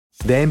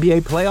The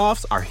NBA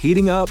playoffs are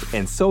heating up,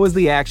 and so is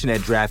the action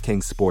at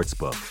DraftKings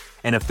Sportsbook,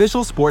 an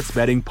official sports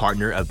betting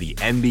partner of the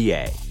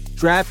NBA.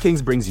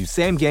 DraftKings brings you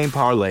same-game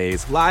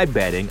parlays, live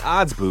betting,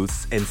 odds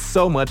boosts, and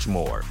so much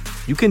more.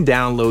 You can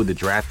download the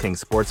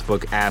DraftKings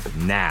Sportsbook app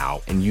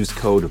now and use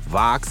code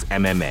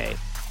VOXMMA.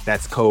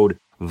 That's code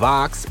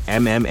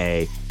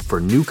VOXMMA for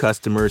new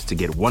customers to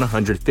get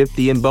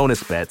 $150 in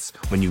bonus bets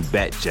when you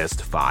bet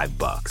just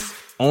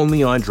 $5.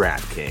 Only on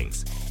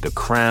DraftKings. The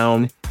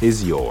crown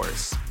is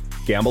yours.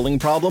 Gambling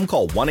problem?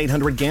 Call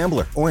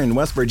 1-800-GAMBLER. Or in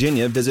West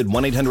Virginia, visit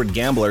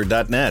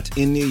 1-800-GAMBLER.net.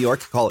 In New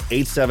York, call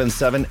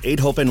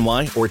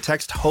 877-8-HOPE-NY or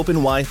text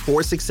HOPE-NY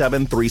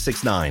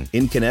 467-369.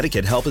 In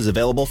Connecticut, help is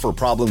available for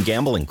problem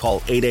gambling.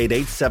 Call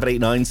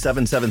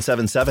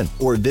 888-789-7777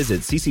 or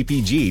visit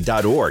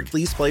ccpg.org.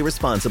 Please play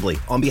responsibly.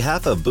 On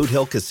behalf of Boot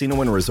Hill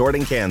Casino and Resort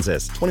in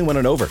Kansas, 21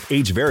 and over.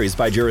 Age varies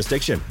by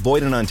jurisdiction.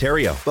 Void in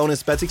Ontario.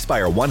 Bonus bets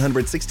expire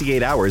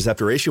 168 hours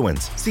after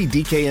issuance. See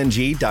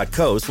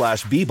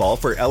dkng.co/bball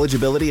for eligibility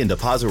and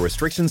deposit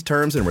restrictions,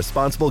 terms, and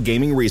responsible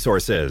gaming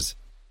resources.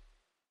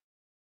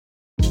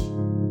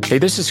 Hey,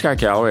 this is Scott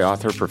Galloway,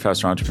 author,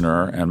 professor,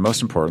 entrepreneur, and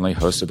most importantly,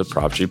 host of the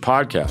Prop G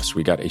podcast.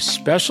 We got a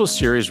special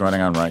series running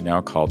on right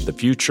now called The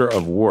Future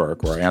of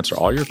Work, where I answer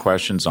all your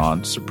questions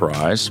on,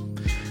 surprise,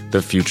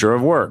 the future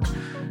of work.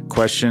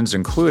 Questions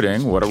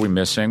including, what are we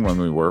missing when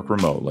we work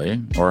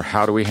remotely? Or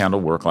how do we handle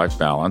work-life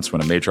balance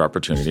when a major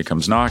opportunity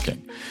comes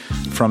knocking?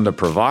 From the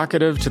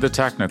provocative to the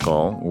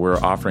technical, we're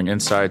offering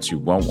insights you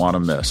won't want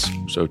to miss.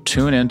 So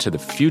tune in to The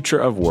Future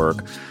of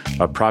Work,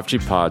 a Prop G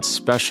Pod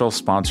special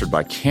sponsored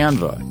by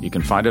Canva. You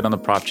can find it on the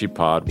Prop G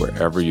Pod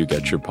wherever you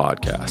get your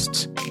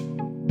podcasts.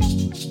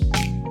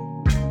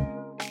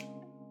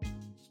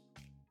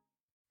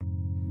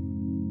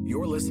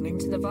 You're listening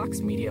to the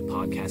Vox Media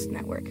Podcast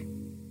Network.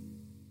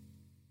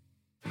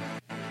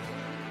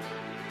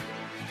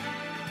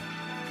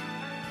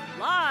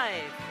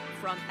 Live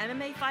from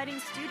MMA Fighting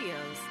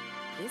Studios,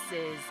 this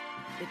is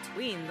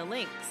Between the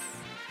Links.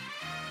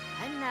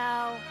 And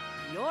now,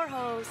 your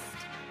host,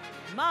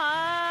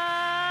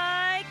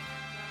 Mike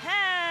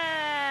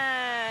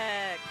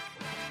Heck.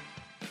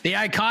 The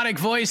iconic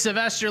voice of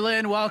Esther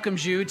Lynn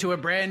welcomes you to a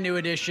brand new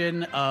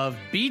edition of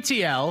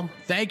BTL.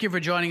 Thank you for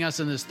joining us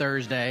on this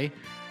Thursday.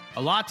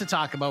 A lot to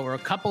talk about. We're a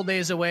couple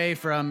days away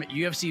from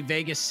UFC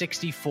Vegas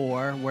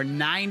 64. We're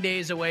 9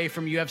 days away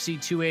from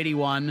UFC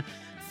 281.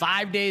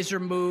 5 days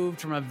removed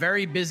from a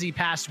very busy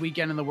past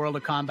weekend in the world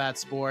of combat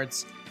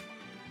sports,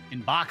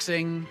 in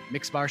boxing,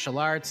 mixed martial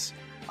arts.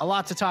 A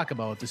lot to talk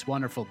about with this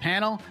wonderful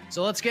panel.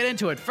 So let's get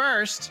into it.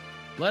 First,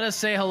 let us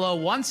say hello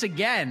once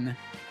again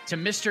to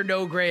Mr.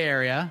 No Gray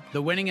Area,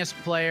 the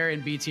winningest player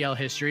in BTL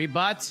history.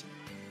 But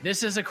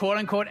this is a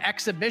quote-unquote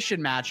exhibition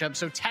matchup,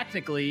 so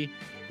technically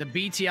the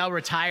BTL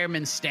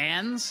retirement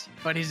stands,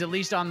 but he's at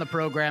least on the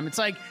program. It's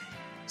like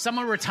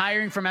someone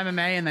retiring from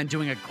MMA and then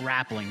doing a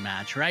grappling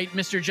match, right?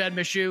 Mr. Jed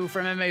Meshew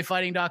from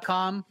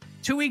MMAfighting.com.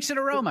 2 weeks in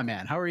a row, my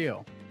man. How are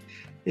you?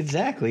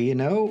 Exactly. You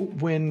know,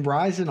 when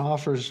Ryzen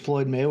offers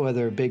Floyd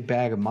Mayweather a big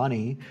bag of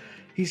money,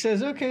 he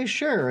says, okay,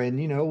 sure. And,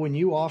 you know, when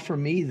you offer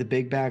me the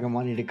big bag of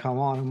money to come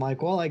on, I'm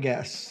like, well, I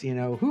guess, you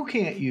know, who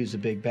can't use a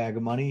big bag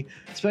of money,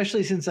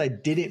 especially since I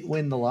didn't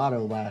win the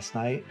lotto last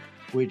night,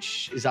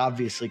 which is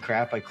obviously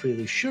crap. I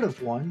clearly should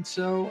have won,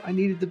 so I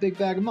needed the big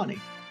bag of money.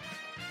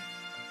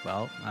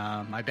 Well,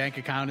 my bank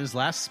account is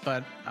less,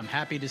 but I'm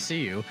happy to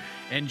see you.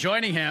 And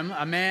joining him,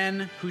 a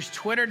man whose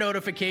Twitter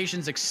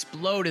notifications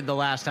exploded the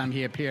last time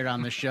he appeared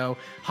on the show.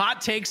 Hot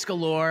takes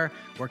galore.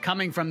 We're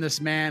coming from this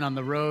man on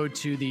the road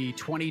to the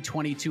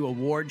 2022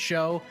 award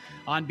show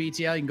on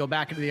BTL. You can go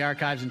back into the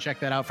archives and check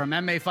that out from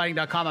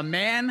MMAfighting.com. A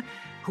man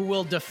who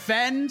will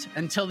defend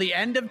until the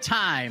end of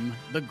time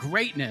the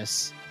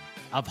greatness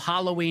of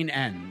Halloween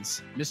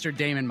Ends, Mr.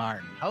 Damon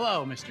Martin.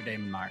 Hello, Mr.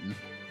 Damon Martin.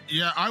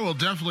 Yeah, I will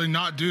definitely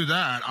not do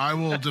that. I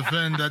will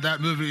defend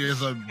that movie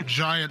is a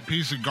giant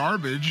piece of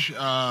garbage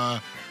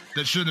that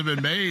shouldn't have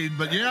been made.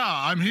 But yeah,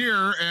 I'm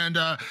here, and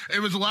it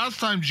was the last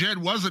time Jed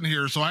wasn't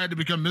here, so I had to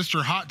become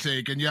Mr. Hot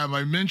Take. And yeah,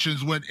 my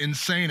mentions went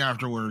insane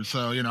afterwards.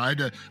 So you know, I had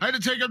to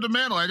take up the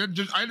mantle. I had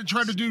to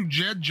try to do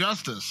Jed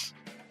justice.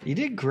 You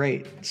did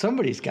great.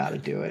 Somebody's got to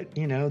do it.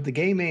 You know, the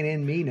game ain't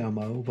in me no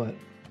mo. But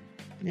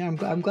yeah,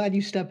 I'm glad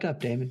you stepped up,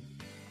 Damon.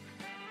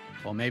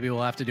 Well, maybe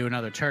we'll have to do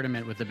another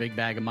tournament with the big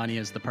bag of money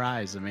as the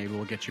prize, and maybe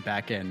we'll get you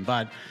back in.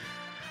 But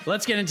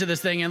let's get into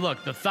this thing. And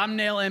look, the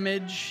thumbnail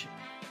image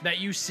that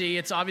you see,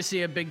 it's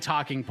obviously a big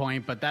talking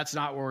point, but that's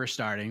not where we're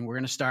starting. We're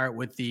going to start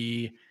with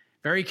the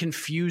very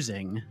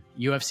confusing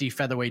UFC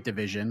featherweight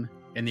division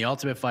in the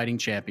Ultimate Fighting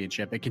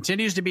Championship. It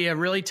continues to be a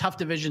really tough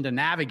division to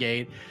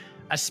navigate,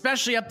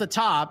 especially up the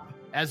top,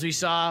 as we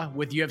saw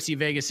with UFC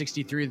Vegas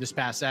 63 this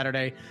past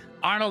Saturday.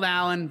 Arnold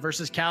Allen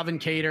versus Calvin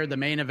Kattar, the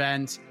main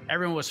event.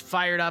 Everyone was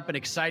fired up and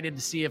excited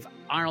to see if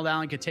Arnold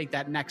Allen could take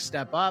that next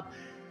step up,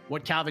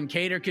 what Calvin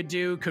Kattar could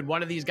do. Could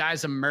one of these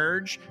guys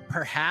emerge?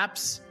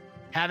 Perhaps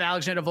have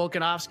Alexander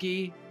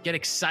Volkanovski get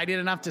excited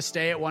enough to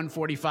stay at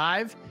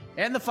 145?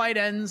 And the fight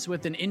ends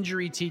with an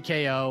injury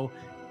TKO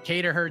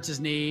Kattar hurts his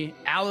knee.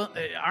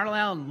 Arnold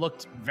Allen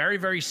looked very,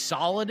 very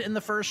solid in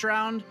the first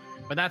round,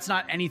 but that's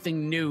not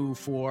anything new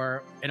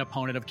for an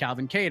opponent of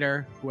Calvin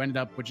Kattar, who ended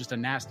up with just a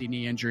nasty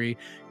knee injury,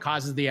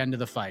 causes the end of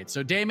the fight.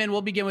 So, Damon,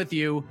 we'll begin with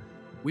you.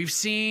 We've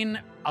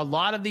seen a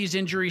lot of these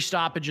injury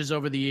stoppages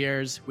over the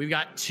years. We've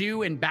got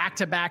 2 in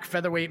back-to-back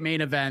featherweight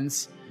main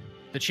events.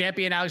 The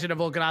champion, Alexander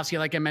Volkanovski,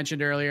 like I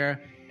mentioned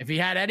earlier, if he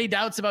had any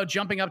doubts about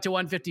jumping up to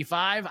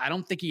 155, I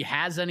don't think he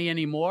has any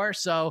anymore.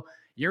 So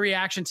your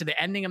reaction to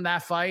the ending of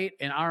that fight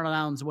and Arnold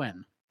Allen's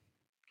win?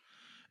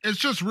 It's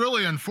just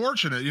really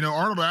unfortunate.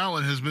 Arnold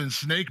Allen has been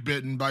snake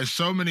bitten by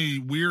so many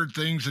weird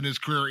things in his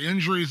career,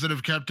 injuries that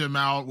have kept him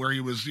out, where he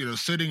was,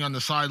 sitting on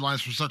the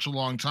sidelines for such a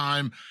long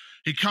time.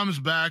 He comes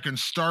back and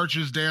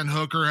starches Dan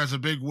Hooker, has a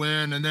big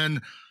win. And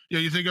then,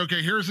 you think,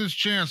 okay, here's his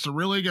chance to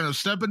really,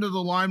 step into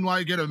the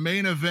limelight, get a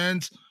main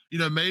event,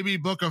 maybe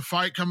book a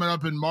fight coming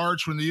up in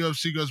March when the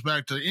UFC goes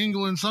back to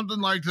England, something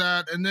like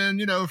that. And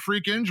then,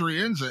 freak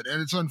injury ends it.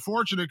 And it's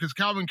unfortunate because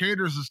Calvin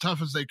Kattar is as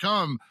tough as they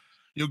come.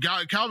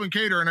 Calvin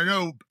Kattar, and I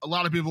know a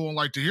lot of people won't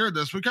like to hear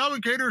this, but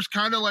Calvin Kattar is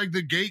kind of like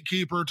the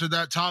gatekeeper to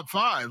that top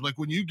 5. Like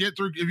if you get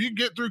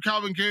through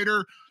Calvin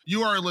Kattar,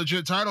 you are a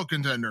legit title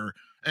contender.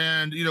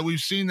 And, we've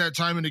seen that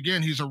time and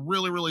again. He's a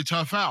really, really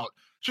tough out.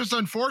 It's just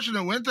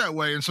unfortunate it went that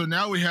way. And so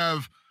now we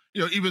have,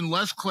 even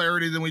less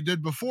clarity than we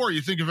did before.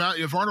 You think about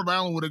if Arnold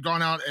Allen would have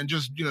gone out and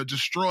just,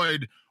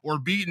 destroyed or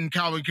beaten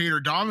Calvin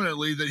Kattar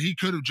dominantly, that he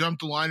could have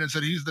jumped the line and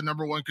said he's the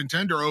number 1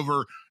 contender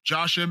over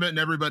Josh Emmett and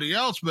everybody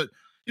else. But,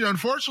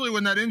 unfortunately,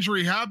 when that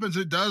injury happens,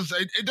 it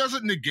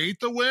doesn't negate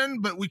the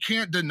win, but we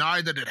can't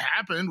deny that it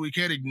happened. We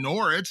can't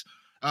ignore it.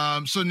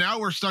 So now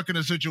we're stuck in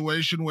a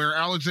situation where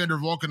Alexander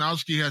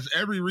Volkanovski has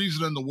every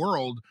reason in the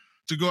world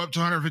to go up to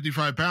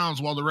 155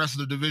 pounds while the rest of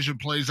the division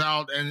plays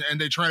out and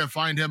they try to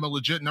find him a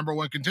legit number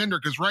 1 contender.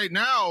 Because right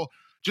now,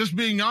 just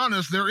being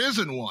honest, there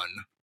isn't one.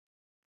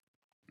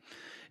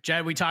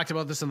 Jed, we talked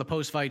about this on the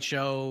post-fight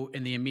show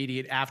in the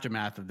immediate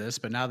aftermath of this,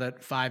 but now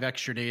that 5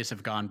 extra days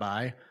have gone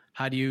by,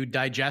 how do you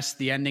digest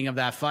the ending of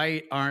that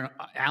fight,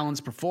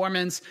 Allen's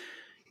performance,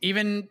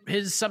 even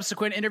his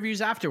subsequent interviews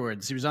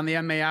afterwards? He was on the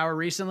MMA Hour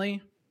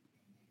recently.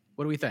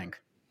 What do we think?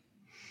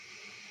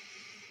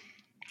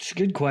 It's a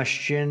good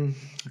question.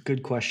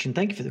 Good question.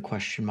 Thank you for the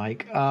question,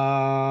 Mike.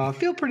 I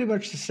feel pretty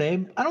much the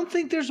same. I don't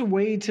think there's a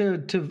way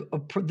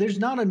there's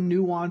not a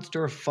nuanced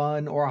or a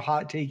fun or a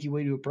hot takey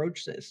way to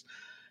approach this.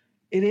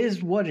 It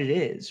is what it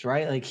is,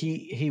 right? Like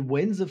he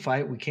wins the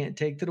fight. We can't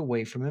take that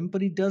away from him,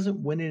 but he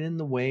doesn't win it in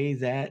the way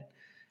that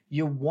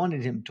you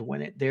wanted him to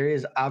win it. There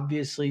is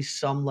obviously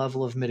some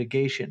level of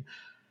mitigation.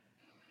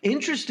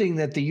 Interesting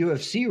that the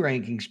UFC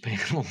rankings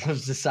panel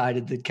has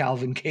decided that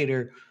Calvin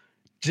Kattar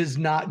does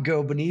not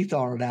go beneath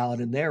Arnold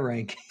Allen in their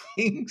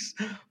rankings,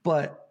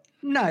 but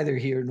neither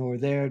here nor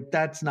there.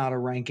 That's not a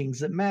rankings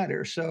that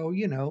matter. So,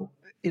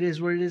 it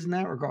is what it is in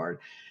that regard.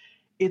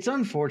 It's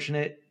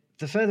unfortunate.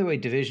 The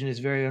featherweight division is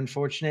very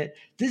unfortunate.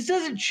 This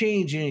doesn't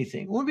change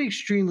anything. I want to be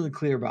extremely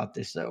clear about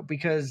this, though,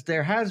 because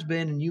there has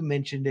been, and you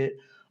mentioned it,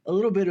 a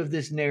little bit of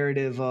this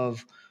narrative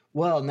of,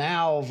 well,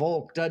 now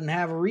Volk doesn't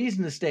have a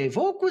reason to stay.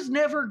 Volk was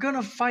never going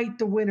to fight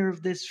the winner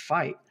of this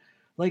fight.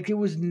 Like, it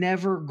was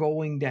never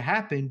going to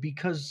happen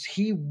because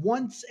he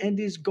wants and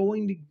is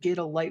going to get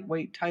a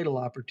lightweight title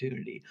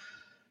opportunity.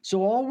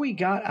 So all we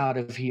got out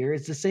of here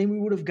is the same we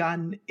would have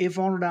gotten if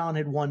Arnold Allen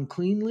had won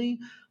cleanly,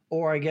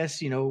 or I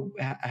guess,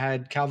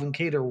 had Calvin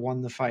Kattar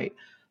won the fight.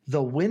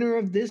 The winner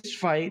of this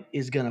fight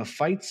is going to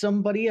fight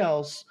somebody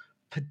else,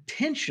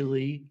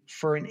 potentially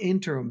for an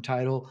interim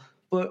title,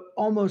 but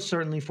almost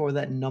certainly for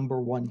that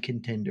number 1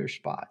 contender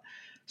spot.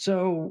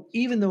 So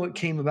even though it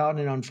came about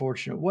in an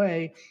unfortunate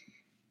way,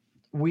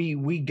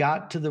 we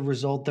got to the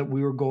result that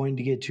we were going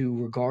to get to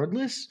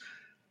regardless.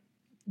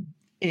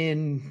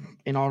 In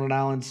Arnold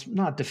Allen's,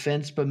 not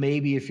defense, but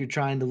maybe if you're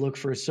trying to look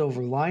for a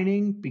silver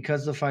lining,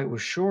 because the fight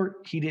was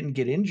short, he didn't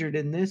get injured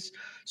in this.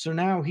 So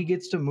now he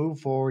gets to move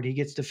forward. He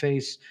gets to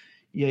face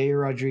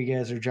Yair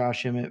Rodriguez or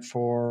Josh Emmett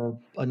for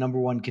a number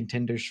 1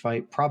 contenders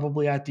fight,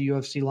 probably at the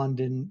UFC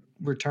London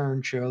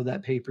return show,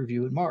 that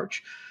pay-per-view in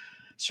March.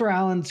 Sir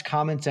Allen's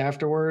comments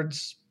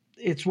afterwards,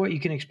 it's what you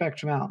can expect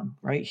from Allen,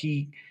 right?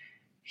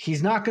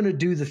 He's not going to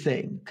do the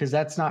thing because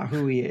that's not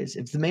who he is.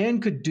 If the man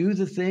could do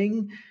the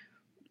thing,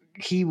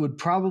 he would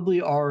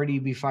probably already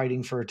be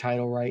fighting for a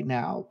title right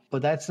now,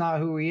 but that's not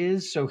who he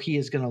is. So he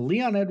is going to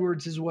Leon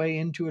Edwards his way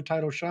into a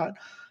title shot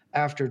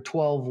after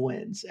 12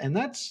 wins. And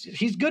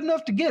he's good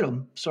enough to get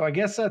him. So I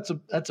guess that's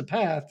a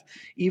path,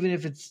 even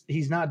if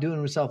he's not doing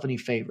himself any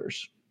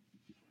favors.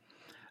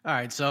 All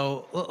right.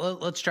 So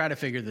let's try to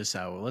figure this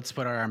out. Let's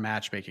put on our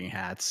matchmaking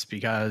hats,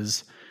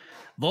 because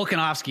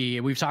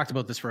Volkanovski, we've talked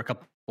about this for a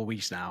couple of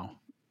weeks now,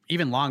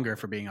 even longer,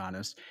 for being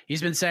honest.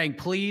 He's been saying,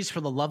 please, for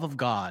the love of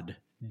God,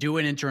 do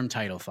an interim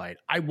title fight.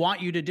 I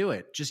want you to do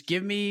it. Just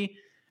give me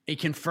a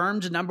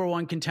confirmed number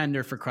 1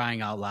 contender, for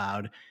crying out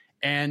loud.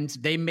 And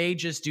they may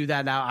just do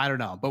that now. I don't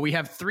know. But we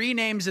have 3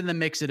 names in the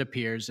mix, it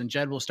appears. And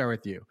Jed, we'll start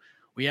with you.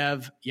 We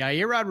have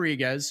Yair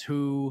Rodriguez,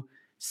 who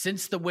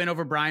since the win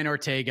over Brian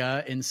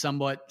Ortega in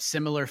somewhat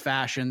similar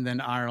fashion than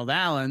Arnold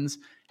Allen's,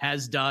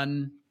 has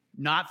done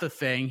not the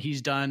thing.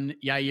 He's done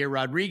Yair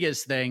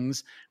Rodriguez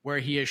things where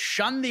he has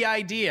shunned the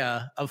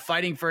idea of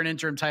fighting for an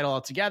interim title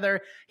altogether.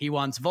 He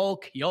wants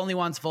Volk. He only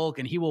wants Volk,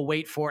 and he will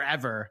wait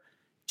forever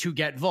to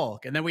get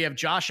Volk. And then we have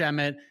Josh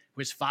Emmett, who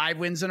has 5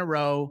 wins in a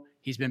row.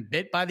 He's been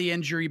bit by the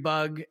injury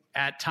bug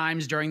at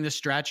times during this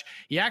stretch.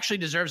 He actually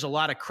deserves a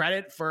lot of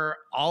credit for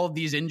all of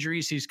these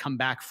injuries he's come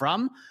back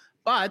from.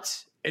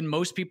 But in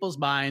most people's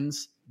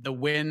minds, the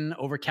win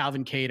over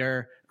Calvin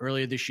Kattar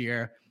earlier this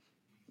year,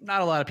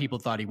 not a lot of people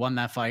thought he won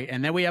that fight.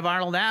 And then we have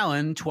Arnold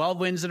Allen, 12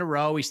 wins in a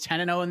row. He's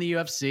 10-0 in the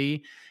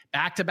UFC,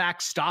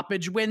 back-to-back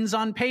stoppage wins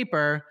on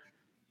paper.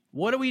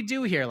 What do we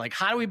do here? Like,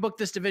 how do we book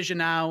this division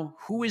now?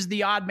 Who is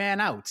the odd man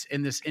out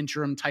in this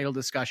interim title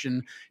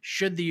discussion?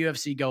 Should the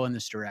UFC go in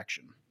this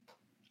direction?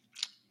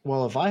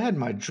 Well, if I had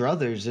my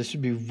druthers, this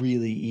would be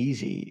really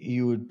easy.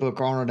 You would book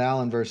Arnold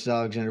Allen versus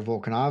Alexander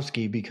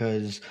Volkanovski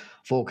because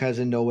Volk has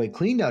in no way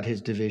cleaned out his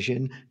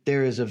division.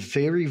 There is a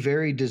very,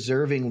 very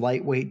deserving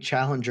lightweight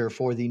challenger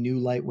for the new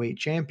lightweight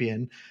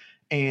champion.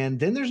 And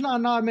then there's not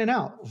an odd man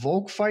out.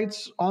 Volk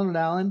fights Arnold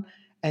Allen,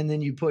 and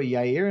then you put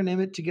Yair and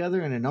Emmett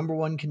together in a number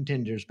 1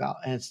 contenders bout.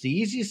 And it's the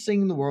easiest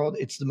thing in the world.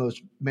 It's the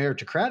most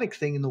meritocratic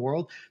thing in the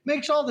world.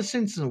 Makes all the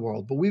sense in the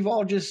world. But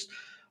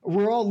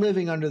we're all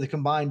living under the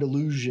combined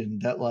illusion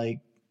that like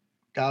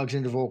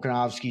Alexander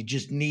Volkanovski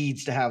just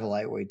needs to have a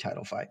lightweight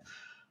title fight.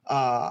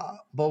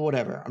 But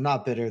whatever. I'm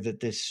not bitter that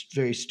this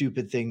very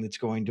stupid thing that's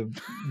going to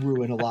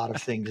ruin a lot of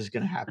things is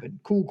going to happen.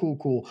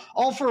 Cool.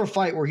 All for a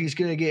fight where he's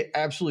going to get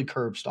absolutely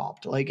curb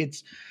stomped. Like,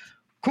 it's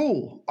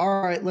cool.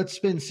 All right, let's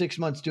spend 6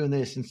 months doing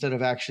this instead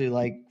of actually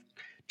like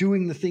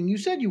doing the thing you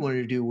said you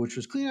wanted to do, which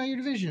was clean out your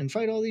division and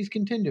fight all these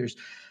contenders.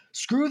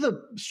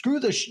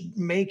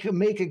 Make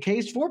a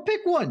case for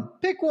pick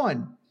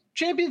one.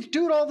 Champions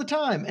do it all the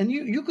time. And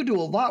you could do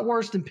a lot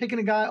worse than picking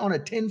a guy on a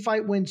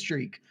 10-fight win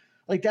streak.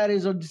 Like,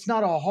 it's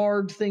not a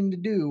hard thing to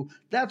do.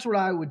 That's what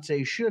I would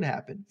say should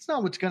happen. It's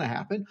not what's going to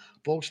happen.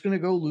 Volk's going to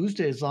go lose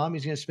to Islam.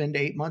 He's going to spend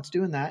 8 months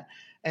doing that.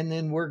 And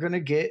then we're going to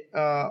get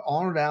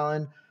Arnold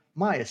Allen.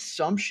 My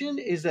assumption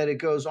is that it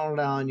goes Arnold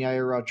Allen,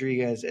 Yair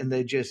Rodriguez, and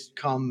they just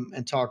come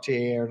and talk to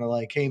Yair and are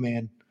like, hey,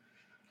 man,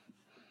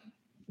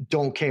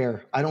 don't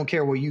care. I don't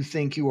care what you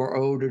think you are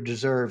owed or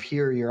deserve.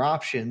 Here are your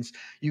options.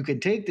 You can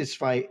take this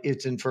fight.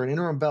 It's in for an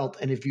interim belt.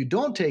 And if you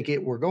don't take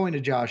it, we're going to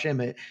Josh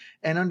Emmett.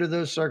 And under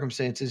those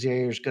circumstances,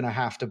 Yair's going to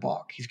have to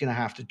balk. He's going to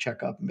have to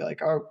check up and be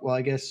like, oh, well,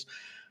 I guess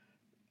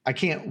I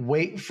can't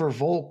wait for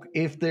Volk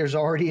if there's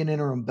already an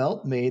interim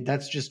belt made.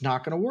 That's just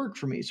not going to work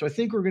for me. So I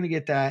think we're going to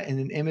get that. And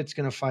then Emmett's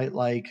going to fight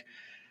like,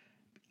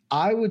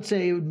 I would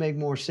say it would make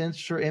more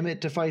sense for Emmett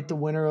to fight the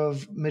winner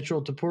of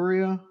Mitchell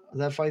Topuria,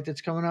 that fight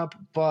that's coming up.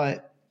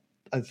 But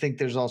I think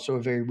there's also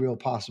a very real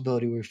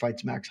possibility where he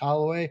fights Max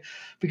Holloway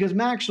because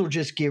Max will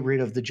just get rid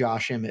of the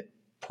Josh Emmett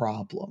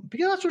problem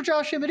because that's what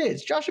Josh Emmett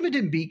is. Josh Emmett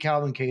didn't beat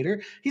Calvin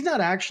Kattar. He's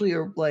not actually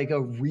a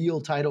real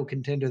title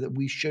contender that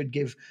we should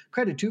give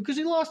credit to because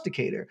he lost to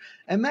Kattar.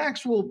 And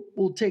Max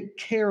will take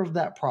care of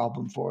that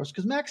problem for us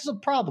because Max is a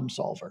problem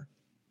solver.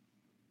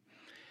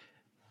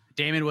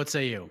 Damon, what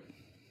say you?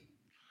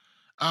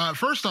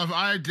 First off,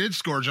 I did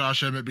score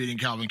Josh Emmett beating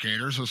Calvin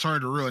Kattar, so sorry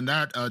to ruin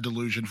that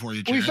delusion for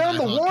you, Chad. We found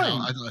the one.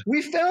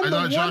 I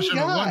thought Josh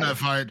Emmett won that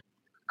fight.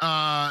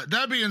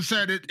 That being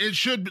said, it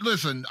should –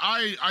 listen,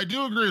 I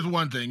do agree with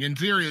one thing. In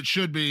theory, it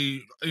should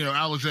be,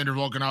 Alexander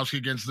Volkanovski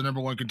against the number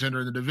 1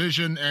 contender in the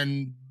division,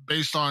 and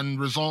based on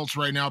results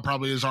right now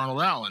probably is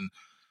Arnold Allen.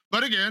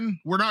 But again,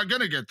 we're not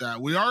going to get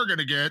that. We are going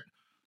to get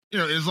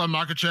Islam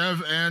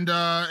Makhachev and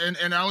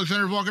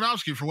Alexander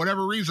Volkanovski. For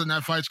whatever reason,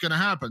 that fight's going to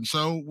happen.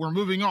 So we're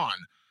moving on.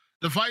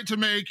 The fight to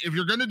make, if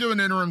you're going to do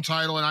an interim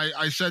title, and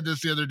I said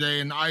this the other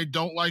day, and I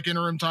don't like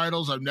interim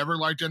titles. I've never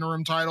liked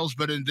interim titles,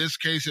 but in this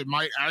case, it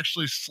might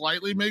actually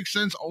slightly make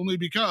sense only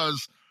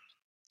because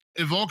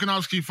if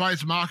Volkanovski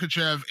fights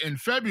Makhachev in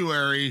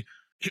February,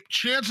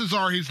 chances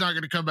are he's not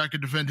going to come back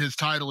and defend his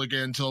title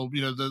again until,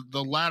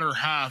 the latter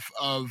half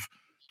of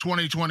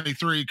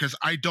 2023, because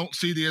I don't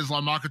see the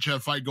Islam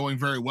Makhachev fight going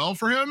very well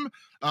for him.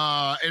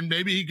 And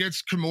maybe he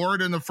gets Kimura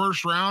in the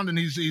first round and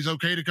he's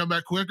okay to come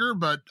back quicker,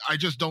 but I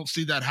just don't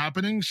see that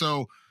happening.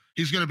 So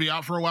he's going to be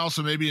out for a while.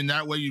 So maybe in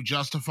that way you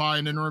justify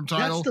an interim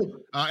title.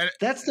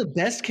 That's the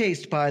best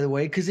case, by the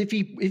way, because if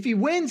he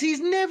wins,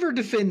 he's never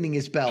defending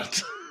his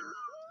belt.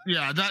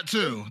 Yeah, that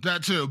too.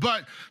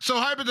 But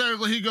so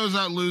hypothetically, he goes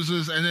out,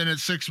 loses, and then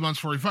it's 6 months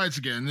before he fights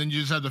again. And then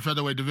you just have the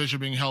featherweight division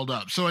being held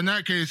up. So in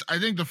that case, I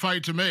think the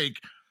fight to make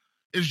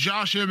is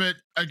Josh Emmett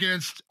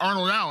against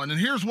Arnold Allen. And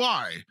here's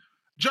why.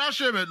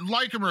 Josh Emmett,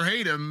 like him or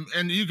hate him,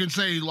 and you can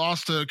say he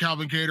lost to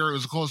Calvin Kattar, it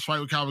was a close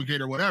fight with Calvin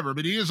Kattar, whatever,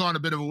 but he is on a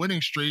bit of a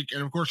winning streak,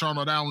 and of course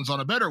Arnold Allen's on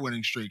a better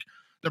winning streak.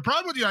 The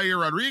problem with Yair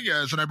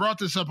Rodriguez, and I brought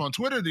this up on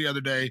Twitter the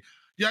other day,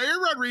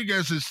 Yair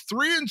Rodriguez is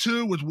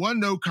 3-2 with 1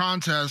 no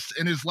contest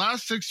in his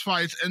last 6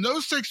 fights, and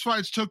those 6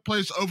 fights took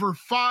place over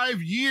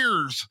 5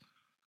 years.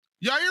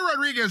 Yair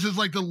Rodriguez is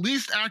like the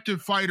least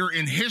active fighter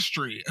in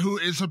history who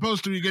is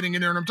supposed to be getting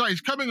an interim title. He's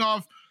coming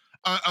off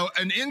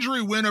an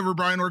injury win over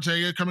Brian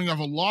Ortega, coming off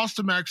a loss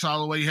to Max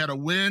Holloway. He had a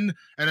win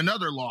and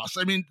another loss.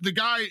 I mean, the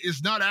guy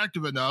is not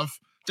active enough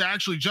to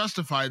actually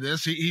justify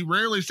this. He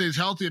rarely stays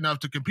healthy enough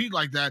to compete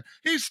like that.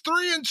 He's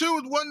 3-2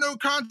 with 1 no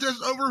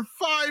contest over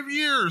 5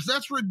 years.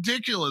 That's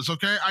ridiculous.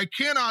 Okay. I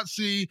cannot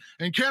see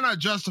and cannot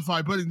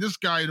justify putting this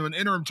guy into an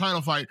interim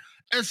title fight,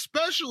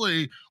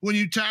 especially when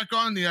you tack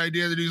on the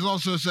idea that he's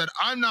also said,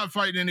 I'm not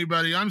fighting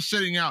anybody. I'm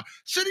sitting out.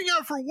 Sitting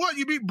out for what?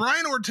 You beat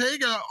Brian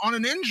Ortega on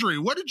an injury.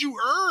 What did you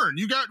earn?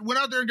 You went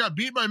out there and got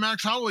beat by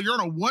Max Holloway. You're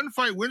on a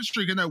 1-fight win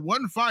streak, and that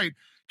one fight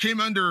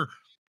came under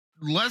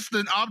less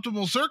than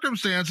optimal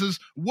circumstances.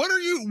 How are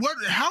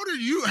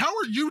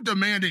you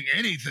demanding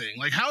anything?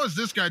 Like, how is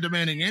this guy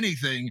demanding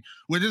anything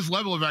with his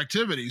level of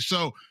activity?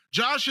 So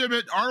Josh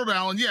Emmett, Arnold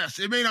Allen, yes,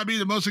 it may not be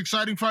the most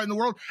exciting fight in the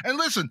world. And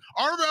listen,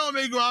 Arnold Allen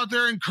may go out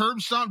there and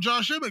curb stomp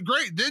Josh Emmett.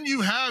 Great. Then you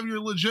have your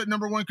legit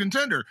number 1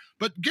 contender.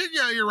 But get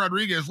Yair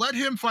Rodriguez, let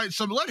him fight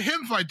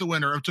the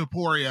winner of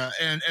Topuria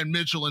and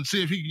Mitchell, and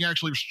see if he can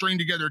actually string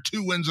together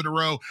 2 wins in a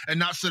row and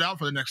not sit out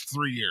for the next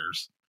 3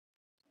 years.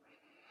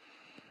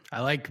 I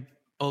like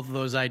both of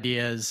those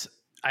ideas.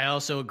 I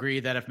also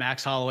agree that if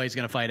Max Holloway is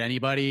going to fight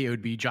anybody, it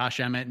would be Josh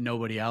Emmett and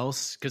nobody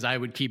else, because I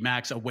would keep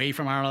Max away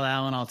from Arnold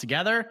Allen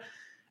altogether.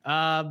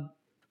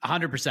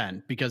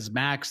 100%, because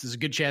there's a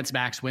good chance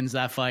Max wins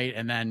that fight,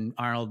 and then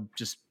Arnold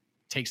just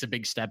takes a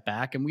big step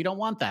back, and we don't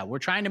want that. We're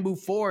trying to move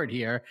forward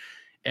here,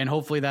 and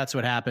hopefully that's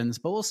what happens,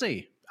 but we'll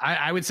see.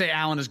 I would say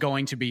Allen is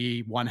going to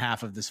be one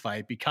half of this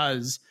fight,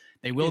 because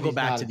they will go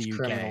back to the UK.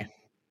 Criminal.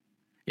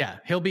 Yeah,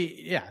 he'll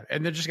be. Yeah,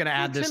 and they're just going to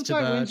add this to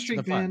the win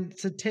streak, man.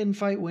 It's a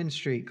 10-fight win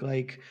streak.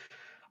 Like,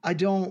 I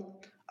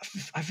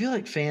feel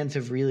like fans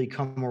have really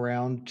come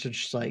around to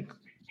just like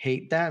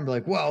hate that and be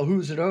like, well,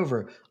 who's it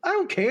over? I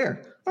don't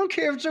care. I don't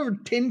care if it's over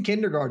 10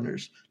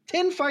 kindergartners.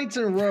 10 fights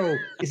in a row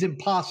is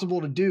impossible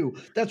to do.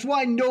 That's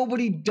why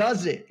nobody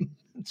does it.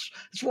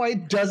 That's why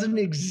it doesn't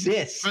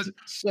exist. But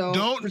so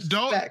don't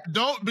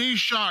be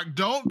shocked.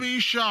 Don't be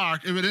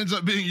shocked if it ends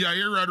up being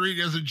Yair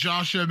Rodriguez and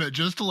Josh Emmett,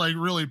 just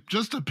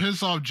to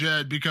piss off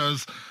Jed,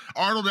 because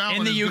Arnold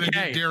Allen is going to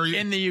get Darius.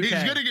 In the UK,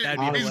 he's going to get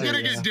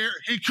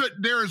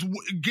Darius.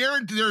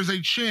 There is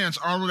a chance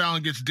Arnold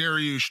Allen gets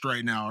Darius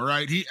right now. All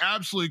right, he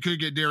absolutely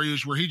could get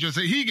Darius, where he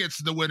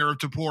gets the winner of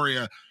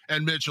Topuria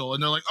and Mitchell,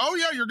 and they're like, oh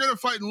yeah, you're going to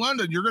fight in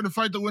London. You're going to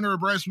fight the winner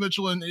of Bryce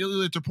Mitchell and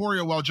Ilia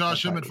Topuria while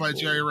Josh Emmett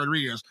fights Yair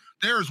Rodriguez.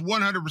 There's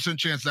 100%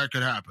 chance that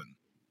could happen.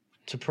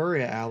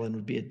 Topuria Allen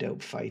would be a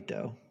dope fight,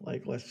 though.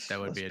 Like, let's be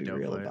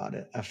real fight about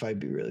it. That fight would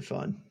be really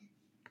fun.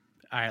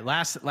 All right,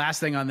 last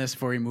thing on this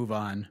before we move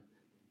on.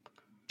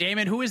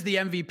 Damon, who is the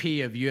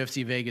MVP of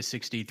UFC Vegas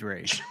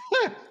 63?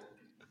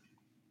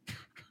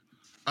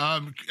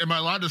 Am I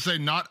allowed to say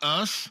not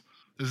us?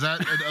 Is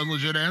that a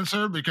legit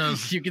answer?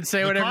 Because you can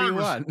say whatever you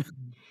want.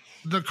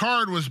 The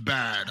card was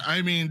bad.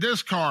 I mean,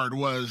 this card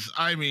was,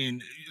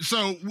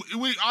 so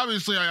we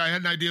obviously, I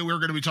had an idea we were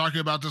going to be talking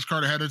about this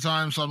card ahead of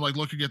time. So I'm like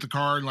looking at the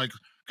card and like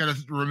kind of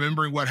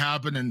remembering what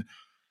happened. And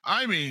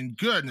I mean,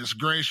 goodness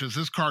gracious,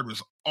 this card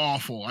was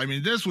awful. I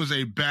mean, this was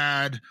a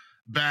bad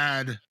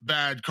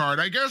card.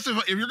 I guess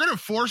if you're going to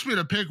force me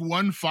to pick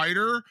one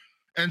fighter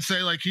and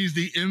say like he's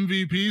the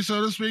MVP,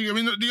 so to speak, I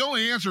mean, the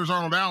only answer is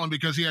Arnold Allen,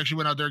 because he actually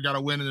went out there and got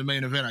a win in the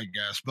main event, I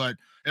guess. But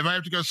if I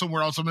have to go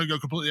somewhere else, I'm going to go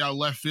completely out of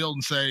left field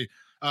and say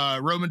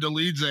Roman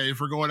Dolidze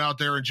for going out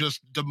there and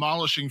just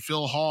demolishing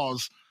Phil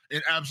Hawes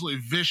in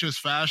absolutely vicious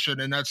fashion.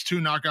 And that's 2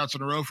 knockouts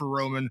in a row for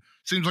Roman.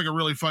 Seems like a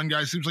really fun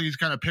guy. Seems like he's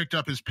kind of picked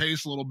up his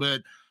pace a little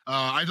bit.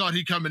 I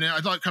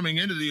thought coming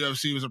into the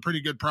UFC was a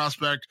pretty good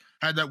prospect.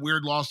 Had that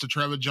weird loss to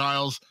Trevor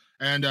Giles,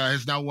 and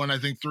has now won, I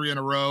think, 3 in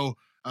a row.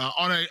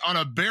 On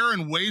a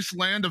barren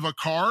wasteland of a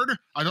card,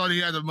 I thought he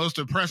had the most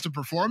impressive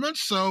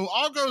performance. So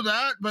I'll go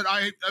that, but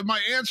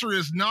my answer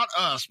is not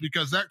us,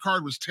 because that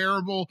card was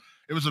terrible.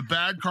 It was a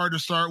bad card to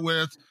start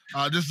with.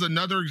 This is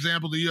another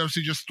example of the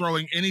UFC just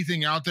throwing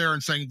anything out there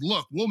and saying,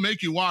 look, we'll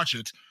make you watch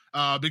it.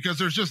 Because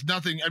there's just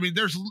nothing. I mean,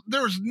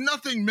 there was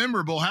nothing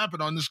memorable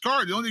happened on this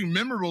card. The only thing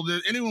memorable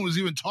that anyone was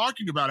even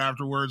talking about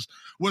afterwards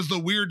was the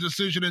weird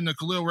decision in the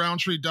Khalil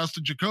Roundtree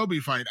Dustin Jacoby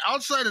fight.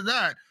 Outside of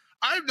that,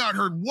 I've not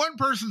heard one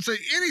person say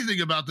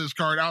anything about this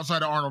card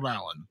outside of Arnold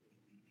Allen.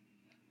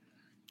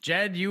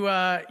 Jed, you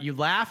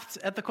laughed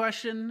at the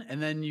question,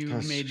 and then you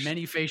made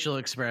many facial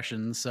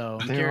expressions. So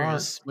I'm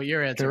curious what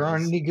your answer is. There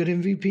aren't any good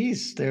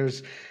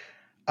MVPs.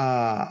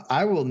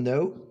 I will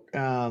note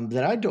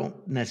that I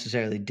don't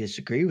necessarily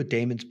disagree with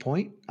Damon's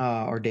point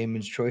or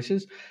Damon's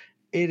choices.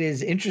 It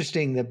is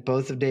interesting that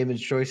both of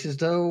Damon's choices,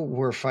 though,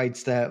 were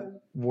fights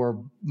that were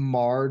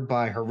marred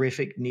by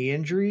horrific knee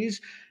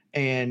injuries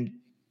and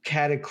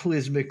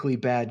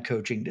cataclysmically bad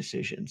coaching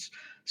decisions.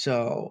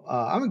 So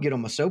I'm going to get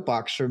on my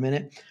soapbox for a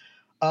minute.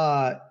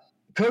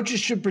 Coaches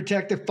should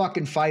protect their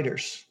fucking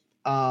fighters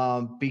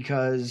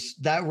because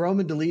that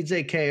Roman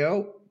Dolidze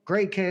KO,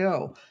 great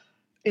KO,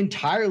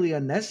 entirely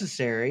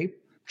unnecessary,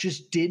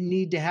 just didn't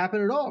need to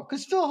happen at all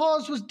because Phil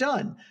Hawes was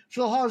done.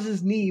 Phil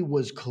Hawes' knee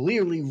was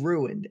clearly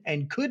ruined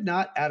and could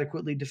not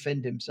adequately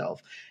defend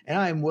himself. And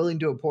I am willing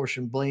to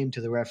apportion blame to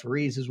the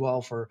referees as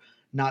well for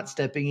not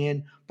stepping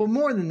in. But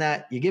more than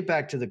that, you get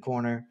back to the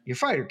corner, your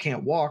fighter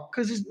can't walk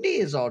because his knee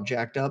is all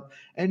jacked up,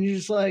 and you're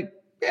just like,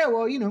 yeah,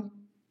 well,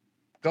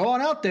 go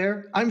on out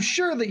there. I'm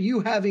sure that you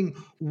having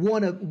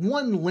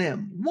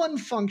one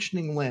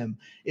functioning limb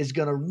is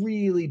going to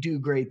really do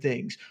great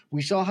things.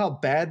 We saw how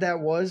bad that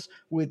was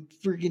with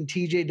freaking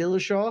TJ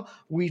Dillashaw.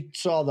 We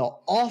saw the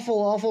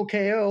awful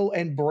KO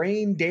and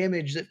brain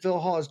damage that Phil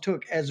Hawes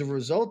took as a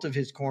result of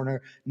his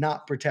corner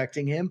not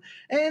protecting him.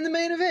 And in the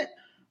main event,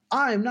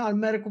 I am not a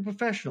medical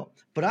professional,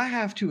 but I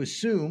have to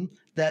assume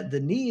that the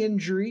knee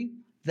injury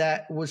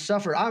that was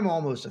suffered, I'm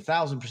almost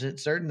 1,000%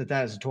 certain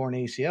that is a torn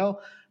ACL,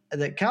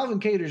 that Calvin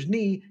Kattar's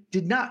knee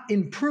did not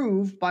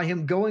improve by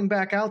him going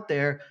back out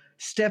there,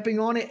 stepping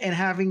on it, and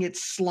having it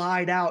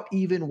slide out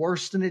even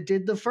worse than it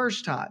did the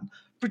first time.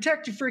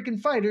 Protect your freaking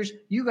fighters.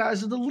 You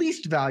guys are the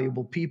least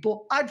valuable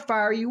people. I'd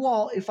fire you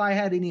all if I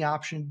had any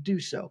option to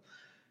do so.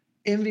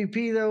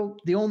 MVP, though,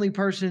 the only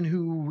person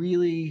who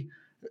really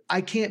 –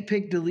 I can't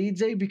pick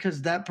Dolidze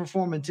because that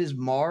performance is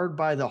marred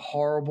by the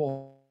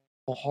horrible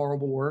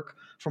work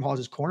from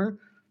Hawes' corner.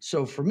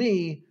 So for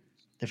me –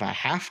 if I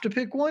have to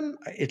pick one,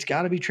 it's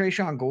got to be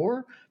Tresean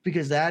Gore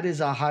because that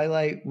is a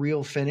highlight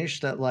reel finish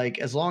that, like,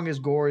 as long as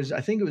Gore is,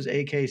 I think it was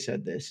AK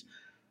said this,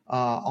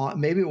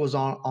 maybe it was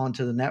on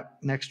to the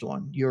next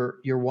one.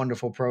 Your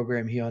wonderful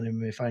program here on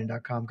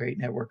MMAfighting.com, great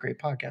network, great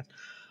podcast.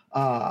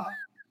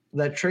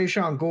 That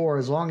Tresean Gore,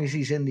 as long as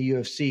he's in the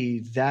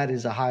UFC, that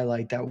is a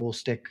highlight that will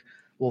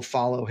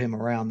follow him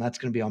around. That's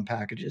going to be on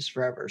packages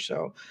forever.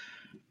 So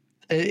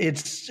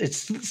it's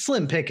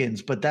slim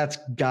pickings, but that's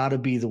got to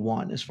be the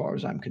one as far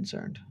as I'm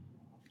concerned.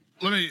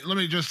 Let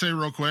me just say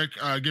real quick,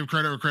 give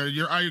credit where credit.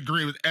 I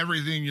agree with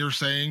everything you're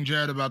saying,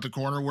 Jed, about the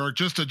corner work.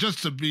 Just to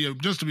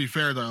be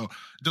fair though,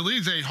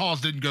 Dolidze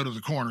Hawes didn't go to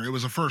the corner. It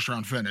was a first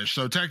round finish.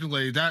 So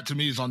technically that to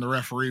me is on the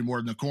referee more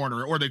than the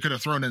corner, or they could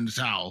have thrown in the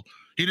towel.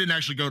 He didn't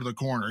actually go to the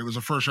corner. It was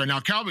a first round.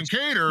 Now Calvin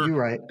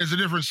Kattar is a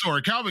different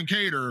story. Calvin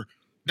Kattar,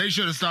 they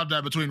should have stopped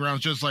that between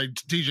rounds, just like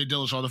TJ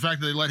Dillashaw. The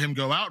fact that they let him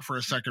go out for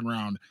a second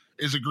round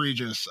is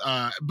egregious.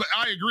 But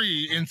I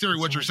agree in theory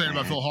what you're saying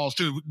about Phil Hawes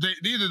too.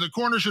 Either the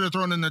corner should have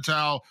thrown in the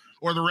towel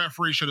or the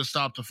referee should have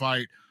stopped the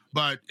fight.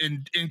 But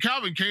in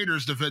Calvin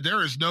Kattar's defense,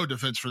 there is no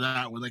defense for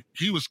that one. Like,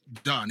 he was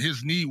done.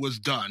 His knee was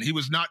done. He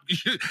was not,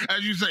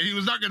 as you say, he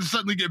was not going to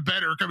suddenly get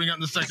better coming out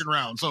in the second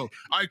round. So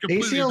I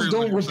completely ACLs agree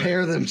don't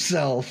repair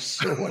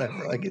themselves or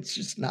whatever. Like, it's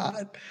just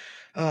not.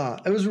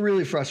 It was a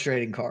really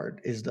frustrating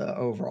card is the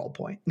overall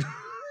point.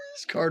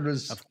 This card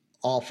was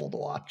awful to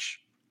watch.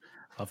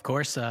 Of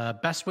course,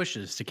 best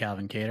wishes to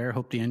Calvin Kattar.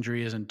 Hope the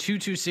injury isn't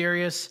too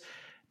serious.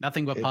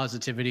 Nothing but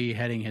positivity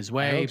heading his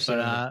way.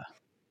 But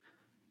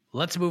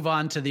let's move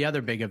on to the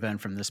other big event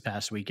from this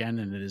past weekend,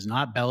 and it is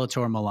not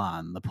Bellator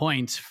Milan. The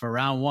point for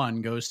round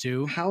one goes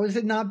to... How is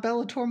it not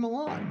Bellator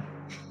Milan?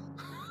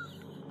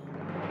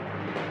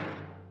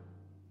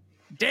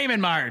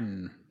 Damon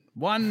Martin,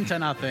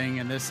 1-0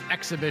 in this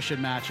exhibition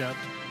matchup.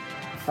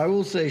 I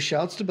will say,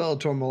 shouts to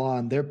Bellator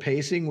Milan. Their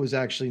pacing was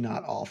actually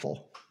not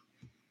awful.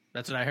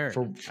 That's what I heard.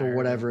 For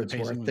whatever it's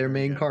worth. Their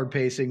main card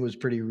pacing was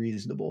pretty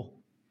reasonable.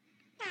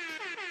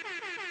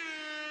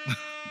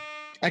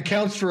 That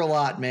counts for a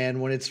lot, man.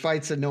 When it's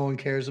fights that no one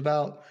cares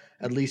about,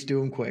 at least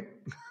do them quick.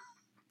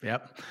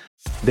 Yep.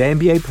 The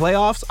NBA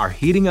playoffs are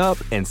heating up,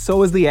 and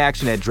so is the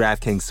action at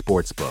DraftKings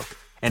Sportsbook,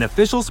 an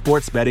official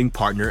sports betting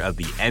partner of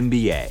the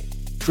NBA.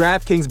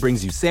 DraftKings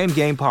brings you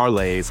same-game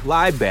parlays,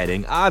 live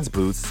betting, odds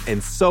boosts,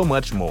 and so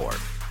much more.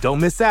 Don't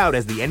miss out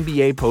as the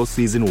NBA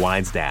postseason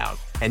winds down.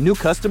 And new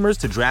customers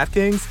to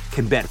DraftKings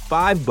can bet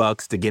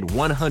 $5 to get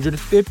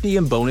 $150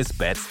 in bonus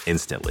bets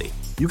instantly.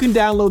 You can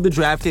download the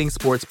DraftKings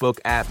Sportsbook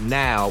app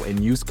now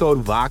and use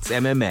code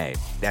VOXMMA.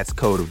 That's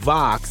code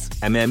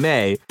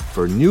VOXMMA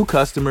for new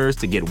customers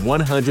to get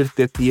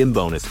 $150 in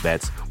bonus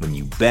bets when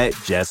you bet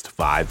just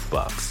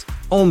 $5.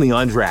 Only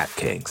on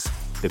DraftKings.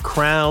 The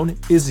crown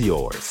is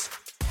yours.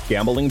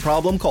 Gambling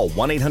problem? Call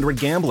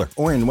 1-800-GAMBLER.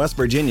 Or in West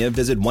Virginia,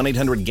 visit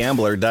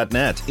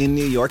 1-800-GAMBLER.net. In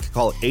New York,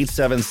 call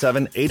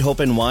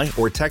 877-8-HOPE-NY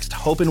or text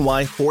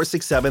HOPE-NY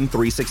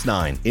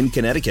 467-369. In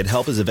Connecticut,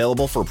 help is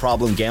available for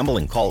problem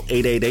gambling. Call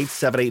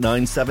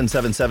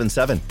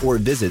 888-789-7777 or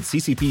visit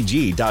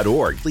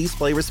ccpg.org. Please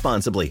play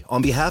responsibly.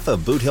 On behalf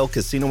of Boot Hill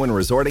Casino and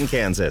Resort in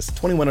Kansas,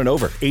 21 and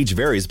over. Age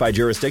varies by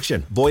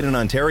jurisdiction. Void in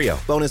Ontario.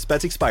 Bonus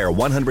bets expire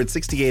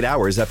 168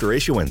 hours after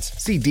issuance.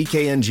 See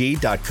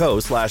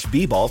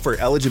dkng.co/bball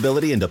for eligibility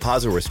and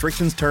deposit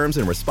restrictions, terms,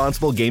 and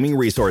responsible gaming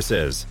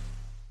resources.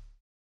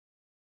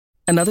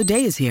 Another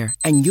day is here,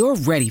 and you're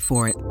ready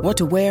for it. What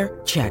to wear?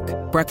 Check.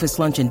 Breakfast,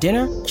 lunch, and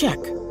dinner? Check.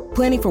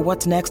 Planning for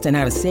what's next and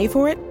how to save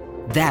for it?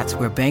 That's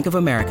where Bank of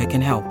America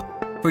can help.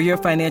 For your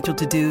financial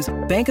to-dos,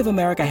 Bank of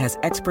America has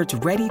experts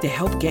ready to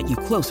help get you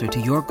closer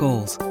to your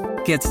goals.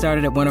 Get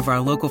started at one of our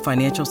local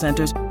financial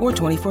centers or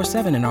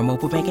 24/7 in our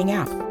mobile banking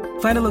app.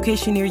 Find a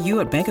location near you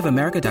at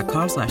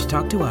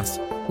bankofamerica.com/talktous.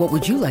 What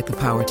would you like the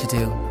power to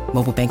do?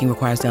 Mobile banking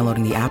requires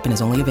downloading the app and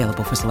is only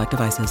available for select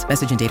devices.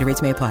 Message and data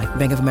rates may apply.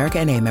 Bank of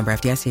America NA, member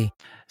FDIC.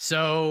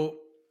 So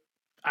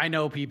I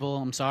know people,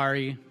 I'm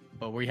sorry,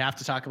 but we have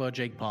to talk about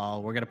Jake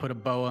Paul. We're going to put a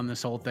bow on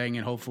this whole thing,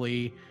 and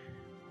hopefully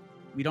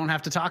we don't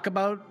have to talk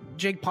about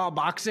Jake Paul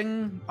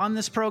boxing on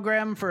this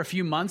program for a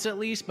few months at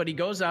least, but he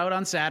goes out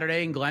on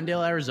Saturday in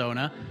Glendale,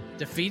 Arizona,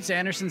 defeats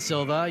Anderson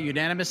Silva,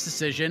 unanimous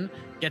decision,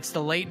 gets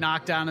the late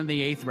knockdown in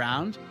the 8th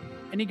round,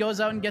 and he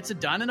goes out and gets it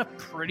done in a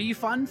pretty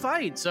fun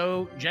fight.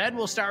 So, Jed,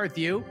 we'll start with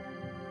you.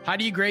 How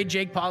do you grade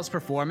Jake Paul's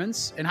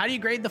performance, and how do you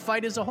grade the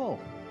fight as a whole?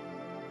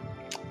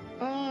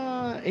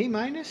 A-,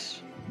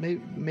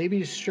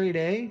 maybe straight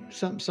A,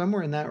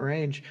 somewhere in that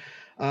range.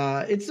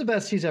 It's the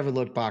best he's ever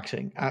looked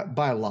boxing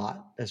by a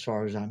lot, as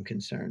far as I'm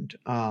concerned.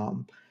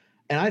 And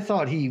I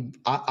thought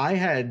I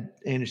had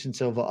Anderson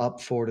Silva up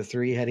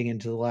 4-3 heading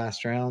into the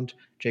last round.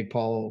 Jake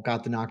Paul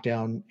got the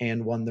knockdown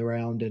and won the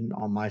round, and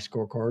on my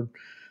scorecard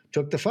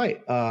took the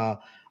fight.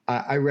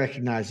 I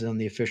recognized that on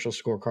the official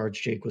scorecards,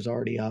 Jake was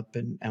already up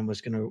and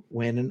was going to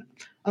win. And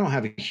I don't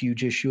have a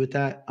huge issue with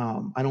that.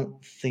 I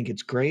don't think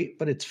it's great,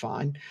 but it's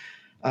fine.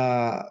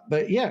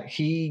 But yeah,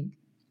 he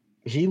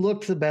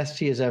looked the best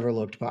he has ever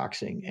looked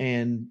boxing.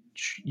 And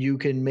you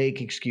can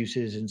make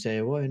excuses and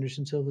say, well,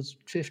 Anderson Silva's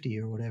 50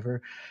 or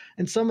whatever.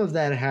 And some of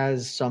that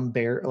has some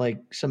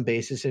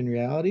basis in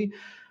reality.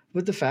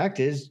 But the fact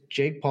is,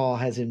 Jake Paul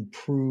has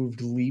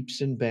improved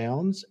leaps and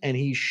bounds, and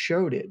he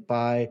showed it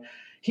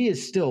he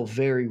is still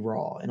very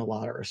raw in a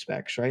lot of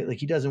respects, right? Like,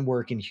 he doesn't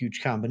work in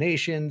huge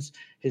combinations.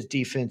 His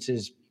defense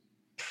is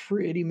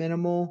pretty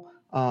minimal.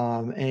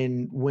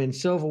 And when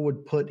Silva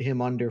would put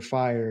him under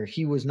fire,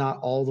 he was not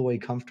all the way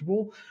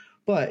comfortable,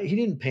 but he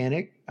didn't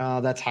panic.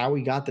 That's how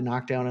he got the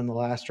knockdown in the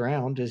last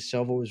round, as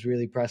Silva was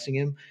really pressing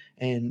him,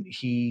 and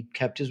he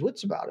kept his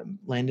wits about him.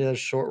 Landed a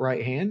short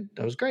right hand.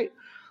 That was great.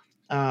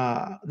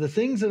 The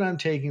things that I'm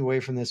taking away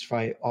from this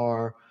fight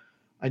are,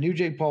 I knew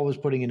Jake Paul was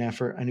putting an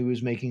effort. I knew he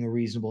was making a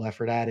reasonable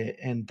effort at it,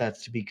 and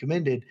that's to be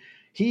commended.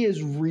 He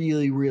is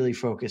really, really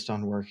focused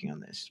on working on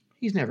this.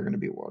 He's never going to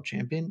be a world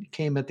champion. He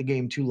came at the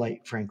game too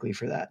late, frankly,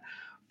 for that.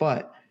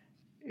 But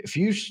if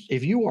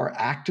you are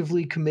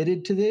actively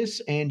committed to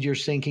this and you're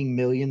sinking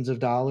millions of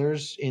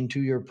dollars into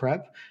your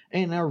prep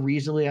and are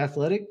reasonably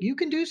athletic, you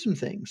can do some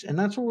things. And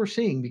that's what we're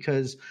seeing,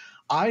 because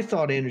I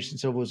thought Anderson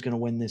Silva was going to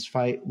win this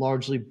fight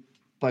largely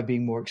by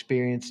being more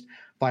experienced,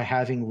 by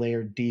having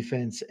layered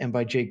defense, and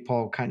by Jake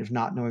Paul kind of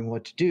not knowing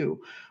what to do.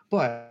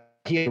 But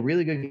he had a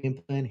really good game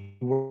plan. He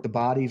worked the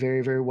body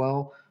very, very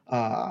well.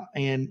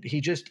 And he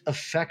just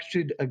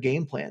affected a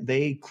game plan.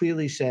 They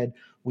clearly said,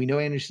 we know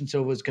Anderson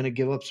Silva is going to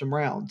give up some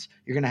rounds.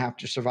 You're going to have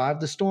to survive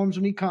the storms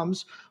when he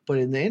comes, but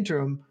in the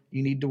interim,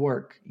 you need to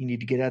work. You need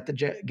to get at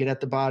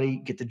the body,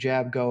 get the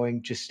jab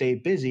going, just stay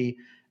busy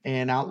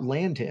and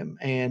outland him.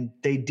 And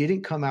they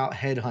didn't come out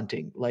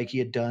headhunting like he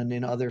had done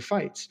in other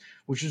fights,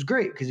 which was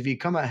great, because if you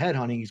come out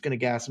headhunting, he's going to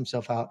gas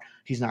himself out.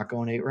 He's not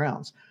going 8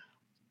 rounds.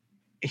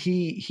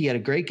 He had a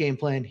great game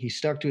plan. He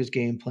stuck to his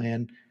game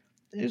plan.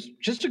 It's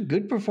just a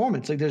good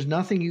performance. Like, there's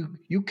nothing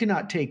you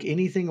cannot take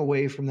anything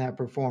away from that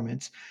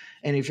performance.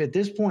 And if at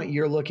this point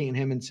you're looking at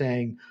him and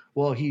saying,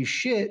 well, he's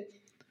shit,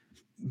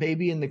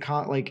 maybe in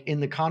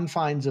the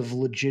confines of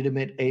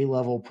legitimate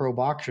A-level pro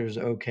boxers,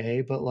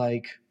 okay, but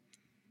like,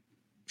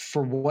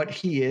 for what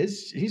he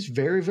is, he's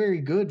very,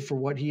 very good for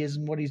what he is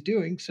and what he's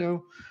doing.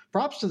 So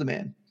props to the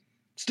man.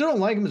 Still don't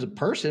like him as a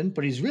person,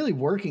 but he's really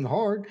working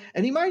hard,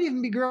 and he might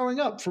even be growing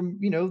up from,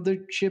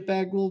 the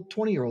shitbag little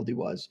 20-year-old he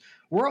was.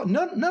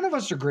 None of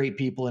us are great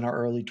people in our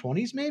early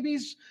 20s. Maybe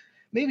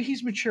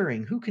he's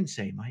maturing. Who can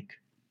say, Mike?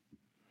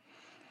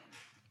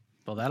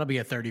 Well, that'll be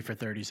a 30 for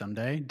 30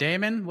 someday.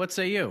 Damon, what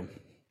say you?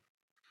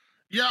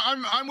 Yeah,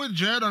 I'm with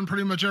Jed on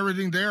pretty much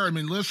everything there. I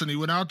mean, listen, he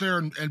went out there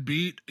and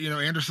beat,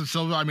 Anderson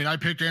Silva. I mean, I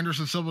picked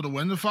Anderson Silva to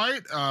win the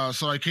fight,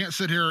 so I can't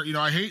sit here.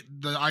 I hate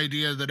the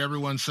idea that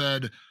everyone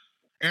said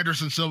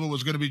Anderson Silva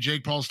was going to be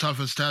Jake Paul's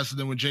toughest test, and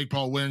then when Jake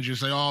Paul wins, you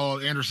say, oh,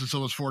 Anderson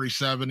Silva's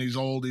 47, he's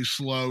old, he's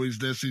slow, he's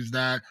this, he's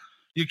that.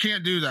 You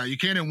can't do that. You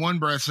can't in one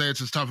breath say it's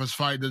his toughest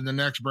fight, then the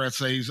next breath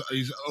say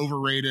he's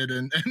overrated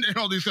and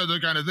all these other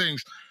kind of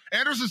things.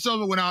 Anderson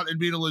Silva went out and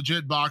beat a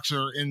legit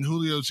boxer in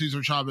Julio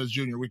Cesar Chavez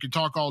Jr. We could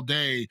talk all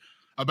day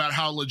about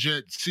how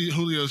legit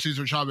Julio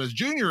Cesar Chavez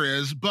Jr.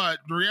 is, but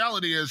the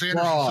reality is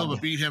Anderson Silva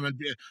beat him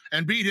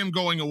and beat him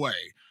going away.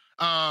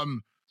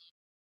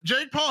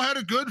 Jake Paul had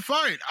a good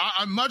fight.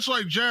 I much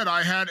like Jed,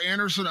 I had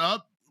Anderson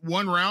up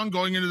 1 round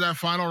going into that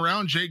final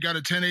round. Jake got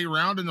a 10-8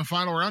 round in the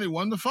final round. He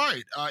won the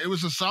fight. It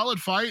was a solid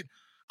fight.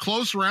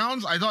 Close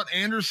rounds. I thought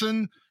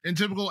Anderson, in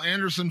typical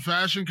Anderson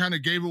fashion, kind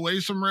of gave away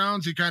some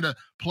rounds. He kind of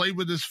played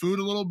with his food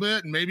a little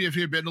bit, and maybe if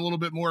he had been a little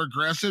bit more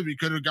aggressive, he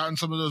could have gotten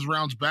some of those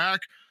rounds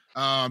back.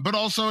 But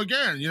also,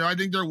 again, I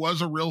think there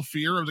was a real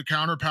fear of the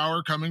counter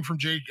power coming from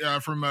Jake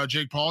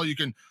Paul. You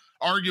can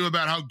argue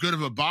about how good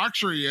of a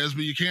boxer he is,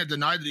 but you can't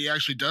deny that he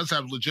actually does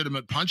have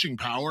legitimate punching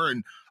power.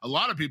 And a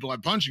lot of people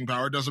have punching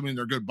power. It doesn't mean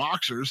they're good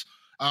boxers.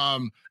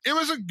 It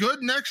was a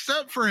good next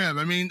step for him.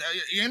 I mean,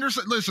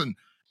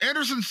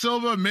 Anderson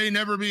Silva may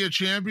never be a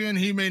champion.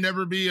 He may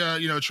never be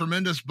a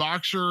tremendous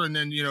boxer and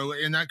then,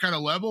 in that kind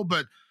of level.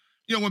 But,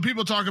 when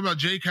people talk about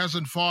Jake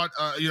hasn't fought,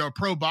 a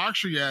pro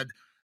boxer yet,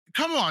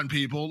 come on,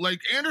 people. Like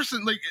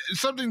Anderson, like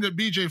something that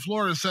BJ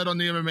Flores said on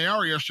the MMA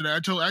Hour yesterday.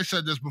 I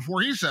said this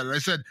before he said it. I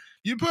said,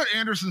 you put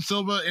Anderson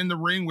Silva in the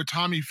ring with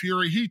Tommy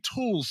Fury, he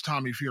tools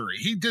Tommy Fury.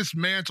 He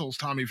dismantles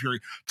Tommy Fury.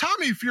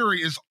 Tommy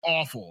Fury is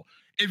awful.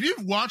 If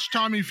you've watched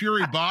Tommy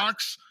Fury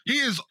box, he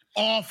is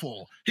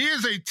awful. He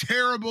is a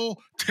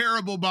terrible,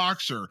 terrible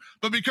boxer.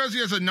 But because he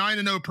has a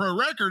 9-0 pro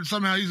record,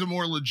 somehow he's a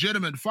more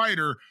legitimate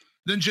fighter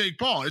than Jake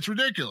Paul. It's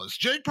ridiculous.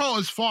 Jake Paul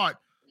has fought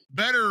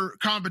better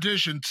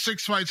competition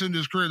 6 fights into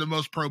his career than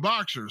most pro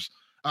boxers.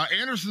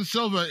 Anderson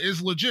Silva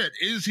is legit.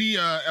 Is he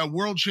a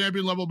world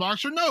champion level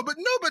boxer? No, but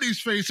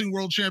nobody's facing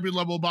world champion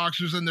level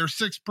boxers in their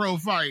 6th pro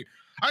fight.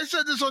 I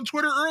said this on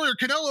Twitter earlier.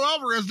 Canelo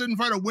Alvarez didn't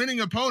fight a winning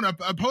opponent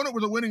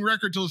with a winning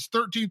record till his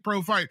 13th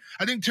pro fight.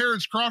 I think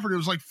Terrence Crawford, it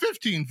was like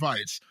 15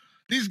 fights.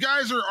 These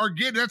guys are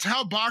getting, that's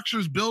how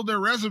boxers build their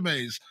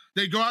resumes.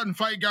 They go out and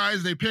fight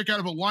guys. They pick out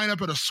of a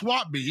lineup at a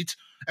swap beat,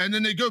 and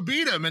then they go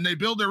beat them, and they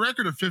build their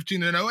record of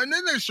 15-0, and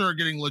then they start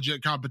getting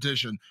legit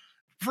competition.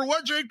 For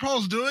what Jake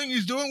Paul's doing,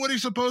 he's doing what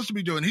he's supposed to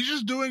be doing. He's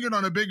just doing it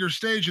on a bigger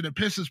stage, and it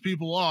pisses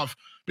people off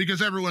because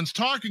everyone's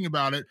talking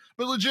about it.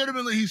 But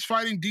legitimately, he's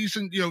fighting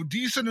decent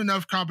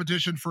enough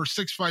competition for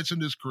 6 fights in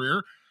his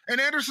career.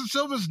 And Anderson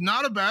Silva's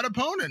not a bad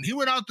opponent. He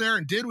went out there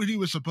and did what he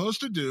was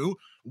supposed to do,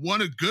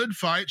 won a good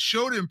fight,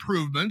 showed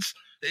improvements.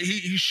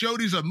 He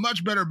showed he's a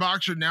much better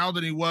boxer now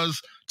than he was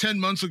 10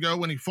 months ago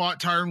when he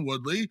fought Tyron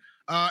Woodley.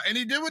 And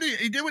he did what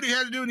he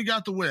had to do, and he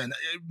got the win.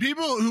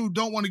 People who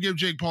don't want to give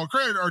Jake Paul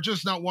credit are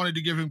just not wanting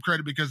to give him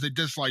credit because they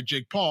dislike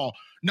Jake Paul,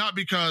 not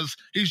because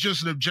he's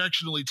just an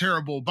objectionably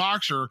terrible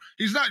boxer.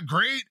 He's not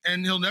great,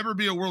 and he'll never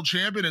be a world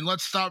champion. And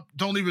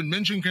don't even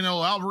mention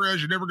Canelo Alvarez.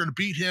 You're never going to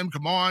beat him.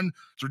 Come on.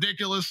 It's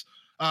ridiculous.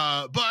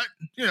 But,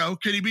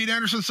 can he beat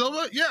Anderson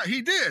Silva? Yeah,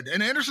 he did.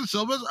 And Anderson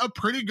Silva's a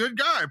pretty good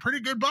guy, a pretty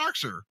good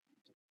boxer.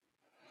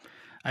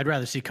 I'd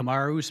rather see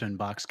Kamaru Usman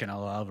box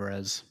Canelo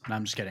Alvarez. No,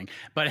 I'm just kidding.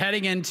 But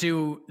heading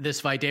into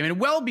this fight, Damon,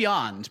 well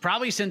beyond,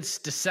 probably since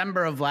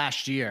December of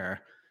last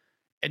year,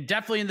 and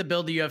definitely in the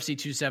build to UFC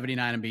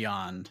 279 and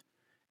beyond,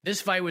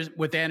 this fight was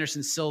with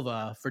Anderson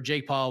Silva for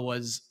Jake Paul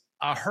was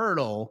a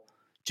hurdle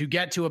to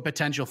get to a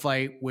potential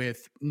fight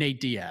with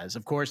Nate Diaz.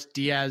 Of course,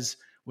 Diaz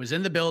was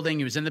in the building.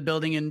 He was in the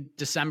building in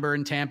December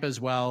in Tampa as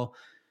well.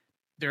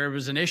 There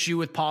was an issue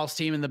with Paul's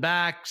team in the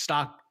back.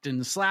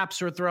 Stockton slaps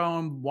were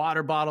thrown.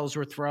 Water bottles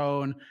were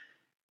thrown.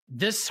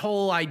 This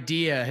whole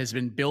idea has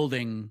been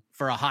building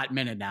for a hot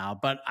minute now,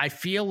 but I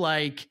feel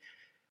like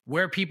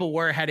where people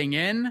were heading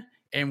in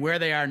and where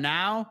they are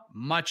now,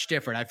 much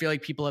different. I feel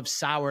like people have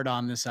soured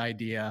on this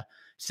idea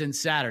since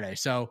Saturday.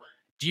 So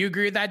do you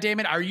agree with that,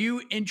 Damon? Are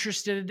you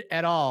interested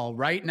at all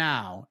right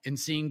now in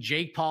seeing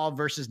Jake Paul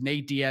versus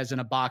Nate Diaz in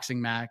a boxing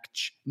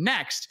match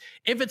next,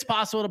 if it's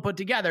possible to put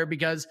together?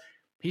 Because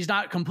he's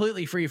not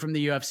completely free from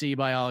the UFC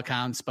by all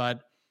accounts, but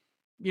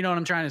you know what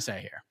I'm trying to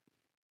say here.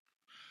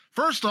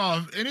 First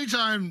off,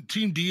 anytime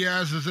Team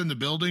Diaz is in the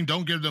building,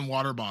 don't give them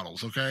water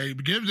bottles, okay?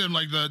 Give them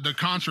like the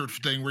concert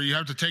thing where you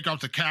have to take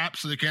off the cap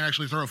so they can't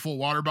actually throw a full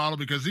water bottle,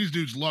 because these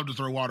dudes love to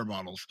throw water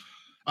bottles.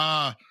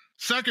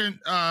 Second,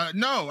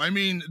 no, I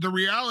mean, the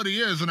reality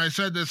is, and I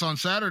said this on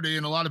Saturday,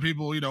 and a lot of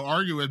people,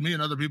 argue with me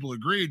and other people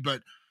agreed,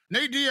 but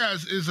Nate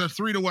Diaz is a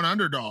 3-1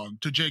 underdog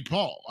to Jake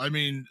Paul. I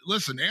mean,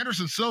 listen,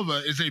 Anderson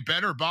Silva is a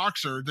better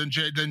boxer than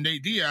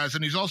Nate Diaz,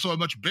 and he's also a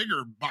much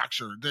bigger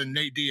boxer than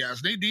Nate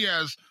Diaz. Nate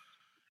Diaz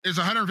is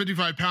a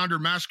 155-pounder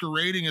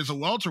masquerading as a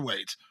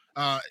welterweight.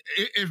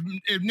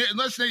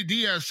 Unless Nate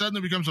Diaz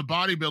suddenly becomes a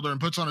bodybuilder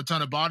and puts on a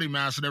ton of body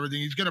mass and everything,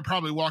 he's going to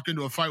probably walk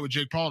into a fight with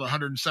Jake Paul at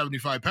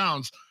 175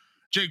 pounds.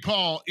 Jake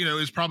Paul,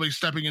 is probably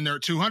stepping in there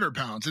at 200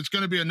 pounds. It's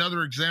going to be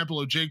another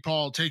example of Jake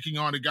Paul taking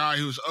on a guy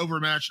who's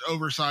overmatched,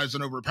 oversized,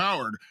 and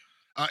overpowered.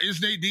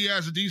 Is Nate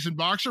Diaz a decent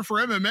boxer? For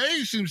MMA,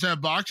 he seems to have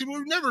boxing, but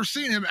we've never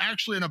seen him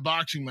actually in a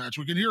boxing match.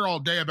 We can hear all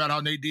day about how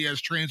Nate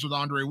Diaz trains with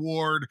Andre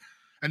Ward,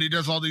 and he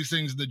does all these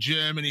things in the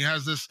gym, and he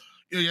has this,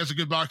 he has a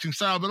good boxing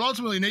style. But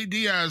ultimately, Nate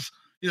Diaz,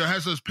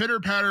 has those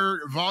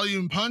pitter-patter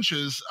volume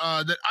punches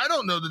that I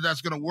don't know that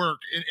that's going to work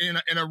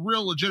in a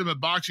real legitimate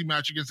boxing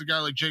match against a guy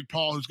like Jake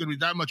Paul, who's going to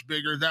be that much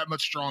bigger, that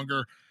much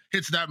stronger,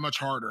 hits that much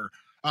harder.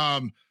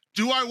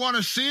 Do I want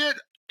to see it?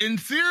 In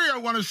theory, I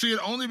want to see it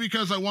only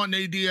because I want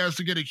Nate Diaz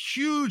to get a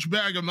huge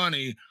bag of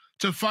money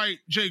to fight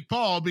Jake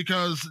Paul,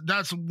 because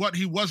that's what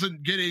he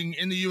wasn't getting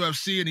in the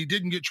UFC, and he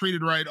didn't get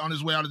treated right on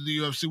his way out of the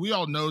UFC. We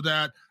all know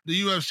that.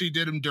 The UFC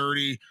did him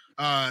dirty.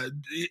 I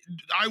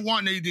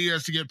want Nate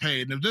Diaz to get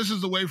paid. And if this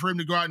is the way for him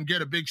to go out and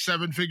get a big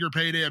 7-figure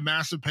payday, a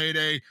massive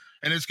payday,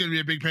 and it's going to be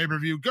a big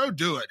pay-per-view, go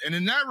do it. And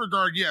in that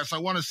regard, yes, I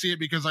want to see it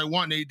because I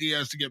want Nate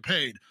Diaz to get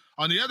paid.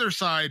 On the other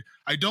side,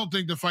 I don't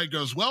think the fight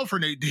goes well for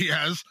Nate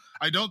Diaz.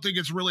 I don't think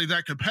it's really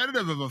that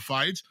competitive of a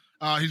fight.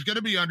 He's going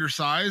to be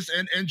undersized,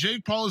 and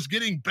Jake Paul is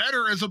getting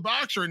better as a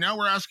boxer. And now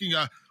we're asking,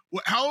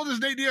 how old is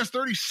Nate Diaz?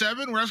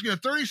 37? We're asking a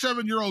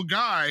 37-year-old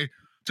guy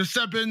to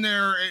step in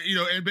there,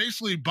 and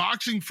basically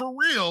boxing for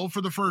real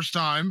for the first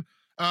time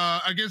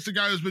against a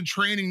guy who's been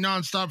training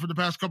nonstop for the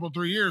past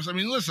 3 years. I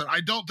mean, listen,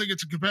 I don't think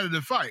it's a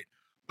competitive fight,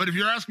 But if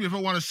you're asking me if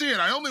I want to see it,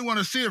 I only want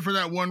to see it for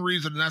that one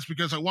reason, and that's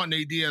because I want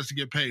Nate Diaz to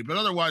get paid. But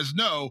otherwise,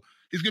 no,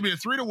 he's going to be a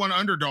 3-1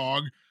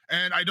 underdog,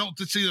 and I don't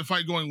see the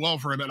fight going well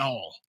for him at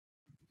all.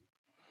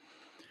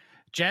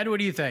 Jed, what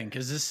do you think?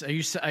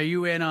 Are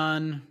you in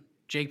on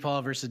Jake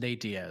Paul versus Nate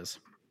Diaz?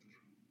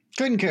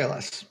 Couldn't care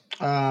less.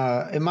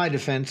 In my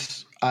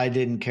defense, I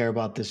didn't care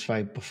about this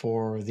fight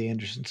before the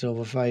Anderson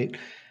Silva fight.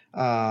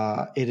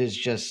 It is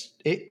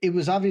just it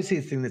was obviously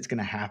a thing that's going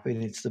to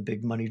happen. It's the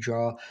big money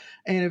draw,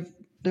 and if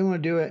they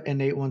want to do it and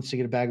Nate wants to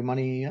get a bag of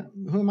money,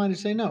 who am I to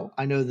say no?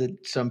 I know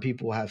that some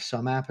people have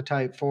some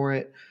appetite for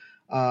it.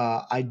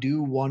 I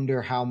do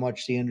wonder how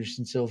much the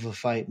Anderson Silva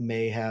fight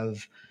may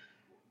have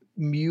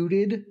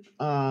muted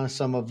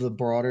some of the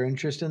broader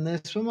interest in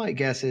this. So my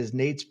guess is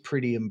Nate's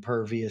pretty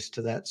impervious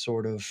to that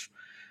sort of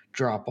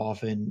drop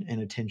off in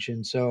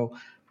attention. So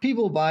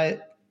people buy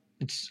it.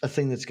 It's a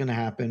thing that's going to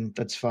happen.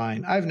 That's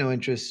fine. I have no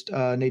interest.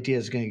 Nate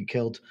Diaz is going to get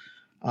killed.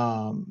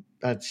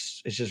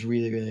 It's just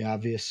really, really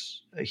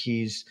obvious.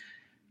 He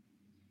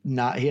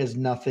has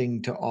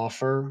nothing to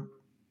offer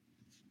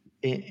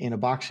in a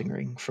boxing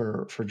ring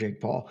for Jake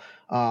Paul.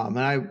 And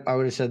I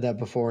would have said that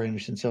before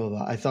Anderson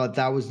Silva. I thought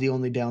that was the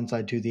only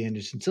downside to the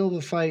Anderson Silva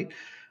fight,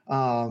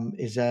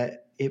 is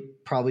that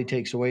it probably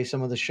takes away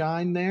some of the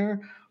shine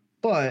there.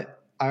 But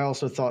I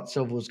also thought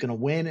Silva was going to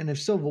win. And if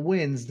Silva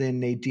wins, then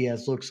Nate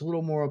Diaz looks a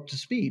little more up to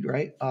speed,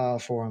 right,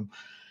 for him.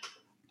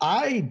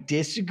 I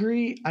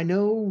disagree. I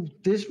know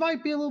this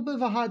might be a little bit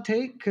of a hot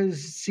take because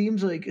it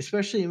seems like,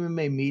 especially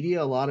MMA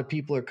media, a lot of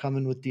people are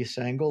coming with this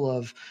angle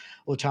of,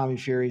 well, Tommy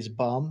Fury's a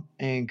bum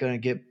and going to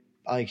get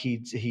like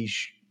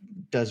he's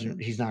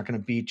not going to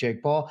beat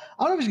Jake Paul.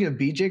 I don't know if he's going to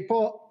beat Jake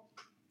Paul.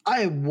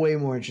 I am way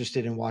more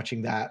interested in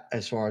watching that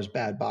as far as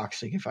bad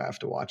boxing if I have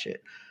to watch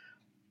it.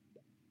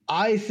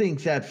 I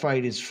think that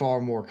fight is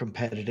far more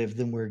competitive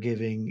than we're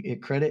giving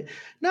it credit.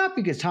 Not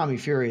because Tommy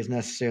Fury is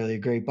necessarily a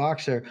great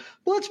boxer,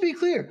 but let's be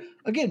clear.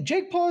 Again,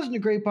 Jake Paul isn't a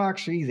great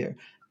boxer either.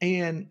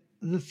 And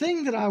the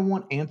thing that I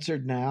want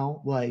answered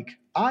now, like,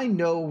 I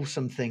know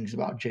some things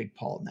about Jake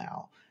Paul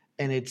now.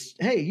 And it's,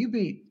 hey, you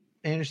beat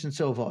Anderson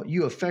Silva.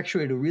 You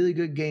effectuate a really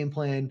good game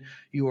plan.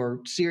 You are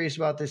serious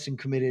about this and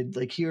committed.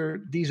 Like,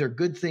 these are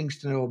good things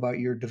to know about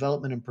your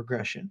development and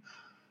progression.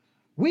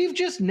 We've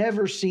just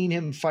never seen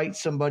him fight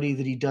somebody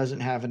that he doesn't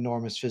have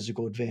enormous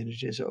physical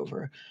advantages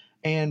over.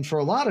 And for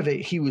a lot of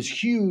it, he was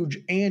huge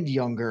and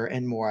younger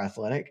and more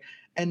athletic.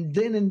 And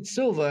then in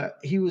Silva,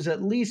 he was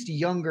at least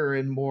younger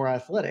and more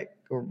athletic,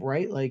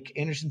 right? Like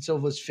Anderson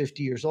Silva's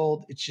 50 years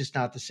old. It's just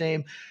not the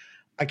same.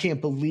 I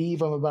can't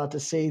believe I'm about to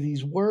say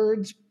these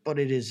words, but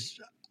it is.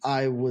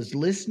 I was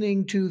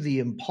listening to the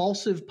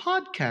Impulsive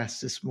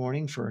podcast this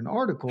morning for an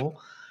article.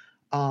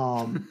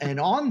 And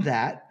on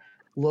that,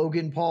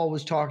 Logan Paul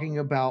was talking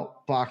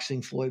about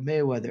boxing Floyd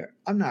Mayweather.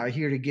 I'm not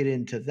here to get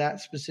into that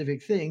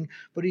specific thing,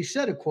 but he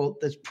said a quote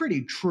that's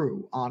pretty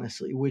true,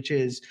 honestly, which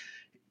is,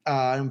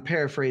 I'm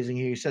paraphrasing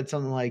here. He said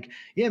something like,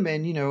 yeah,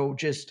 man,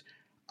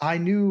 I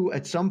knew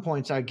at some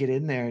points I'd get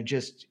in there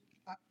and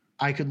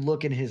I could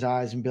look in his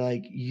eyes and be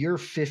like, you're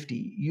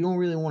 50. You don't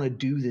really want to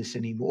do this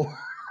anymore.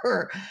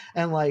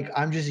 And like,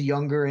 I'm just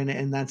younger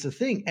and that's the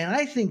thing. And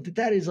I think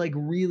that is like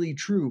really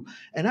true.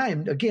 And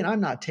I'm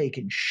not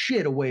taking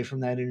shit away from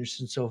that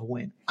Anderson Silva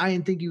win. I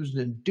didn't think he was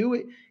going to do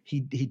it.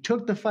 He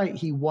took the fight.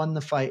 He won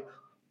the fight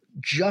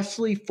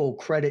justly, full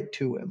credit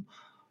to him.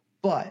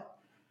 But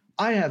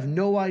I have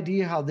no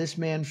idea how this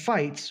man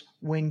fights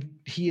when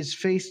he is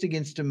faced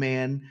against a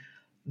man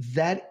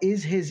that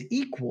is his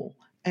equal.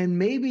 And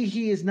maybe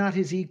he is not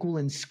his equal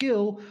in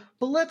skill,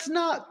 but let's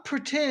not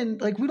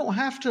pretend like we don't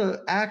have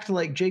to act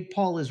like Jake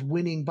Paul is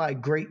winning by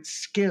great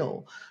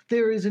skill.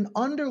 There is an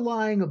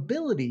underlying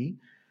ability,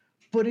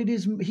 but he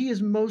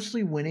is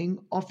mostly winning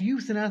off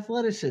youth and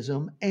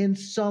athleticism and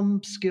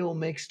some skill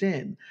mixed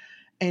in.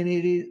 And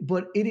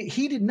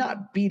he did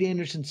not beat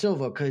Anderson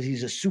Silva because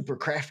he's a super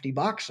crafty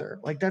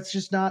boxer. Like that's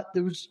just not,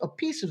 there was a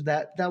piece of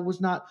that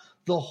was not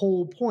the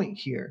whole point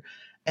here.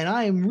 And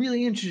I am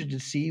really interested to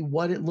see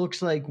what it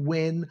looks like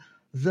when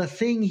the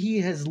thing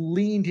he has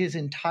leaned his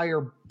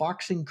entire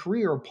boxing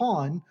career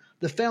upon,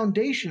 the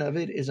foundation of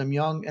it is I'm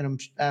young and I'm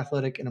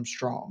athletic and I'm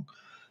strong.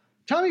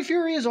 Tommy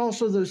Fury is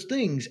also those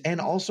things and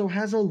also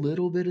has a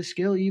little bit of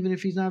skill, even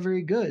if he's not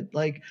very good.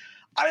 Like,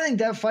 I think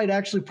that fight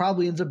actually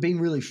probably ends up being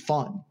really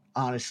fun,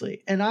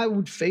 honestly. And I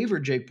would favor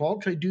Jake Paul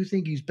because I do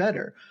think he's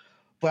better.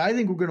 But I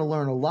think we're going to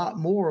learn a lot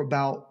more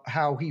about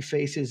how he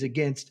faces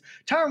against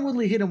Tyron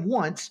Woodley. Hit him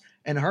once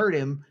and hurt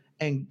him,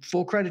 and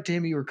full credit to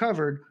him, he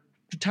recovered.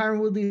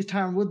 Tyron Woodley is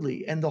Tyron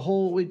Woodley, and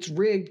it's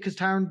rigged because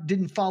Tyron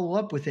didn't follow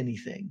up with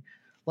anything.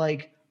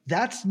 Like,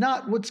 that's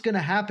not what's going to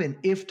happen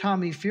if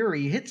Tommy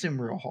Fury hits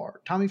him real hard.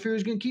 Tommy Fury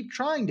is going to keep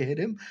trying to hit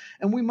him,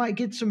 and we might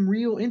get some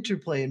real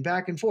interplay and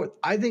back and forth.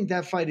 I think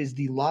that fight is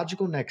the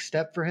logical next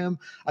step for him.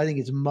 I think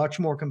it's much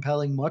more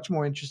compelling, much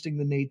more interesting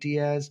than Nate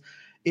Diaz.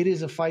 It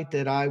is a fight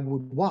that I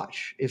would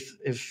watch if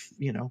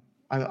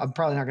I'm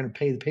probably not going to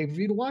pay the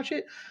pay-per-view to watch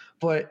it,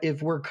 but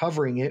if we're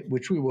covering it,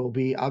 which we will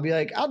be, I'll be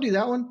like, I'll do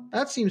that one.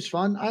 That seems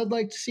fun. I'd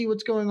like to see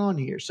what's going on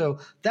here. So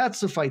that's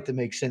the fight that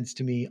makes sense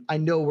to me. I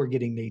know we're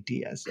getting Nate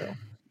Diaz, though.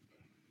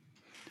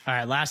 All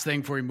right, last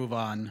thing before we move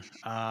on.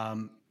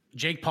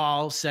 Jake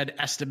Paul said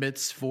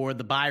estimates for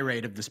the buy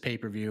rate of this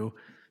pay-per-view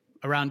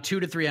around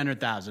 200,000 to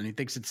 300,000. He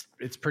thinks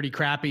it's pretty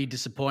crappy,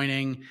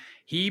 disappointing.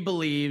 He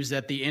believes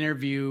that the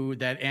interview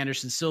that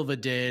Anderson Silva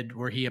did,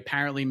 where he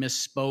apparently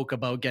misspoke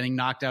about getting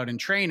knocked out in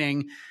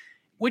training,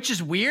 which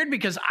is weird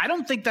because I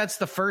don't think that's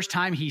the first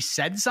time he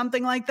said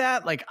something like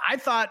that. Like, I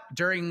thought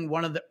during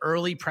one of the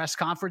early press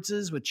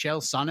conferences with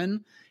Chael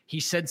Sonnen, he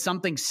said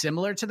something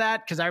similar to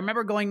that, because I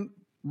remember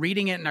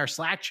reading it in our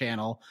Slack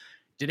channel.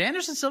 Did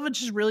Anderson Silva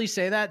just really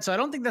say that? So I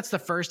don't think that's the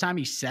first time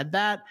he said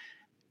that.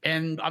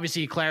 And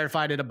obviously he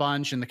clarified it a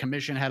bunch, and the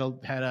commission had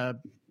to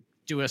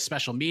do a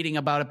special meeting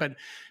about it.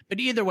 But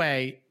either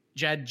way,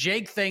 Jed,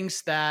 Jake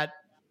thinks that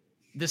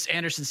this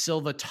Anderson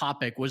Silva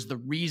topic was the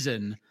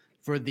reason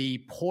for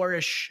the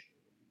poorish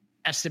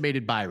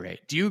estimated buy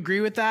rate. Do you agree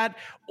with that?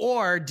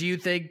 Or do you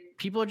think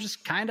people are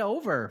just kind of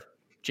over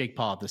Jake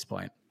Paul at this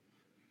point?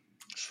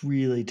 It's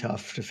really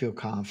tough to feel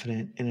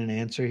confident in an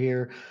answer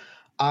here.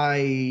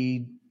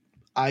 I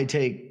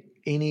take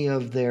any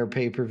of their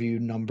pay-per-view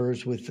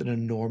numbers with an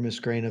enormous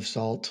grain of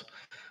salt,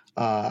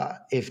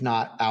 if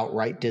not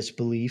outright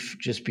disbelief,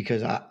 just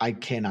because I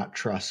cannot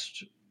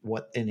trust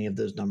what any of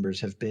those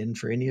numbers have been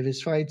for any of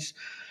his fights.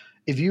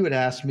 If you had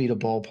asked me to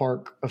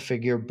ballpark a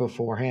figure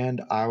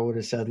beforehand, I would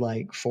have said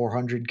like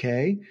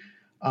 400K.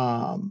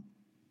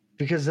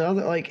 Because the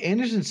other, like,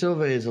 Anderson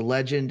Silva is a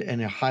legend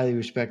and a highly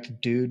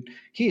respected dude.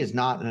 He is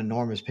not an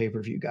enormous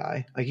pay-per-view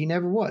guy. Like, he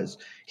never was.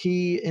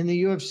 In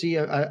the UFC,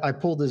 I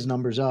pulled his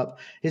numbers up.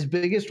 His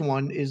biggest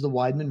one is the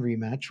Weidman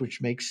rematch, which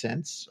makes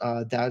sense.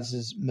 That's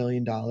his $1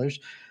 million.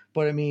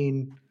 But I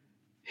mean,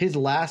 his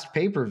last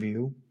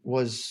pay-per-view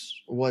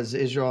was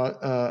Israel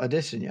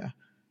Adesanya.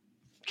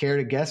 Care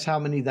to guess how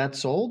many that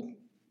sold?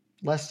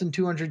 Less than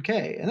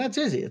 200K. And that's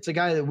Izzy. It's a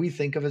guy that we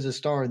think of as a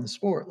star in the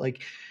sport.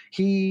 Like,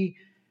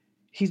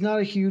 he's not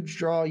a huge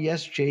draw.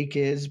 Yes, Jake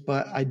is,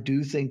 but I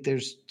do think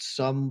there's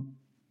some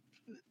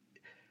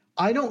 –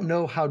 I don't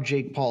know how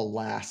Jake Paul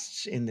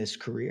lasts in this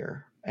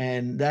career,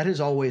 and that has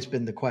always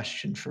been the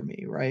question for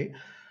me, right?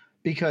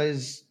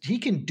 Because he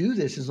can do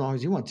this as long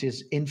as he wants. He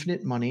has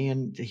infinite money,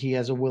 and he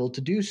has a will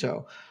to do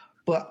so.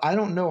 But I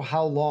don't know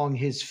how long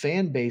his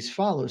fan base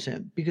follows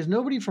him, because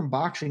nobody from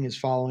boxing is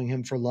following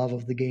him for love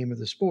of the game or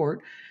the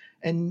sport.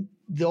 And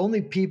the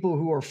only people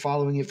who are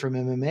following it from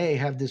MMA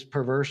have this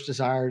perverse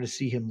desire to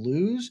see him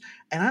lose.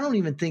 And I don't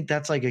even think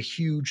that's like a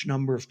huge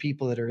number of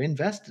people that are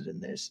invested in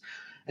this.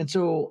 And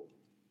so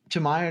to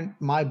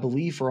my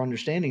belief or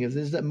understanding of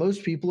this is that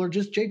most people are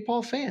just Jake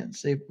Paul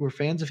fans. They were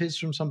fans of his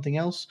from something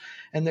else,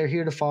 and they're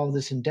here to follow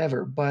this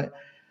endeavor. But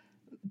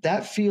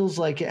that feels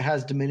like it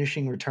has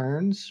diminishing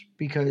returns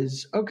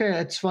because, okay,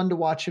 it's fun to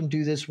watch him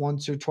do this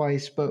once or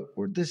twice, but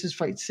this is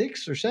fight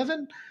 6 or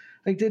 7.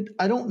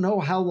 I don't know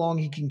how long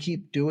he can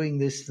keep doing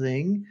this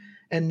thing.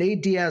 And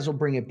Nate Diaz will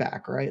bring it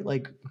back, right?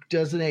 Like,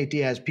 does Nate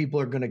Diaz, people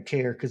are going to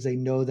care because they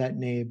know that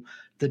name.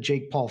 The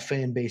Jake Paul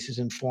fan base is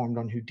informed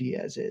on who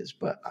Diaz is.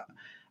 But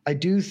I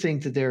do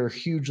think that there are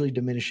hugely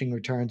diminishing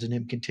returns in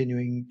him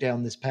continuing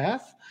down this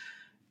path.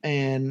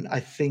 And I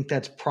think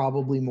that's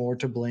probably more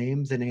to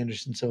blame than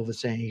Anderson Silva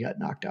saying he got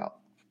knocked out.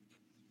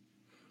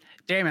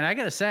 Damon, I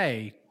got to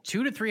say,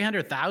 200,000 to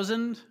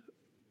 300,000,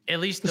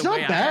 at least the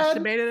way I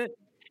estimated it.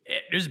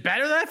 It was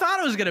better than I thought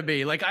it was going to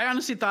be. Like, I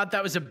honestly thought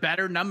that was a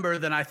better number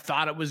than I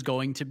thought it was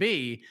going to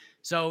be.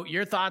 So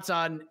your thoughts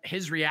on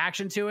his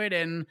reaction to it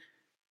and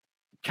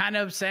kind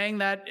of saying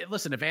that,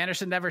 listen, if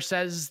Anderson never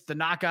says the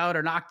knockout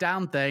or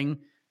knockdown thing,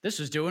 this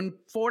was doing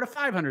 400,000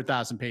 to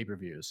 500,000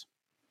 pay-per-views.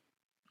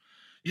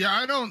 Yeah,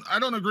 I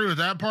don't agree with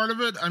that part of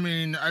it. I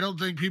mean, I don't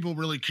think people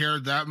really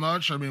cared that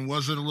much. I mean,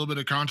 was it a little bit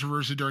of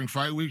controversy during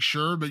fight week?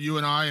 Sure, but you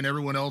and I and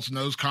everyone else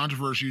knows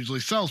controversy usually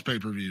sells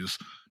pay-per-views,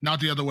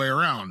 not the other way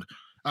around.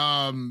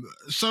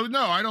 So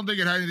no, I don't think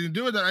it had anything to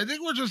do with that. I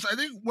think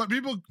what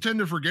people tend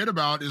to forget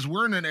about is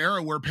we're in an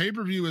era where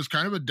pay-per-view is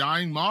kind of a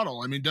dying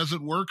model. I mean, does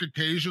it work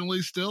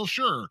occasionally still?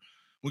 Sure.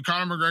 When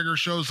Conor McGregor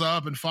shows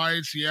up and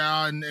fights,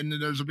 yeah, and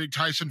there's a big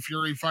Tyson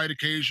Fury fight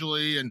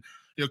occasionally, and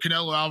you know,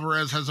 Canelo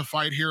Alvarez has a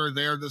fight here or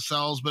there that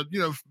sells, but you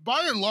know,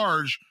 by and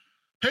large,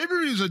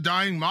 pay-per-view is a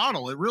dying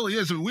model. It really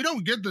is. I mean, we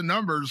don't get the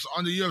numbers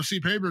on the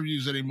UFC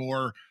pay-per-views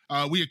anymore.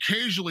 We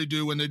occasionally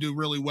do when they do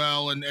really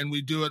well, and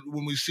we do it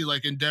when we see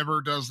like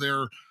Endeavor does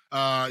their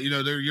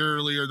their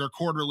yearly or their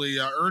quarterly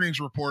earnings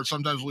report.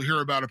 Sometimes we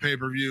hear about a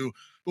pay-per-view,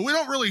 but we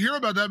don't really hear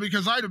about that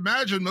because I'd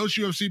imagine most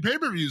UFC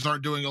pay-per-views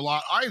aren't doing a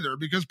lot either,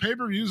 because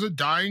pay-per-view is a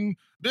dying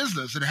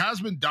business. It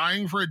has been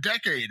dying for a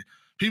decade.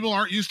 People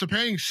aren't used to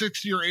paying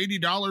 $60 or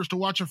 $80 to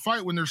watch a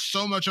fight when there's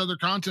so much other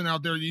content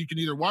out there that you can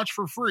either watch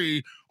for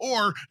free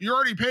or you're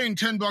already paying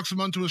 $10 a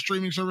month to a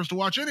streaming service to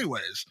watch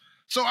anyways.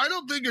 So I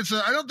don't think it's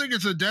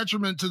a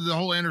detriment to the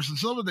whole Anderson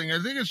Silva thing. I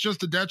think it's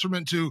just a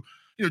detriment to,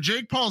 you know,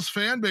 Jake Paul's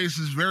fan base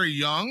is very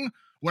young.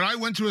 when I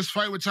went to his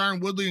fight with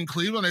Tyron Woodley in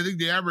Cleveland, I think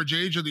the average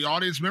age of the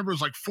audience member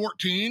was like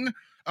 14.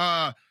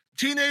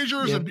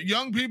 Teenagers and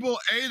young people,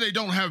 they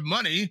don't have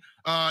money.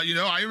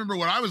 I remember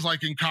what I was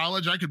like in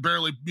college. I could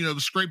barely,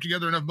 scrape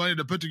together enough money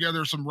to put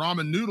together some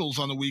ramen noodles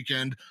on the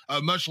weekend,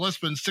 much less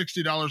spend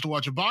 $60 to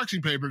watch a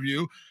boxing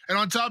pay-per-view. And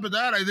on top of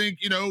that, I think,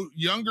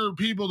 younger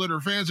people that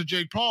are fans of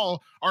Jake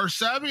Paul are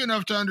savvy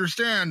enough to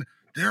understand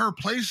there are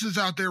places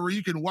out there where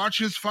you can watch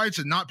his fights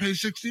and not pay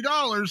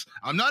 $60.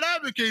 I'm not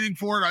advocating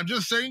for it. I'm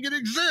just saying it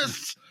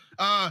exists.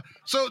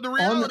 So the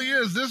reality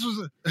is this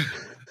was...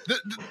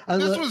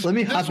 Let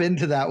me hop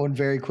into that one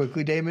very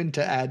quickly, Damon,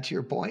 to add to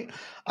your point.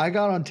 I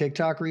got on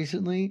TikTok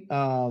recently,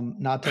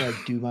 not to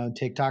like do my own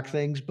TikTok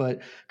things,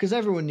 but because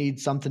everyone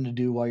needs something to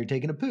do while you're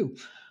taking a poo.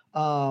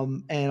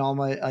 And all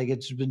my, like,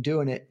 it's been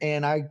doing it.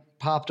 And I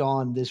popped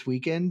on this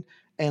weekend,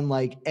 and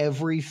like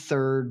every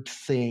third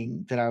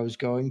thing that I was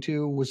going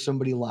to was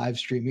somebody live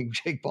streaming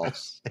Jake Paul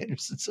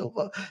Anderson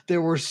Silva.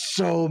 There were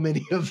so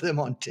many of them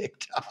on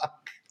TikTok.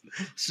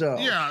 So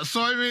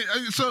I mean,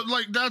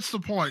 like that's the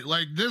point.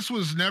 Like this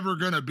was never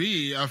going to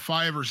be a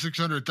 500,000 or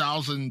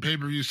 600,000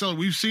 pay-per-view seller.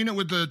 We've seen it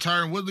with the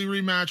Tyron Woodley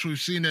rematch. We've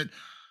seen it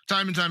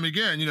time and time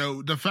again.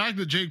 The fact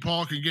that Jake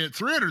Paul can get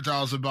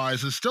 300,000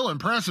 buys is still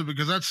impressive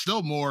because that's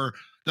still more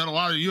than a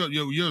lot of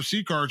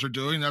UFC cards are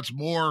doing. That's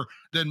more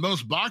than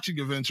most boxing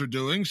events are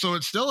doing. So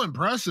it's still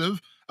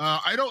impressive.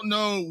 I don't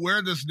know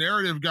where this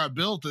narrative got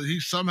built that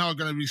he's somehow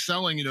going to be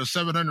selling,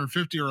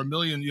 750 or a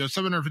million,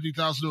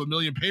 750,000 to a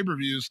million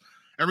pay-per-views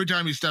every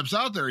time he steps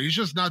out there. He's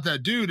just not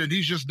that dude, and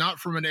he's just not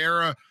from an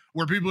era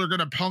where people are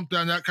going to punk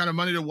down that kind of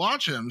money to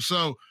watch him.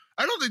 So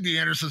I don't think the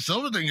Anderson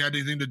Silva thing had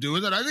anything to do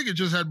with it. I think it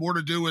just had more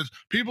to do with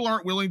people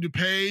aren't willing to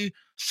pay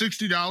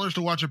 $60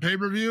 to watch a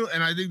pay-per-view,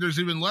 and I think there's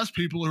even less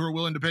people who are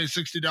willing to pay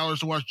 $60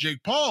 to watch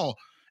Jake Paul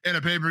in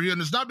a pay-per-view.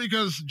 And it's not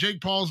because Jake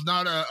Paul's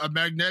not a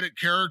magnetic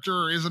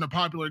character or isn't a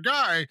popular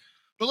guy,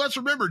 but let's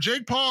remember,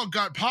 Jake Paul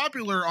got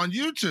popular on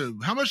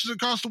YouTube. How much does it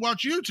cost to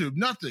watch YouTube?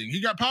 Nothing.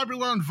 He got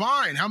popular on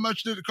Vine. How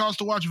much did it cost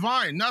to watch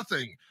Vine?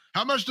 Nothing.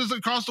 How much does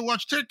it cost to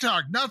watch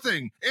TikTok?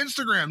 Nothing.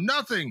 Instagram?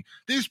 Nothing.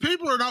 These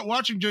people are not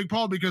watching Jake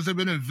Paul because they've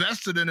been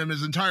invested in him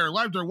his entire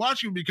life. They're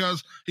watching him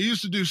because he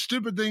used to do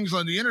stupid things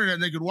on the internet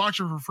and they could watch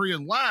him for free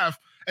and laugh.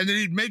 And then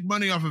he'd make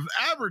money off of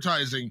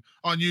advertising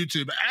on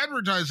YouTube,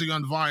 advertising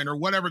on Vine, or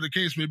whatever the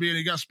case may be. And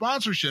he got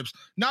sponsorships,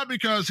 not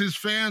because his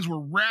fans were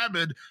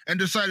rabid and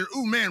decided,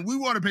 oh man, we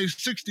want to pay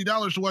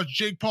 $60 to watch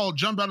Jake Paul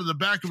jump out of the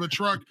back of a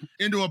truck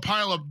into a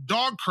pile of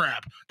dog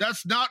crap.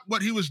 That's not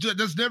what he was doing.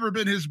 That's never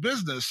been his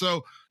business.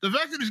 So the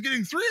fact that he's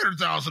getting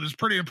 300,000 is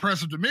pretty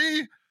impressive to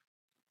me.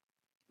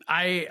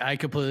 I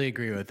completely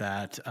agree with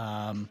that.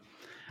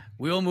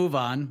 We'll move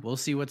on. We'll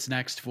see what's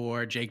next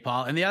for Jake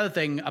Paul. And the other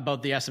thing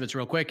about the estimates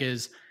real quick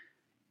is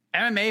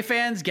MMA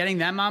fans, getting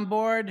them on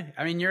board.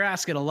 I mean, you're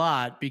asking a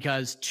lot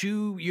because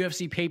 2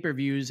 UFC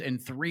pay-per-views in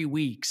 3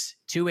 weeks,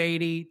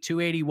 280,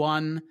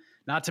 281,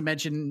 not to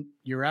mention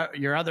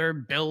your other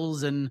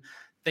bills and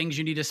things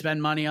you need to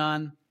spend money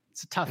on.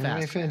 It's a tough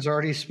ask. MMA fans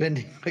already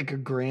spending like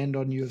 $1,000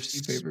 on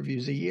UFC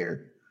pay-per-views a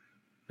year.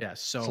 Yeah,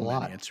 so many.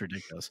 Lot. It's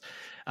ridiculous.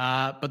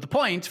 But the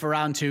point for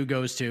round 2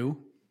 goes to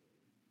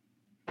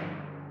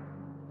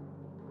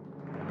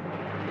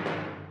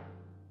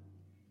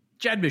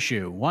Jed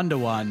Meshew,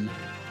 1-1.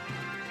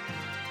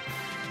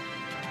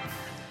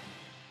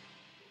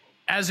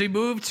 As we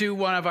move to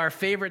one of our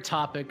favorite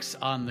topics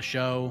on the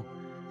show,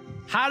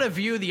 how to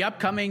view the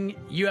upcoming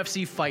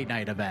UFC Fight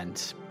Night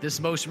event. This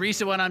most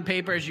recent one on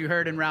paper, as you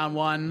heard in round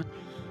 1,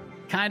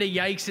 kind of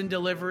yikes in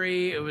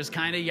delivery. It was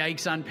kind of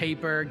yikes on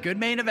paper. Good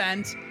main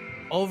event.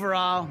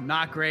 Overall,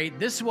 not great.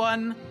 This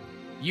one,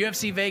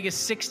 UFC Vegas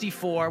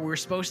 64. We were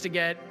supposed to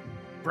get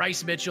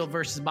Bryce Mitchell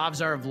versus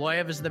Movsar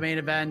Evloev as the main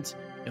event.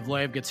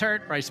 Evloev gets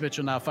hurt. Bryce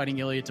Mitchell now fighting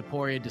Ilia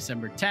Topuria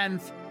December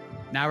 10th.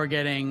 Now we're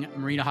getting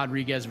Marina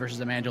Rodriguez versus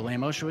Amanda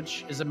Lemos,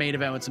 which is a main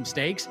event with some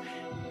stakes.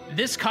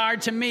 This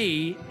card, to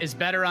me, is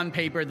better on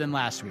paper than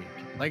last week.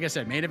 Like I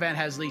said, main event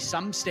has at least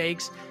some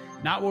stakes.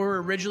 Not what we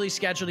were originally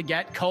scheduled to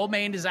get.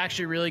 Co-main is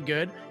actually really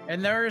good.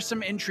 And there are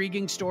some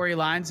intriguing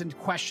storylines and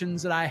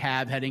questions that I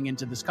have heading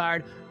into this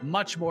card,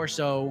 much more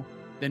so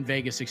than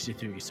Vegas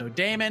 63. So,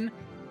 Damon,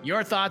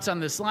 your thoughts on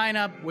this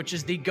lineup, which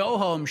is the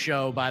go-home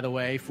show, by the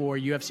way, for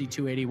UFC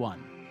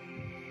 281.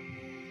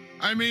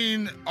 I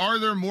mean, are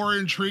there more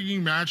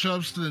intriguing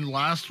matchups than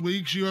last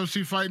week's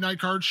UFC Fight Night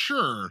card?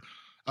 Sure.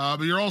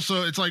 But you're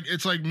also, it's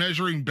like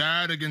measuring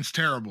bad against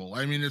terrible.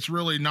 I mean, it's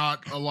really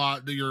not a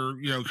lot that you're,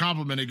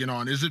 complimenting it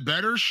on. Is it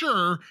better?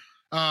 Sure.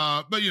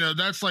 But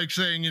that's like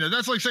saying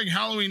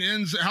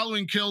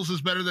Halloween Kills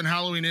is better than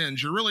Halloween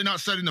Ends. You're really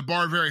not setting the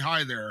bar very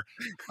high there.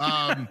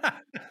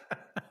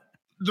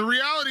 The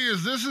reality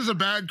is this is a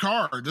bad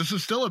card. This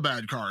is still a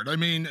bad card. I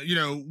mean,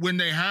 when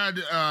they had,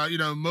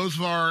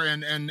 Movsar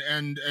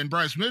and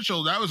Bryce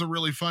Mitchell, that was a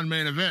really fun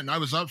main event. And I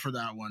was up for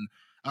that one.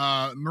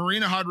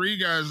 Marina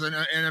Rodriguez and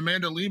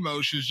Amanda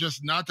Lemos is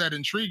just not that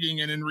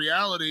intriguing. And in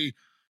reality,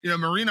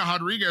 Marina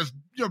Rodriguez,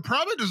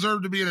 probably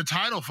deserved to be in a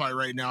title fight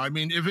right now. I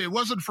mean, if it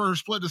wasn't for her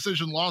split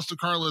decision loss to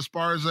Carla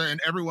Esparza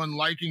and everyone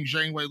liking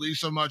Zhang Weili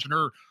so much and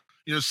her,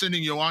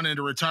 sending Joanna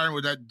into retirement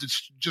with that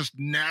just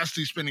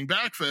nasty spinning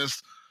back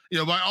fist,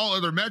 by all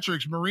other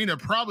metrics, Marina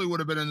probably would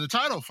have been in the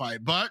title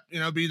fight. But,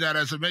 be that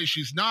as it may,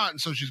 she's not.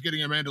 And so she's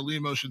getting Amanda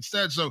Lemos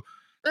instead. So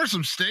there's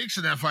some stakes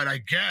in that fight, I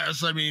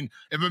guess. I mean,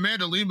 if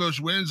Amanda Lemos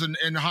wins and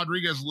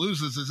Rodriguez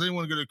loses, is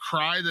anyone going to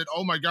cry that,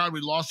 oh my God, we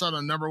lost out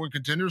on number one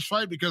contenders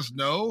fight? Because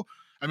no.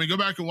 I mean, go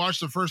back and watch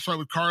the first fight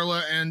with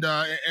Carla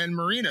and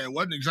Marina. It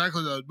wasn't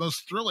exactly the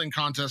most thrilling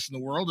contest in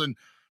the world. And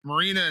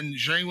Marina and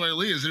Zhang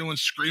Weili, is anyone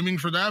screaming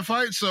for that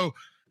fight? So,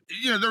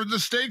 the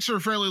stakes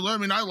are fairly low. I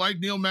mean, I like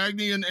Neil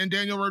Magny and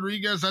Daniel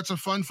Rodriguez. That's a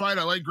fun fight.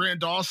 I like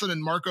Grant Dawson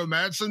and Marco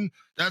Madsen.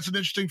 That's an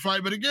interesting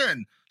fight. But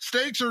again,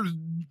 stakes are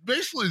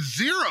basically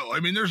zero. I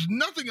mean, there's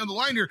nothing on the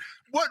line here.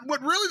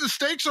 What really the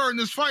stakes are in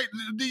this fight,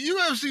 the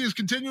UFC is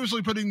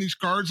continuously putting these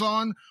cards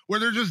on where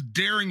they're just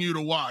daring you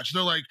to watch.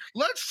 They're like,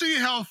 let's see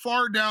how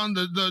far down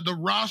the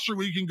roster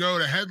we can go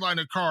to headline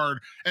a card,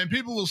 and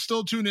people will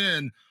still tune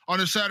in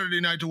on a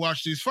Saturday night to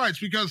watch these fights,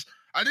 because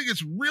I think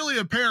it's really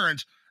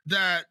apparent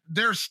that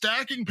they're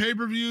stacking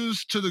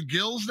pay-per-views to the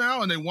gills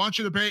now, and they want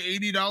you to pay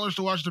 $80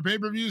 to watch the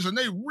pay-per-views, and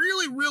they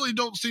really, really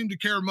don't seem to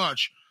care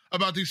much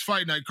about these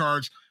fight night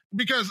cards,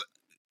 because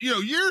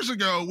years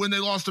ago when they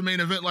lost a main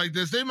event like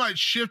this, they might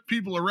shift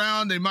people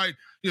around. They might,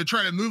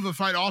 try to move a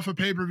fight off a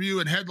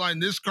pay-per-view and headline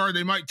this card.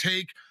 They might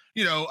take,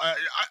 I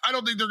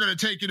don't think they're going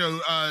to take,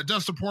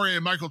 Dustin Poirier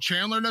and Michael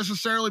Chandler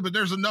necessarily, but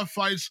there's enough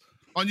fights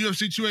on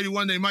UFC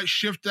 281. They might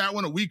shift that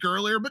one a week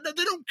earlier, but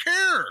they don't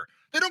care.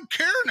 They don't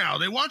care now.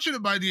 They want you to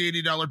buy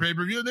the $80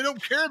 pay-per-view, and they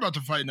don't care about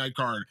the fight night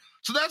card.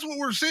 So that's what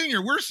we're seeing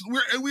here.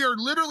 We are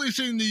literally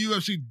seeing the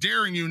UFC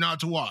daring you not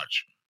to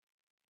watch.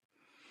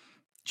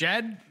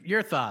 Jed,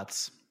 your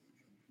thoughts?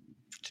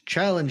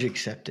 Challenge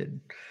accepted.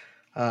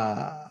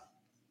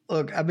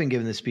 Look, I've been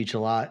giving this speech a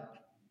lot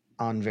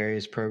on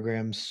various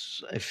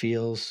programs. It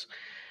feels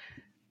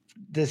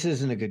this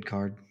isn't a good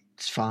card.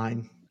 It's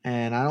fine.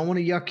 And I don't want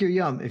to yuck your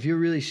yum. If you're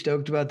really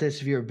stoked about this,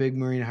 if you're a big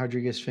Marina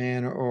Rodriguez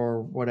fan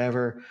or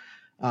whatever,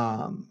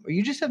 or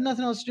you just have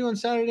nothing else to do on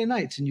Saturday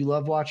nights and you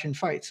love watching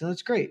fights, and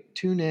that's great.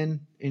 Tune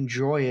in,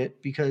 enjoy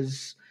it,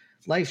 because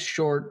life's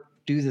short.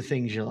 Do the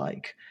things you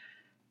like.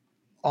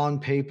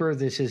 On paper,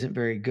 this isn't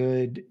very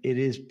good. It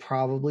is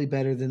probably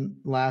better than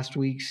last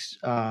week's,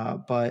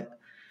 but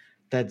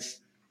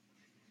that's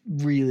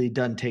really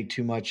doesn't take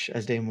too much,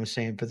 as Damon was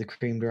saying, for the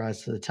cream to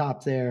rise to the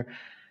top there.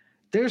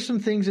 There's some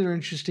things that are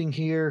interesting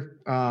here.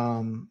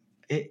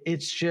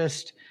 It's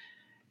just,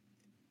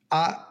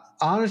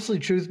 honestly,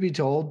 truth be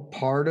told,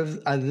 part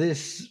of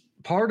this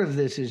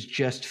is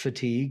just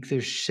fatigue.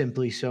 There's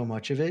simply so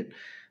much of it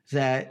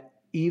that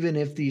even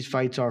if these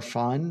fights are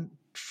fun,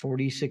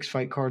 46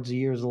 fight cards a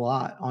year is a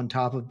lot, on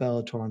top of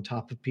Bellator, on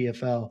top of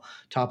PFL,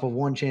 top of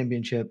one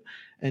championship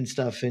and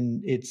stuff.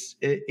 And it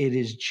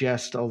is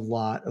just a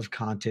lot of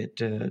content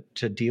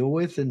to deal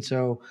with. And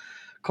so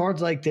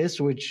cards like this,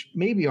 which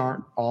maybe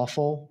aren't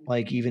awful,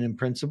 like even in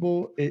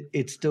principle,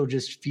 it still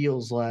just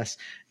feels less.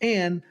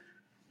 And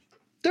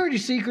dirty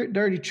secret,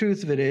 dirty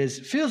truth of it is,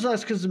 it feels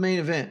less because of the main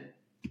event.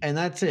 And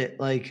that's it.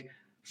 Like,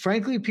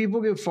 frankly,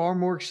 people get far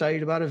more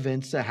excited about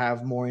events that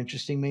have more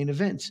interesting main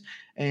events.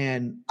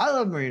 And I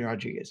love Marina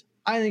Rodriguez.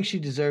 I think she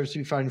deserves to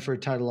be fighting for a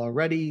title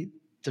already.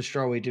 The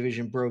strawweight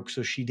division broke,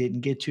 so she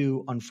didn't get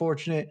to.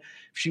 Unfortunate.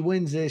 If she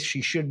wins this,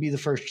 she should be the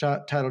first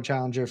title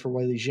challenger for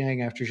Weili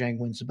Zhang after Zhang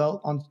wins the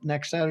belt on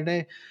next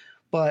Saturday.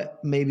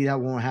 But maybe that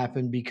won't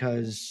happen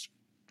because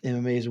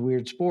MMA is a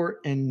weird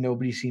sport and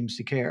nobody seems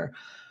to care.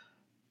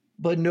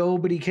 But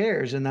nobody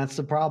cares, and that's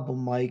the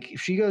problem. Like,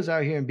 if she goes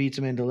out here and beats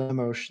Amanda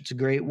Lemos, it's a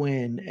great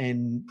win,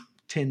 and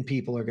 10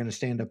 people are going to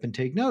stand up and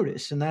take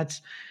notice. And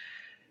that's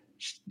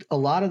a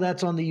lot of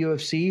that's on the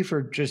UFC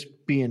for just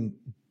being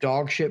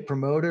dog shit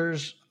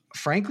promoters.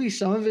 Frankly,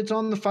 some of it's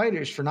on the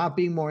fighters for not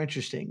being more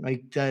interesting.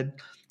 Like, that,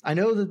 I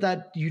know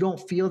that you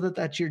don't feel that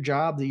that's your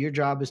job, that your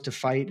job is to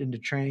fight and to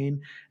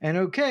train, and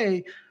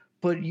okay,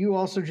 but you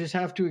also just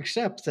have to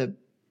accept that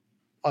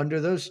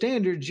under those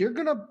standards, you're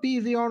going to be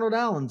the Arnold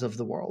Allens of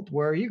the world,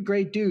 where you're a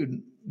great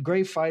dude,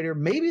 great fighter,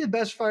 maybe the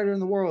best fighter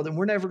in the world, and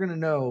we're never going to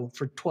know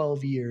for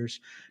 12 years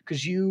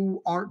because you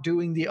aren't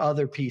doing the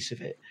other piece of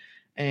it.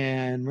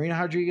 And Marina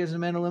Rodriguez and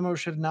Amanda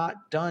Lemos have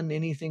not done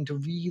anything to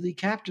really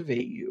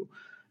captivate you.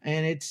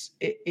 And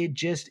it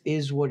just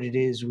is what it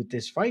is with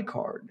this fight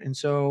card. And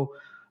so,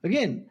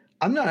 again,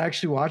 I'm not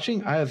actually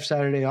watching. I have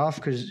Saturday off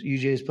because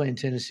UJ is playing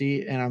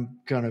Tennessee, and I'm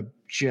going to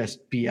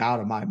just be out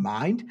of my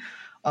mind.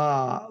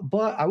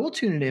 But I will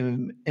tune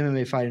into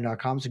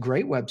MMAfighting.com. It's a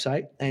great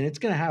website, and it's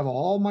going to have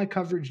all my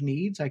coverage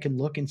needs. I can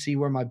look and see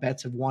where my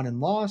bets have won and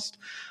lost.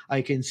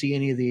 I can see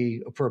any of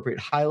the appropriate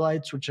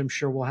highlights, which I'm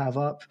sure we'll have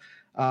up.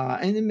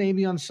 And then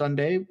maybe on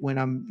Sunday, when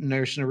I'm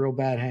nursing a real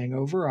bad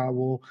hangover, I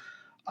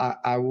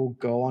will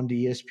go on to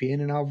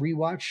ESPN and I'll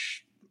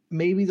rewatch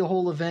maybe the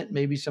whole event,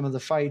 maybe some of the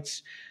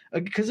fights.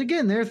 Because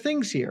again, there are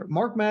things here.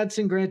 Mark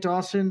Madsen, Grant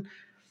Dawson,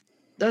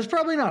 that's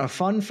probably not a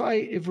fun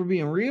fight if we're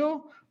being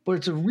real. but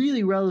it's a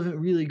really relevant,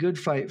 really good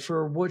fight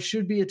for what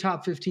should be a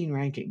top 15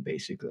 ranking,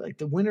 basically. Like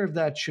the winner of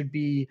that should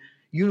be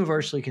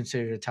universally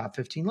considered a top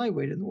 15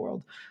 lightweight in the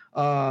world.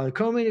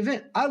 Co-main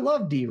event, I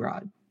love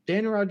D-Rod.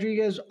 Daniel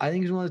Rodriguez, I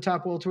think he's one of the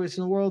top welterweights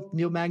in the world.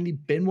 Neil Magny,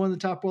 been one of the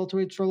top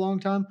welterweights for a long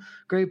time.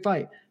 Great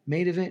fight.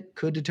 Main event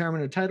could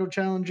determine a title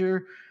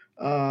challenger.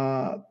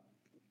 Yeah,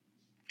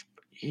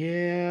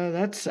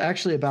 that's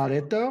actually about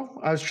it, though.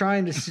 I was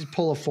trying to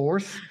pull a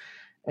fourth,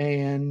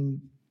 and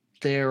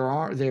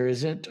there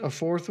isn't a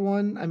fourth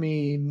one. I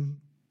mean,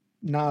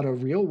 not a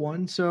real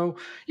one. So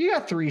you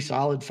got 3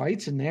 solid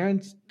fights in there,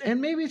 and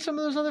maybe some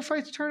of those other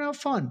fights turn out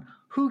fun.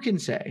 Who can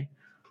say?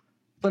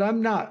 But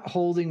I'm not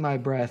holding my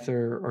breath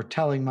or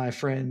telling my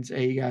friends,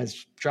 hey, you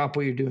guys, drop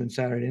what you're doing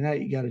Saturday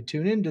night. You got to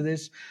tune into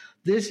this.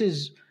 This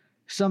is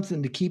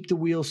something to keep the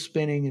wheels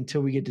spinning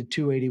until we get to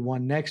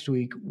 281 next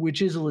week,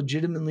 which is a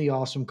legitimately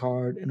awesome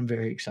card, and I'm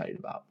very excited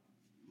about.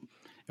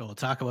 We'll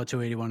talk about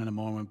 281 in a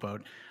moment,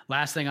 but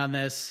last thing on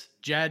this,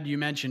 Jed, you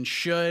mentioned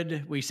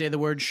should. We say the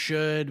word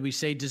should. We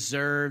say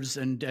deserves.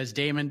 And as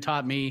Damon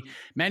taught me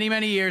many,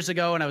 many years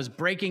ago, when I was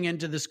breaking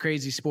into this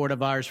crazy sport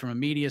of ours from a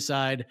media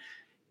side,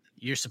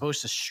 you're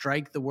supposed to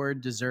strike the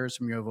word deserves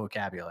from your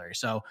vocabulary.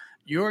 So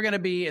you're going to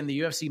be in the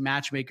UFC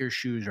matchmaker's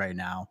shoes right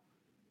now.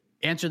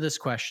 Answer this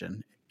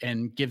question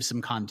and give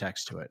some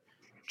context to it.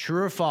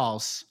 True or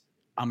false,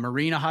 a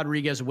Marina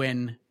Rodriguez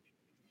win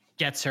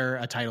gets her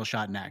a title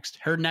shot next.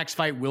 Her next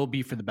fight will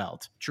be for the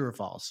belt. True or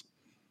false?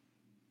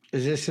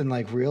 Is this in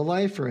like real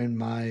life or in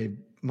my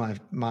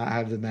I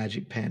have the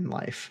magic pen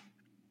life?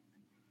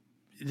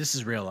 This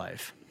is real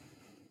life.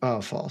 Oh,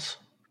 false.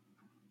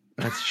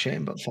 That's a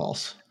shame, but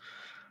false.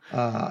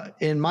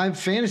 In my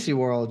fantasy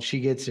world, she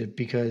gets it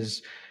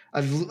because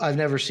I've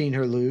never seen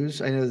her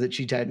lose. I know that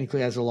she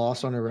technically has a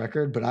loss on her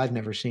record, but I've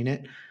never seen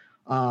it.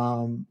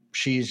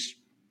 She's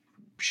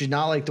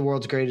not like the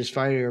world's greatest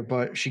fighter,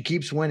 but she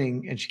keeps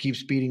winning and she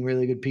keeps beating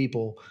really good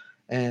people.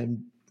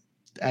 And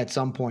at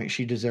some point,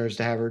 she deserves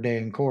to have her day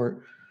in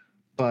court.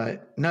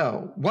 But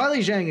no, Weili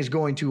Zhang is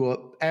going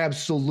to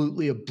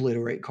absolutely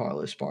obliterate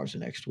Carla Esparza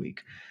next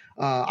week.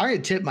 I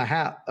had tipped my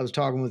hat. I was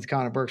talking with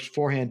Connor Burks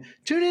beforehand.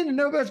 Tune in to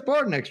No Bets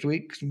Barred next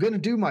week because I'm going to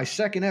do my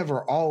second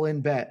ever all-in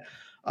bet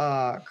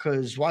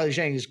because Weili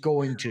Zhang is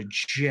going to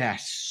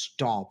just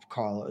stomp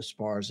Carla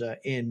Esparza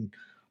in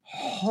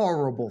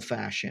horrible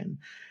fashion.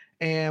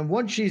 And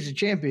once she's a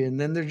champion,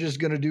 then they're just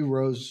going to do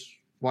Rose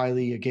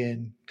Weili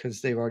again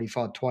because they've already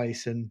fought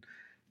twice and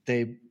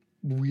they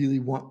really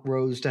want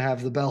Rose to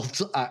have the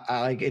belt.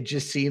 It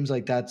just seems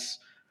like that's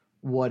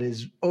what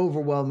is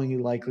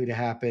overwhelmingly likely to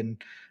happen.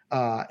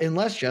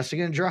 Unless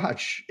Jessica Andrade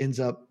ends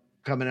up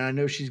coming in. I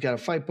know she's got a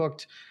fight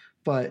booked,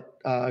 but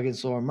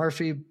against Lauren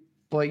Murphy.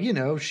 But, you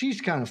know,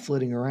 she's kind of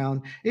flitting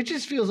around. It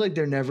just feels like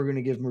they're never going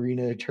to give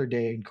Marina her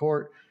day in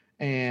court,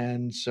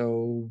 and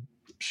so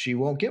she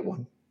won't get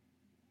one.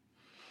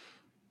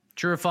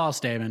 True or false,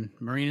 Damon?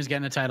 Marina's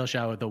getting a title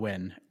shot with a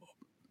win.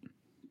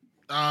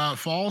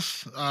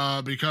 False,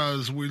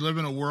 because we live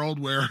in a world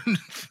where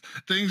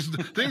things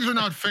are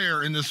not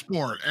fair in this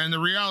sport. And the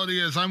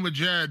reality is I'm with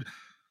Jed.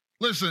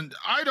 Listen,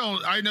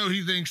 I know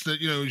he thinks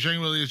that, Zhang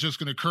Weili is just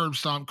going to curb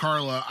stomp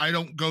Carla. I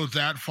don't go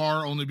that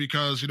far only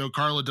because,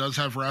 Carla does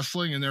have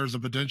wrestling and there's a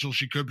potential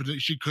she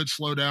could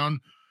slow down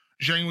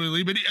Zhang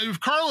Weili. But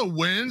if Carla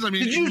wins, I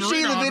mean, did you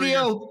see the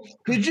video?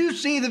 Did you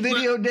see the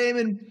video,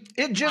 Damon?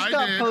 It just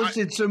got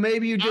posted, so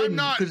maybe you didn't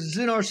because it's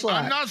in our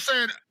Slack.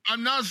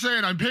 I'm not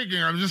saying I'm picking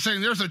her. I'm just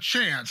saying there's a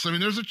chance. I mean,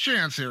 there's a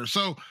chance here.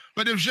 So,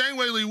 but if Zhang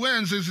Weili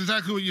wins, it's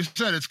exactly what you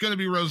said. It's going to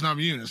be Rose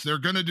Namajunas. They're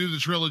going to do the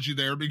trilogy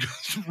there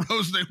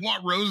because they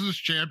want Rose as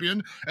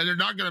champion, and they're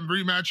not going to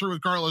rematch her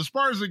with Carla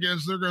Esparza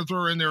against. They're going to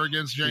throw her in there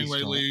against Zhang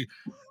Weili,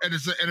 and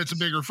it's a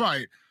bigger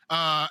fight.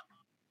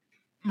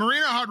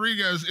 Marina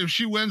Rodriguez, if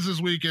she wins this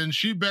weekend,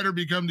 she better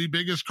become the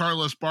biggest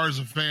Carla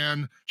Esparza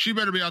fan. She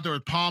better be out there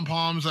with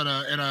pom-poms and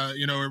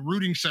a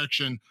rooting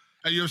section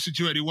at UFC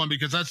 281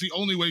 because that's the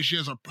only way she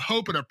has a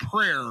hope and a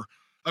prayer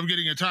of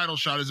getting a title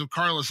shot is if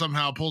Carla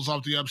somehow pulls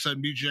off the upset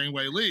and beats Zhang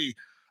Weili.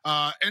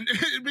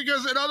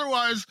 And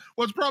otherwise,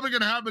 what's probably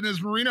going to happen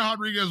is Marina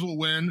Rodriguez will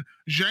win,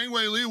 Zhang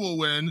Weili will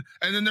win,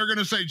 and then they're going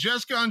to say,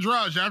 Jessica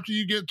Andrade, after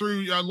you get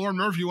through Lauren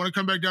Murphy, you want to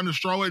come back down to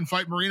strawweight and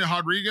fight Marina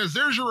Rodriguez?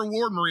 There's your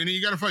reward, Marina.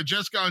 You got to fight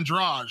Jessica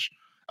Andrade.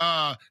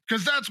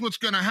 Because that's what's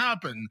going to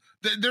happen.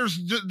 There's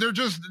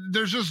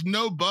just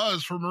no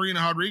buzz for Marina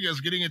Rodriguez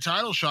getting a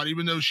title shot,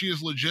 even though she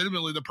is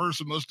legitimately the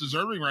person most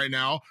deserving right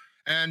now.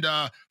 And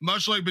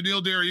much like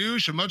Beneil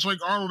Dariush and much like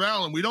Arnold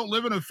Allen, we don't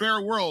live in a fair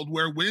world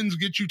where wins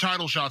get you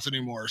title shots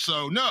anymore.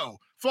 So no,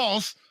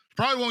 false.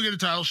 Probably won't get a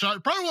title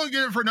shot. Probably won't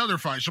get it for another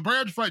fight. She'll probably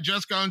have to fight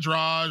Jessica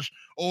Andrade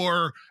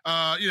or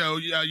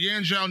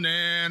Yan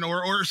Xiaonan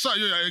or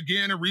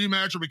again a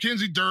rematch or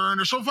Mackenzie Dern,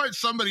 or she'll fight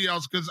somebody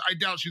else because I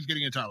doubt she's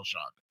getting a title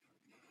shot.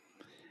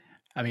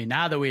 I mean,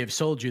 now that we have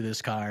sold you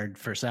this card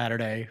for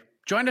Saturday,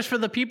 join us for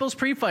the People's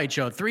Pre-Fight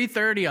Show,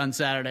 3:30 on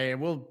Saturday,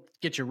 and we'll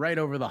get you right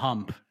over the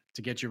hump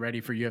to get you ready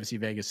for UFC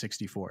Vegas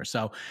 64.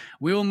 So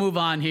we will move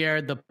on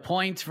here. The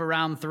point for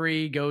round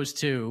 3 goes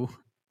to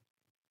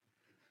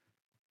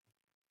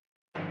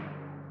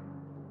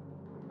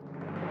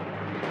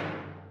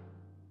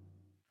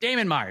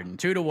Damon Martin,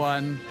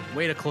 2-1.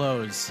 Way to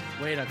close.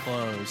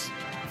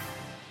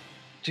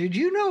 Did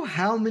you know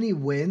how many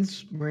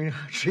wins Marina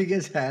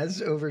Rodriguez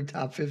has over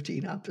top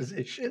 15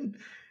 opposition?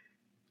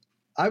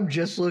 I'm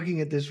just looking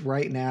at this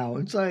right now.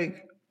 It's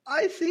like,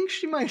 I think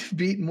she might have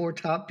beaten more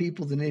top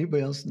people than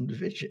anybody else in the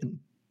division.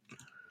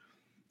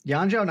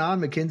 Yan Xiaonan,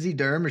 Mackenzie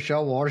Dern,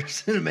 Michelle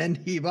Waterson, Amanda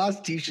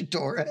Hebos, Tisha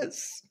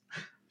Torres.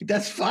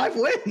 That's 5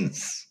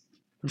 wins.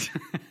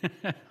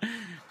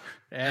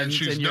 and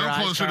she's no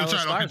closer to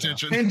title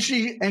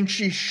contention. And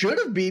she should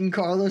have beaten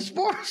Carlos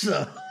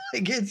Esparza.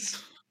 Like,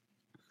 this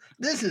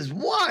is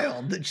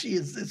wild that she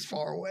is this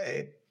far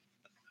away.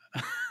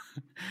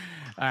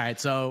 All right,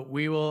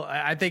 so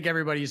I think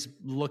everybody's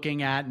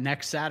looking at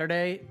next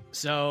Saturday.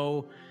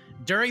 So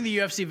during the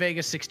UFC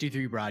Vegas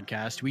 63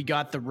 broadcast, we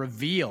got the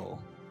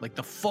reveal, like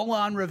the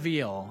full-on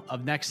reveal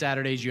of next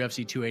Saturday's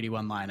UFC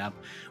 281 lineup,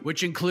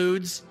 which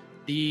includes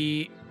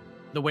the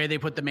way they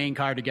put the main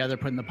card together,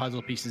 putting the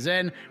puzzle pieces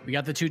in. We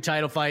got the 2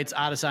 title fights,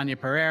 Adesanya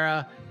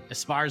Pereira,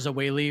 Esparza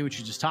Weili, which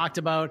you just talked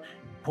about,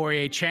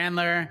 Poirier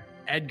Chandler,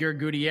 Edgar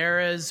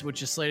Gutierrez,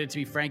 which is slated to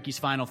be Frankie's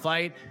final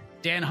fight.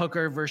 Dan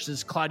Hooker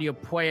versus Claudio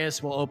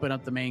Puelles will open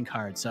up the main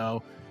card.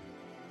 So,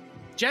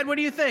 Jed, what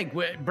do you think?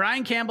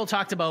 Brian Campbell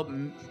talked about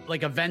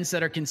like events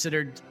that are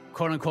considered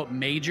quote unquote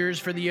majors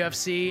for the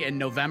UFC, and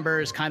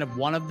November is kind of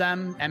one of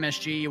them.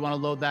 MSG, you want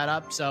to load that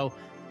up. So,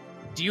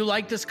 do you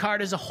like this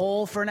card as a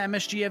whole for an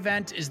MSG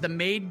event? Is the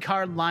main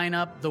card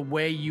lineup the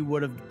way you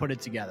would have put it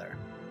together?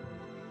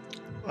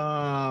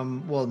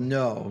 Well,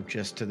 no,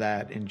 just to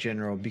that in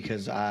general,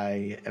 because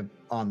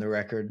on the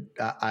record,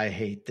 I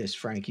hate this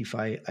Frankie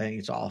fight. I think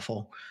it's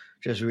awful.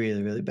 Just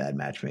really, really bad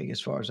matchmaking as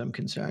far as I'm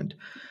concerned.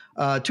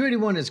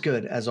 281 is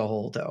good as a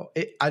whole, though.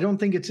 I don't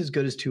think it's as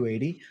good as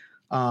 280.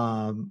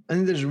 I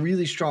think there's a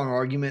really strong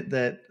argument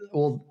that,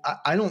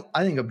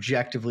 I think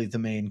objectively the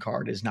main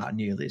card is not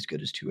nearly as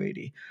good as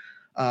 280.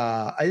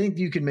 I think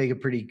you can make a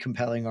pretty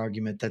compelling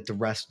argument that the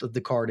rest of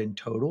the card in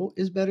total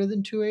is better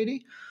than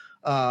 280.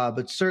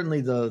 But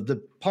certainly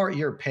the part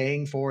you're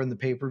paying for in the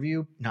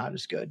pay-per-view, not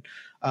as good.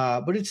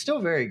 But it's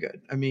still very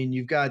good. I mean,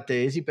 you've got the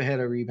Izzy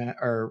Pereira rematch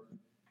or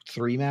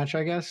 3-match,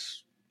 I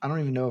guess. I don't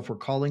even know if we're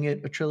calling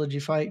it a trilogy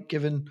fight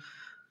given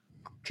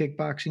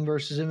kickboxing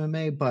versus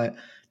MMA, but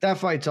that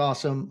fight's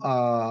awesome.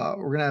 We're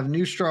going to have a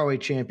new strawweight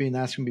champion.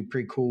 That's going to be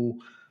pretty cool.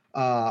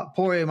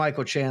 Poirier,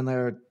 Michael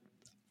Chandler,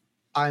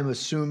 I'm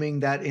assuming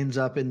that ends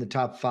up in the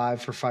top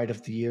 5 for fight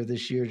of the year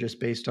this year, just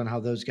based on how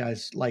those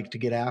guys like to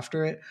get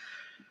after it.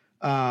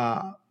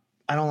 I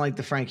don't like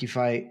the Frankie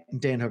fight.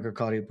 Dan Hooker,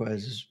 Claudio Puelles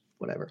is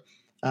whatever.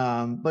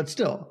 But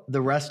still,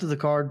 the rest of the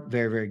card,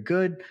 very, very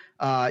good.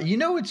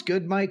 It's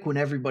good, Mike, when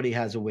everybody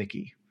has a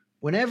wiki.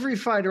 When every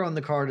fighter on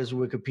the card has a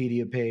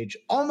Wikipedia page,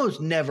 almost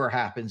never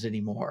happens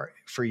anymore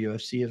for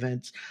UFC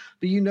events.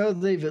 But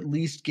they've at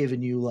least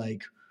given you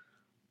like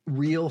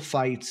real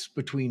fights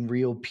between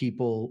real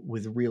people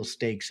with real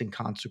stakes and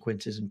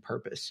consequences and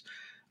purpose.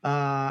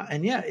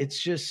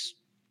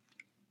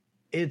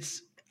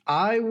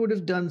 I would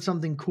have done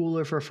something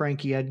cooler for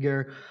Frankie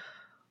Edgar.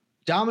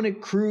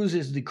 Dominic Cruz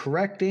is the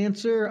correct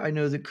answer. I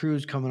know that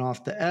Cruz coming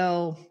off the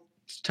L.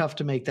 It's tough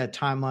to make that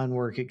timeline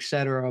work,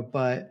 etc.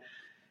 But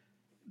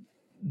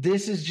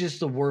this is just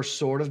the worst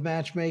sort of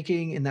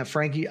matchmaking in that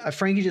Frankie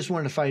just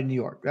wanted to fight in New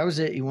York. That was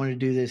it. He wanted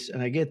to do this,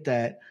 and I get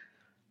that.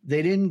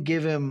 They didn't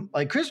give him –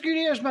 like Chris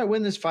Gutierrez might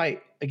win this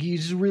fight. Like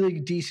he's a really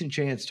decent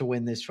chance to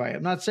win this fight.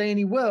 I'm not saying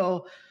he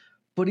will –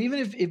 but even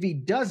if he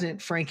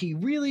doesn't, Frankie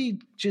really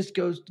just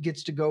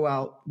gets to go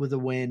out with a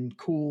win.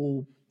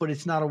 Cool, but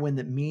it's not a win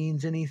that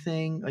means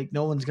anything. Like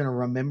no one's going to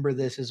remember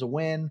this as a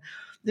win.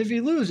 If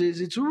he loses,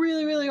 it's a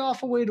really, really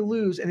awful way to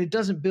lose, and it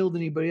doesn't build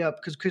anybody up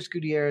because Chris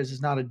Gutierrez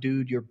is not a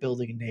dude you're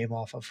building a name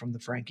off of from the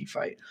Frankie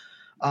fight.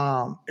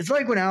 It's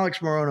like when Alex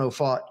Morono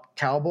fought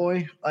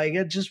Cowboy. Like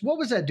what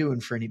was that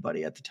doing for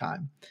anybody at the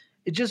time?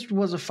 It just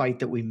was a fight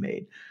that we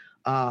made.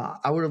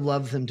 I would have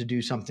loved them to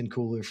do something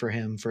cooler for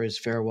him for his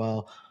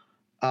farewell.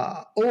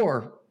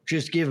 Or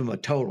just give him a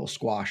total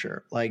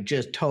squasher, like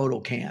just total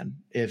can.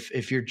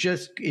 If you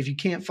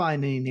can't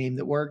find any name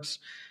that works,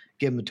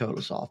 give him a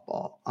total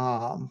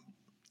softball.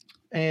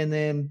 And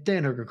then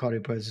Dan Hooker,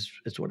 Claudio Puelles,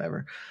 it's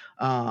whatever.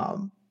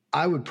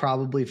 I would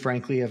probably,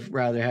 frankly, have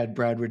rather had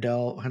Brad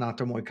Riddell,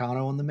 Renato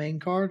Moicano on the main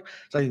card.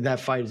 So I think that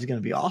fight is going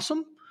to be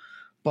awesome.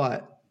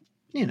 But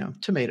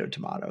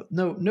tomato.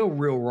 No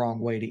real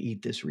wrong way to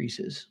eat this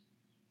Reese's.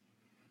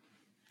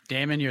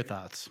 Damon, your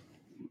thoughts?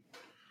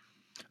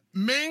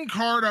 Main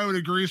card, I would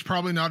agree, is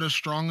probably not as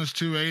strong as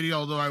 280,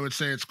 although I would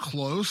say it's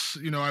close.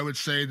 I would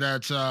say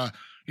that,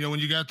 when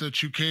you got the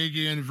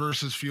Chukagian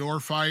versus Fior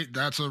fight,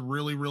 that's a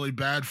really, really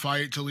bad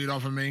fight to lead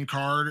off a main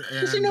card.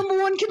 And, it's a number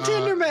 1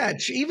 contender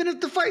match, even if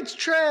the fight's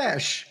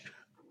trash.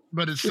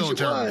 But it's still a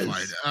terrible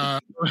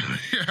fight.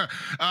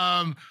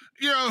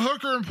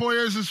 Hooker and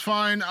Puelles is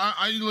fine.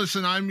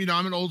 Listen, I'm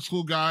an old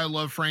school guy. I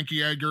love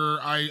Frankie Edgar.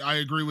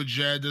 I agree with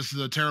Jed. This is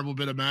a terrible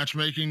bit of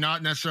matchmaking,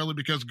 not necessarily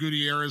because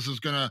Gutierrez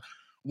is going to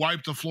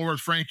wipe the floor with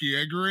Frankie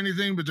Edgar or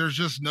anything, but there's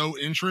just no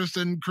interest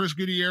in Chris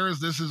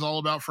Gutierrez. This is all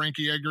about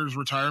Frankie Edgar's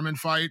retirement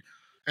fight.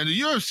 And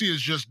the UFC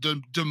is just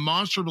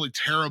demonstrably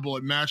terrible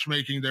at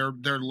matchmaking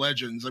their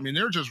legends. I mean,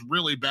 they're just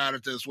really bad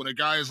at this. When a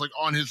guy is like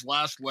on his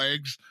last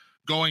legs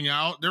going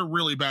out, they're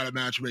really bad at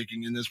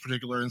matchmaking in this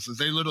particular instance.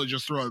 They literally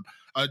just throw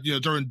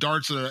throwing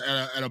darts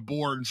at a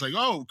board and say,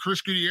 "Oh,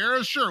 Chris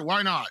Gutierrez, sure,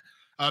 why not?"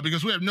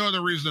 Because we have no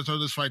other reason to throw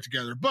this fight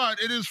together. But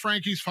it is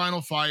Frankie's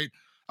final fight.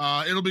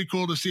 It'll be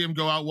cool to see him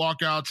go out,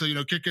 walk out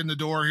to, kick in the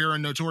door here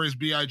in Notorious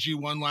B.I.G.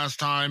 one last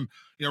time,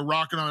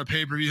 rocking on a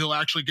pay-per-view. He'll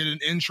actually get an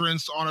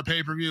entrance on a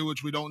pay-per-view,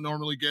 which we don't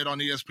normally get on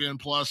ESPN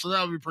Plus. So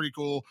that would be pretty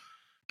cool.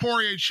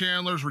 Poirier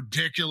Chandler's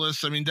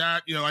ridiculous. I mean,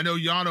 that, I know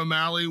Jan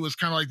O'Malley was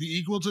kind of like the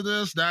equal to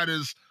this. That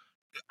is,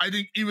 I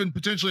think, even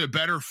potentially a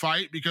better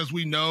fight because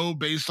we know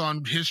based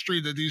on history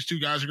that these two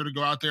guys are going to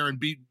go out there and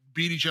beat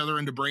each other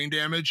into brain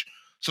damage.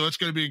 So it's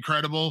going to be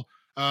incredible.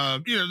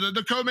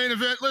 The co-main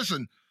event,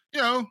 listen,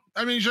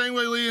 I mean, Zhang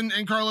Weili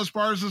and Carlos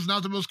Barza is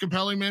not the most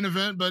compelling main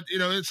event, but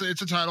it's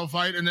a title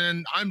fight. And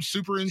then I'm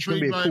super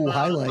intrigued by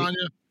Adesanya.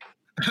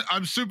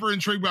 I'm super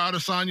intrigued by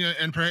Adesanya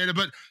and Pereira,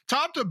 but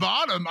top to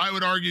bottom, I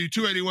would argue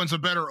 281's a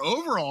better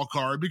overall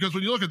card because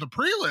when you look at the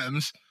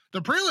prelims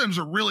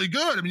are really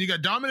good. I mean, you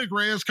got Dominic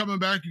Reyes coming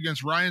back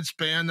against Ryan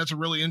Spann. That's a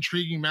really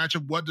intriguing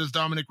matchup. What does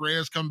Dominic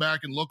Reyes come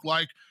back and look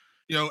like,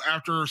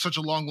 after such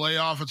a long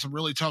layoff and some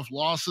really tough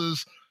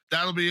losses?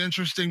 That'll be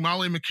interesting.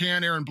 Molly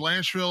McCann, Aaron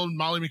Blanchfield.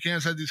 Molly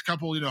McCann's had these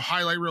couple,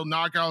 highlight reel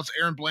knockouts.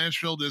 Aaron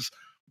Blanchfield is,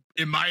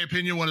 in my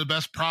opinion, one of the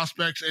best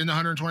prospects in the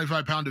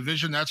 125-pound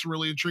division. That's a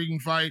really intriguing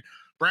fight.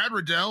 Brad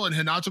Riddell and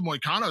Renato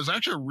Moicano is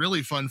actually a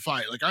really fun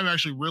fight. Like, I'm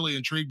actually really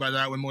intrigued by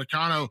that when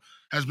Moicano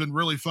has been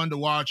really fun to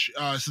watch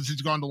since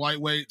he's gone to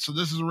lightweight. So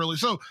this is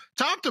so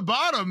top to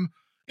bottom,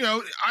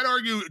 I'd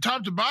argue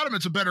top to bottom,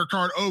 it's a better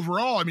card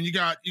overall. I mean, you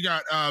got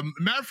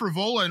Matt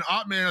Frivola and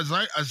Ottman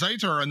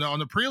Azaitar on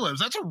the prelims.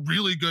 That's a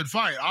really good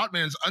fight.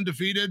 Ottman's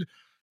undefeated,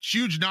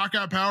 huge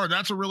knockout power.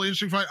 That's a really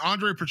interesting fight.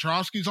 Andre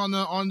Petrovsky's on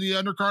the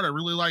undercard. I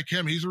really like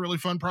him. He's a really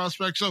fun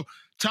prospect. So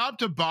top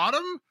to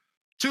bottom,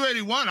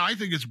 281, I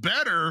think it's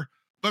better.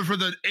 But for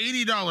the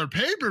 $80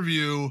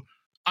 pay-per-view,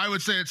 I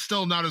would say it's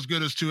still not as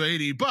good as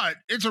 280. But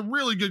it's a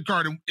really good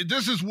card. And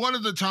this is one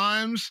of the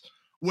times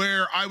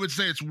where I would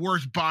say it's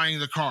worth buying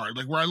the card.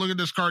 Like, where I look at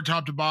this card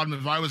top to bottom,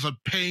 if I was a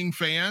paying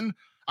fan,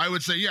 I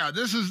would say, yeah,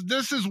 this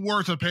is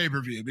worth a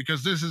pay-per-view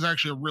because this is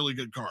actually a really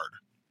good card.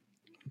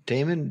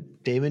 Damon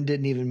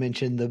didn't even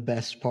mention the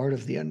best part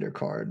of the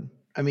undercard.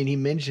 I mean, he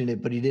mentioned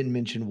it, but he didn't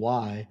mention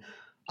why.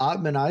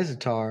 Ottman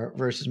Azaitar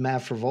versus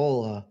Matt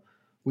Frivola.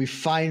 We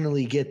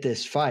finally get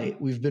this fight.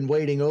 We've been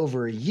waiting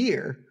over a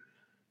year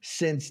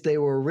since they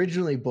were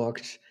originally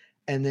booked,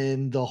 and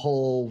then the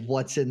whole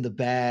what's in the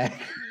bag.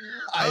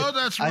 Oh,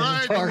 that's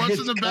right. The what's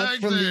in the bag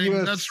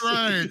thing. That's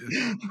right.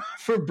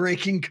 For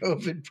breaking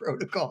COVID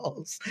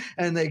protocols.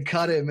 And they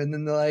cut him, and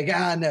then they're like,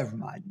 never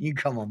mind. You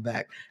come on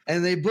back.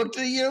 And they booked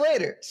it a year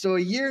later. So a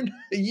year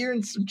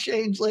and some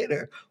change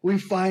later, we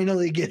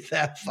finally get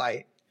that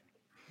fight.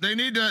 They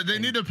need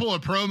to pull a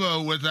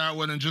promo with that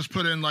one and just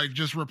put in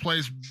just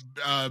replace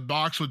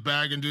box with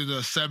bag and do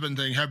the 7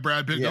 thing. Have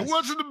Brad Pitt go,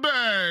 what's in the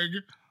bag?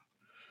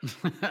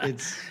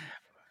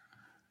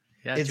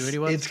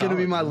 It's going to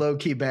be my low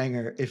key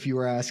banger if you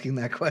were asking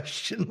that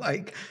question.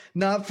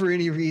 Not for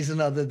any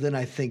reason other than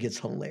I think it's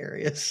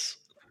hilarious.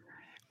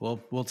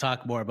 We'll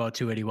talk more about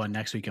 281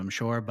 next week, I'm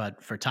sure.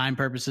 But for time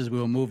purposes, we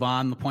will move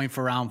on. The point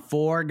for round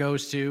 4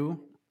 goes to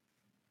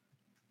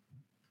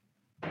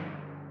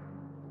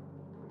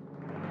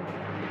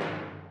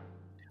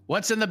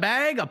what's in the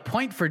bag? A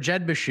point for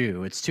Jed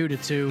Bashu. It's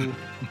 2-2.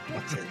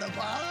 What's in the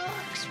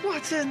box?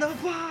 What's in the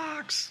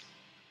box?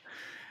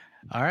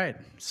 All right.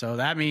 So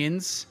that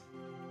means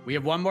we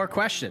have one more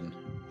question.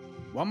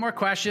 One more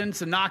question.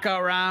 It's a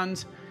knockout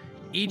round.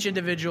 Each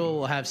individual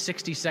will have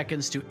 60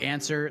 seconds to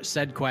answer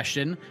said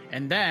question.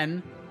 And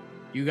then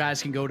you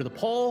guys can go to the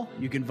poll.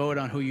 You can vote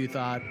on who you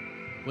thought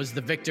was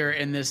the victor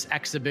in this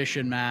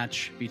exhibition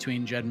match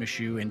between Jed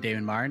Bashu and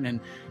Damon Martin. And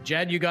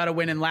Jed, you got a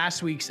win in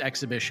last week's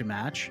exhibition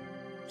match.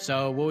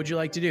 So what would you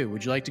like to do?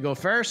 Would you like to go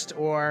first,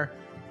 or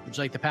would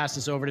you like to pass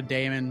this over to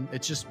Damon?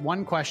 It's just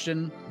one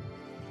question,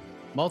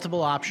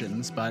 multiple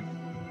options, but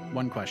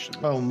one question.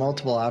 Oh,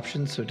 multiple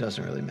options, so it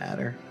doesn't really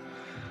matter.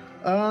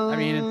 I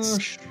mean,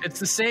 it's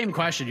the same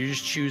question. You're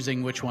just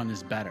choosing which one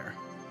is better.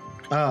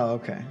 Oh,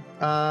 okay.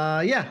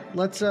 Yeah,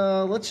 let's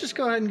just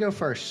go ahead and go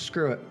first.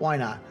 Screw it. Why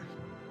not?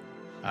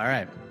 All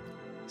right.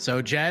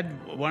 So, Jed,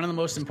 one of the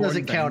most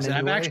important things, and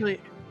I've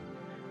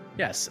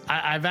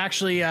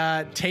actually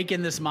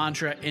taken this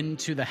mantra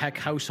into the Heck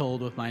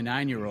household with my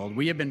 9-year-old.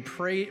 We have been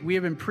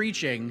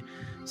preaching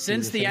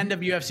since the end of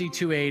UFC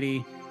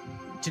 280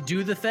 to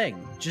do the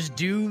thing. Just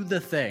do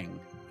the thing,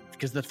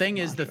 because the thing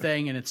is the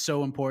thing, and it's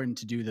so important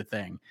to do the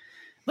thing.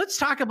 Let's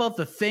talk about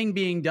the thing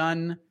being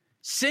done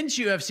since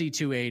UFC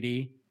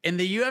 280 in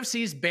the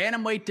UFC's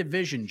bantamweight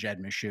division,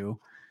 Jed Bashu.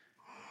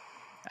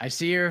 I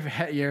see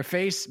your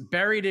face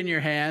buried in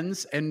your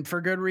hands, and for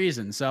good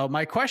reason. So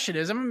my question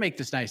is, I'm going to make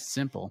this nice and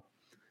simple.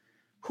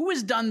 Who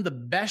has done the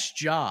best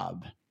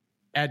job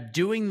at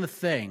doing the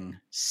thing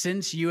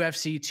since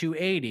UFC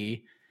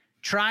 280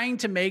 trying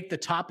to make the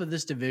top of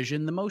this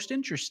division the most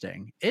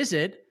interesting? Is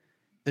it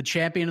the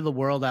champion of the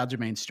world,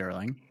 Aljamain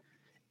Sterling?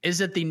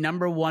 Is it the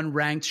number 1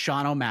 ranked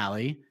Sean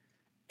O'Malley?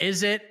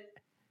 Is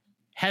it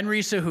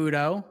Henry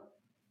Cejudo?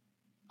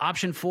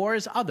 Option 4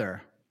 is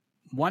other.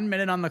 1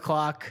 minute on the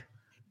clock.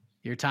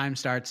 Your time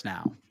starts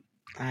now.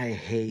 I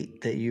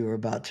hate that you are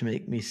about to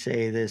make me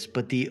say this,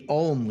 but the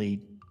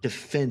only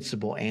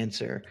defensible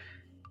answer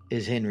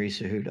is Henry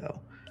Cejudo.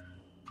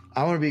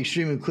 I want to be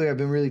extremely clear. I've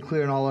been really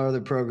clear in all our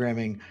other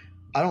programming.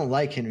 I don't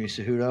like Henry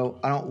Cejudo.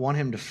 I don't want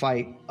him to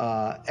fight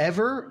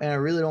ever, and I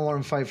really don't want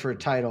him to fight for a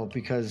title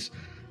because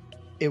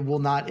it will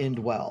not end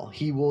well.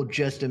 He will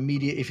just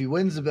if he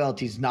wins the belt,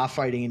 he's not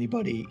fighting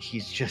anybody.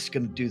 He's just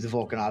going to do the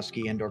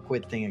Volkanovski and or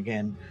quit thing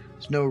again.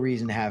 There's no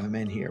reason to have him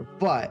in here.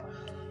 But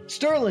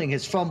Sterling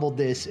has fumbled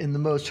this in the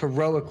most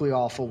heroically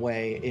awful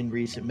way in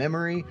recent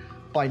memory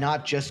by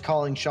not just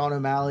calling Sean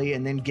O'Malley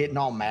and then getting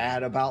all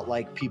mad about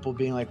like people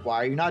being like, why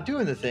are you not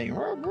doing the thing?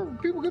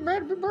 People get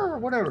mad at me,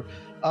 whatever.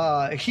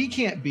 He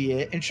can't be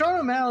it. And Sean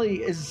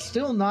O'Malley is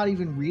still not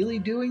even really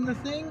doing the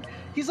thing.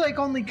 He's like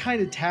only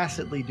kind of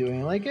tacitly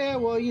doing like, yeah,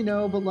 well, you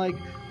know, but like,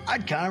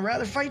 I'd kind of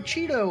rather fight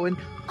Cheeto and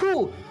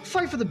cool,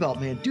 fight for the belt,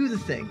 man. Do the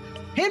thing.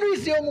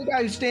 Henry's the only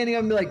guy who's standing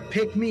up and be like,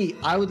 pick me.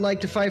 I would like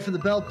to fight for the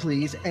belt,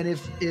 please. And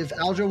if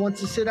Aljo wants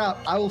to sit out,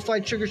 I will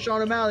fight Sugar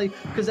Sean O'Malley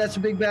because that's a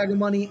big bag of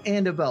money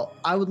and a belt.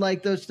 I would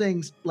like those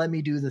things. Let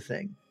me do the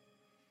thing.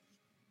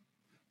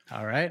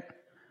 All right.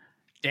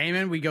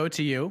 Damon, we go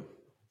to you.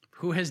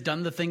 Who has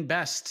done the thing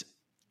best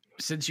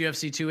since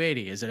UFC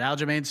 280? Is it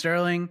Aljamain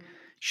Sterling,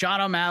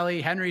 Sean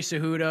O'Malley, Henry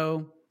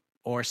Cejudo,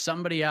 or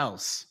somebody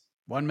else?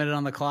 1 minute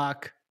on the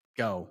clock.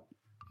 Go.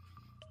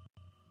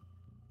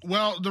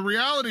 Well, the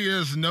reality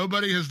is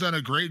nobody has done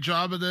a great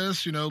job of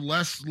this. You know,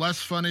 less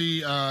funny.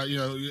 You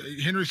know,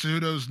 Henry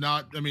Cejudo's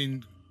not. I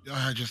mean,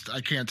 I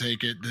can't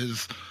take it.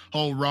 His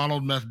whole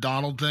Ronald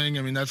McDonald thing.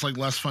 I mean, that's like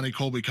less funny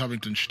Colby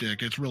Covington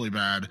shtick. It's really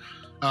bad.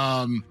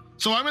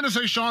 So I'm going to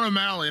say Sean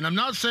O'Malley, and I'm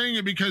not saying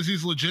it because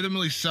he's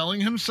legitimately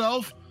selling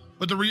himself.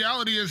 But the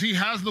reality is he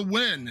has the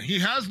win. He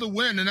has the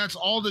win, and that's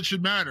all that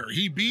should matter.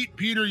 He beat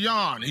Peter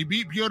Yan. He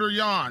beat Piotr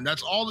Yan.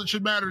 That's all that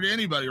should matter to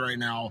anybody right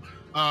now.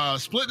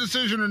 Split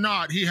decision or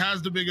not, he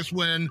has the biggest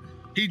win.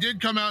 He did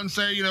come out and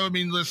say, you know, I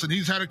mean, listen,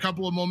 he's had a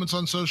couple of moments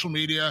on social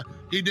media.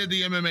 He did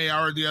the MMA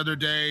Hour the other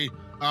day.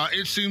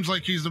 It seems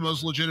like he's the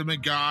most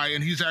legitimate guy,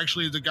 and he's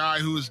actually the guy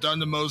who has done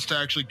the most to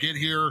actually get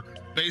here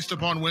based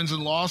upon wins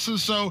and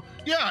losses. So,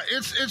 yeah,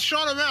 it's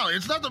Sean O'Malley.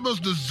 It's not the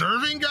most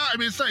deserving guy. I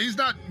mean, he's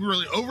not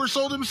really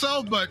oversold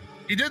himself, but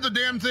he did the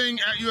damn thing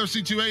at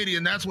UFC 280,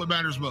 and that's what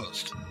matters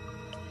most.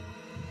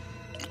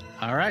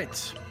 All right.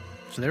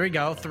 So there we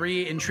go.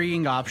 3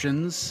 intriguing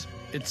options.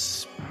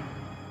 It's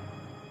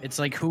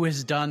like who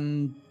has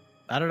done,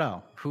 I don't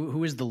know,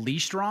 who is the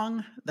least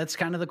wrong? That's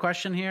kind of the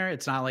question here.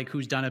 It's not like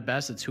who's done it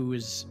best. It's who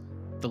is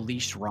the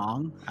least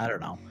wrong. I don't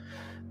know.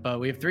 But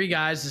we have 3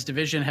 guys. This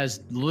division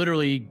has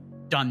literally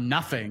done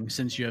nothing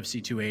since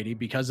UFC 280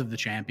 because of the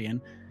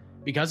champion,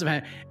 because of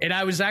him. And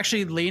I was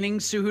actually leaning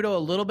Cejudo a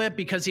little bit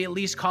because he at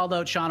least called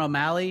out Sean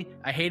O'Malley.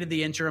 I hated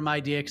the interim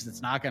idea because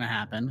it's not going to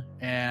happen.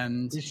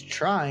 And he's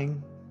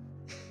trying.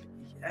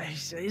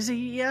 Is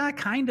he? Yeah,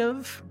 kind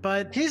of.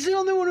 But he's the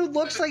only one who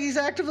looks like he's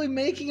actively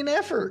making an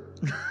effort.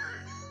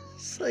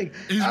 It's like,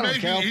 I don't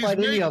care. I'll fight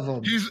any of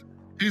them.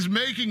 He's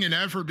making an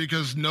effort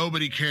because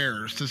nobody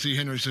cares to see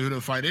Henry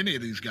Cejudo fight any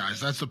of these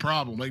guys. That's the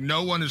problem. Like,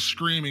 no one is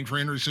screaming for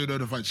Henry Cejudo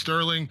to fight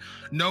Sterling.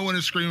 No one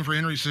is screaming for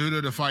Henry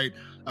Cejudo to fight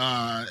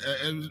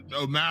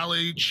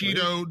O'Malley,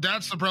 Cheeto.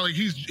 That's the problem.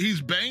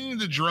 He's banging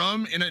the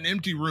drum in an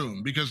empty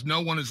room because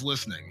no one is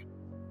listening.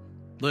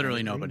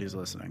 Literally nobody's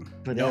listening.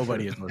 But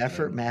nobody is listening.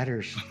 Effort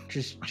matters.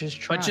 Just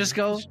try. But just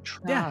go. Just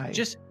try.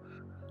 Yeah,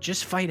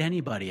 just fight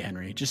anybody,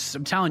 Henry.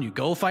 I'm telling you,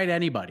 go fight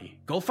anybody.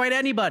 Go fight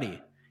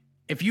anybody.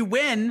 If you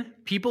win,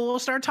 people will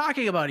start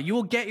talking about it. You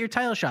will get your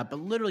title shot, but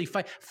literally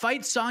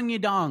fight Song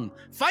Yadong.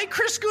 Fight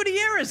Chris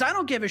Gutierrez. I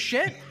don't give a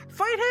shit.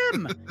 Fight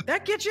him.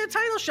 That gets you a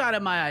title shot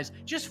in my eyes.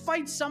 Just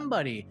fight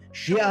somebody.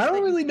 I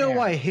don't really know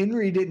why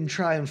Henry didn't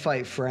try and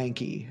fight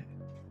Frankie.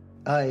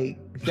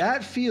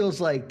 That feels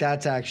like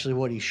that's actually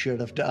what he should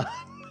have done.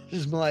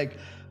 Just be like,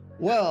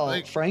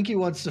 well, Frankie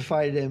wants to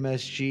fight at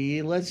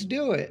MSG. Let's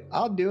do it.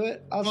 I'll do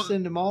it. I'll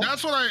send him off.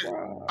 That's what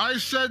I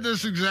said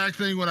this exact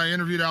thing when I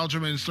interviewed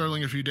Aljamain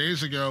Sterling a few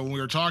days ago when we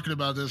were talking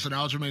about this, and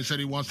Aljamain said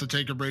he wants to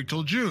take a break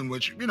till June,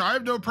 which, you know, I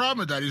have no problem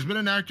with that. He's been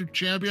an active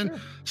champion. Sure.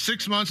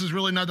 6 months is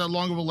really not that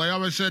long of a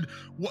layoff. I said,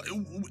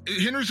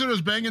 Henry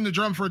Cejudo's banging the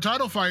drum for a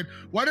title fight.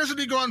 Why doesn't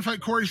he go out and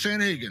fight Corey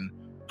Sandhagen?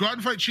 Go out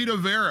and fight Cheeto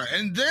Vera.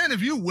 And then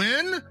if you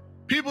win,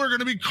 people are going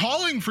to be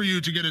calling for you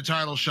to get a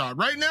title shot.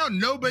 Right now,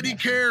 nobody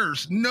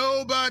cares.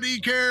 Nobody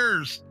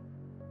cares.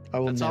 I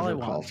will never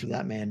call for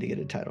that man to get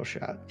a title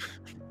shot.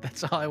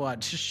 That's all I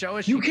want. Just show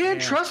us. You can't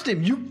trust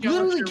him. You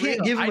literally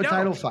can't give him a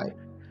title fight.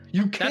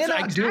 You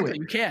cannot do it.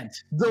 You can't.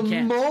 The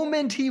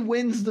moment he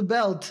wins the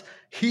belt,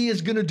 he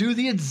is going to do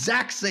the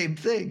exact same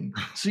thing.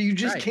 So you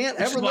just can't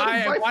ever let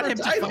him fight for a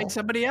title. To fight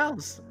somebody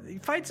else.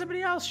 fight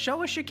somebody else.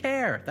 Show us you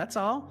care. That's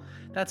all.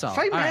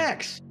 Fight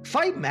Max. Right.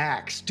 Fight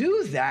Max.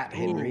 Do that,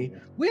 Henry.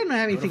 Ooh. We don't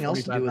have anything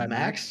else to do with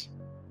Max.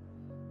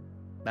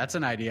 That's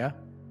an idea.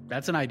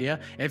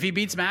 If he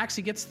beats Max,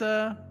 he gets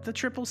the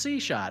triple C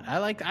shot.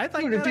 I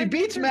think if he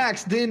beats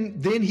Max,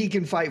 then he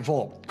can fight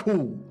Volk.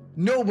 Cool.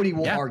 Nobody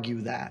will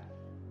argue that.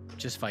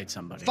 Just fight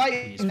somebody.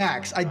 Fight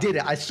Max. I did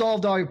it. I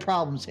solved all your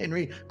problems,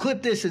 Henry.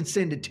 Clip this and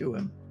send it to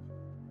him.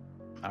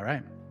 All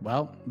right.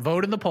 Well,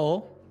 vote in the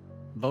poll.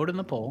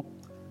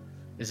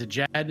 Is it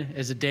Jed?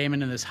 Is it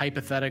Damon in this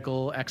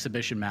hypothetical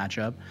exhibition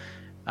matchup?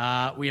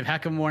 We have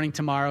Heck of a Morning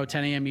tomorrow,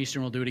 10 a.m.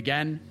 Eastern. We'll do it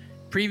again.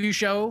 Preview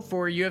show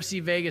for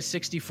UFC Vegas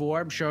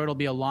 64. I'm sure it'll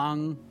be a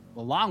long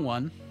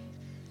one,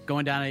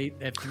 going down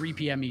at 3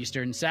 p.m.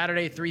 Eastern.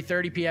 Saturday,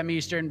 3:30 p.m.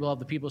 Eastern, we'll have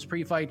the People's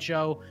Pre-Fight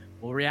Show.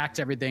 We'll react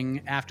to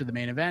everything after the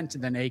main event,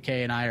 and then AK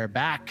and I are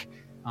back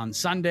on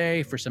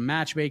Sunday for some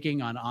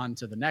matchmaking on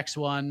to the next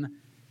one.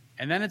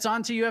 And then it's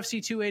on to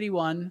UFC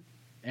 281,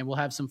 and we'll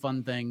have some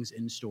fun things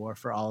in store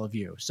for all of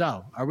you.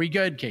 So, are we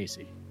good,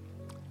 Casey?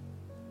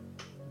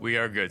 We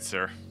are good,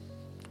 sir.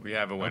 We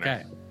have a winner.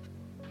 Okay.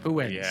 Who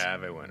wins? We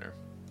have a winner.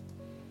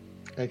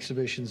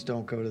 Exhibitions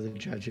don't go to the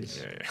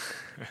judges.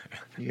 Yeah.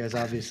 You guys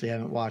obviously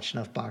haven't watched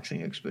enough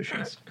boxing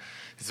exhibitions.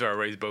 So I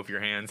raise both your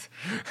hands.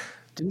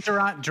 Didn't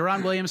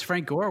Jerron Williams,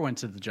 Frank Gore went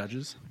to the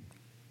judges?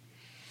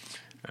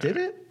 Did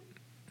it?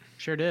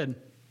 Sure did.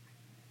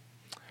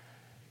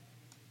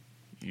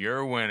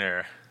 Your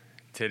winner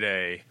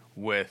today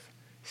with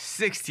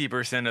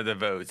 60% of the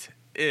votes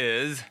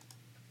is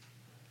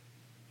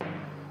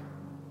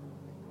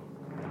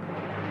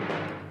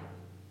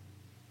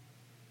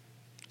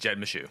Jed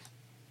Meshew.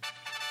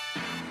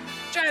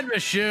 Jed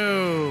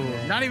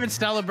Meshew. Not even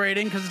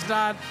celebrating because it's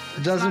not.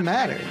 It doesn't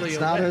matter.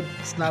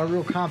 It's not a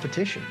real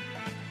competition.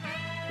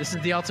 This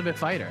is the Ultimate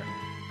Fighter.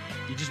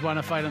 You just want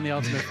to fight on the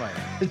Ultimate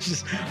Fighter. It's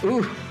just,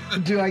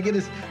 do I get a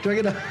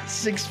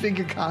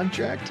 6-figure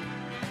contract?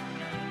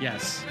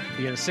 Yes,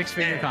 you get a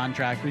 6-figure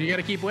contract, but you got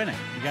to keep winning.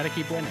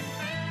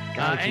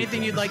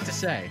 Anything you'd like to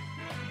say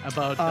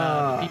about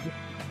the people?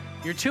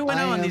 You're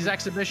 2-0 on these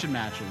exhibition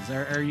matches.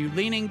 Are you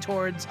leaning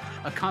towards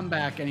a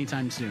comeback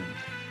anytime soon?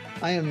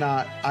 I am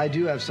not. I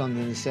do have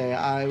something to say.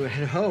 I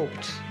had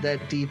hoped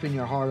that deep in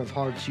your heart of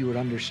hearts you would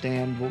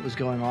understand what was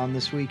going on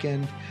this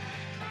weekend.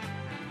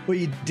 But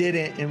you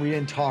didn't, and we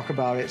didn't talk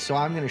about it. So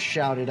I'm going to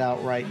shout it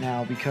out right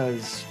now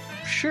because,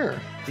 sure,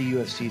 the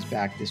UFC's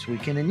back this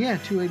weekend. And yeah,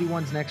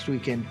 281's next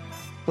weekend.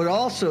 But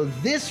also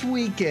this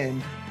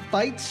weekend,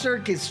 Fight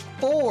Circus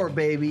 4,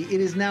 baby.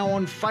 It is now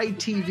on Fight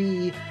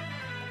TV.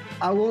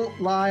 I won't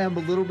lie, I'm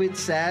a little bit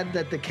sad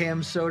that the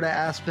Cam Soda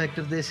aspect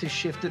of this has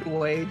shifted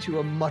away to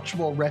a much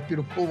more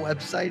reputable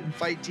website in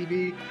Fight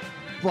TV.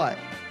 But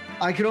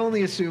I can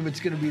only assume it's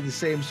going to be the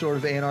same sort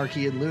of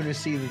anarchy and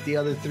lunacy that the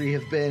other three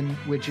have been,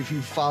 which if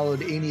you've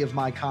followed any of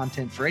my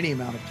content for any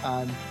amount of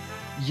time,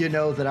 you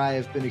know that I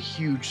have been a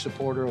huge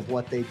supporter of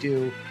what they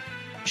do.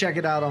 Check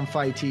it out on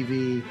Fight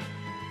TV.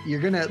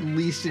 You're going to at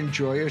least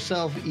enjoy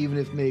yourself, even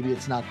if maybe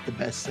it's not the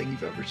best thing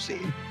you've ever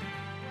seen.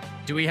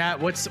 Do we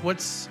have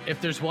what's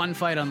if there's one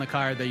fight on the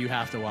card that you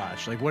have to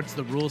watch? Like, what's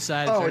the rule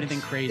set? Is there anything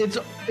crazy?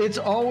 It's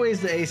always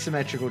the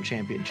asymmetrical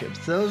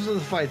championships. Those are the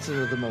fights that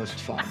are the most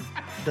fun.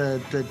 the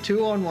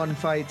 2-on-1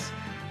 fights.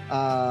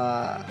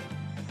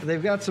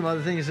 They've got some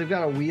other things. They've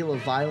got a wheel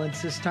of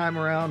violence this time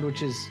around,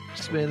 which is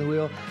spinning the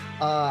wheel.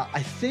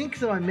 I think,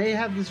 though, I may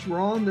have this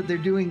wrong, that they're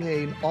doing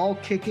an all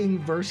kicking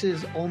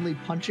versus only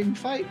punching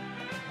fight,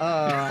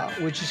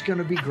 which is going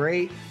to be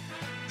great.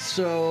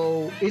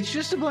 So it's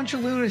just a bunch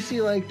of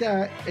lunacy like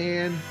that,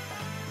 and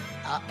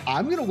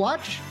I'm going to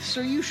watch, so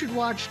you should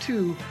watch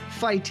too.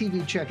 Fight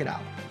TV, check it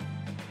out.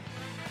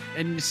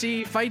 And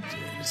see, Fight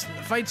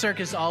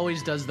Circus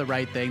always does the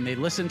right thing. They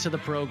listen to the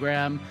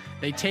program.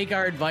 They take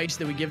our advice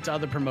that we give to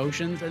other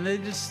promotions, and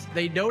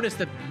they notice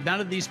that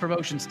none of these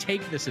promotions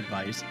take this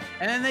advice,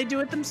 and then they do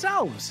it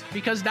themselves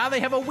because now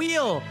they have a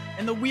wheel,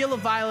 and the wheel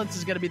of violence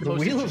is going to be the most.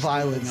 The wheel of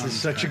violence is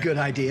such a good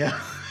idea.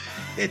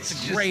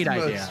 It's a great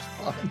idea.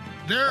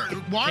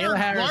 Why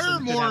are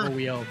more have a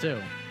wheel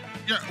too?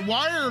 Yeah,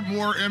 why are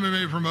more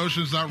MMA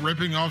promotions not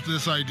ripping off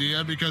this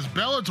idea? Because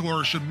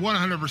Bellator should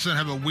 100%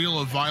 have a wheel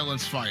of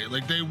violence fight.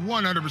 Like, they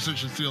 100%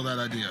 should steal that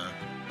idea.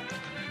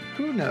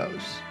 Who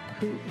knows?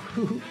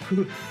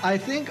 Who? I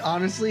think,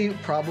 honestly,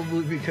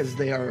 probably because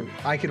they are,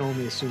 I can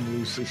only assume,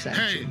 loosely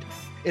sanctioned.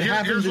 It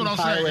happens in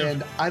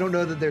Thailand. I don't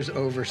know that there's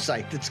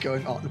oversight that's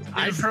going on.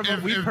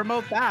 We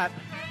promote that.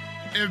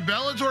 If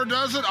Bellator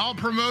does it, I'll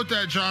promote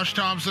that, Josh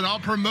Thompson. I'll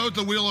promote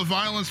the Wheel of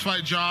Violence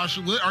fight, Josh.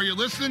 Are you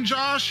listening,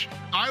 Josh?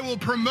 I will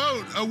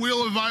promote a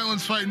Wheel of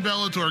Violence fight in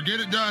Bellator. Get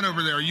it done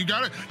over there. You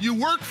got it. You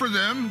work for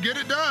them. Get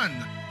it done.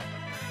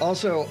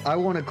 Also, I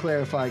want to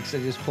clarify, because I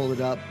just pulled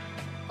it up.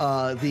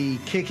 The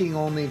kicking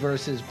only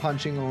versus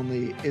punching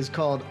only is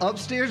called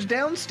Upstairs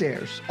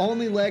Downstairs,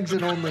 only legs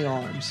and only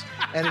arms.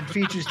 And it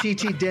features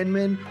TT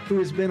Denman, who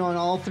has been on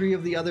all three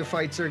of the other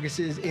Fight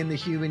Circuses in the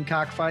human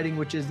cockfighting,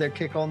 which is their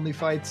kick only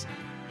fights.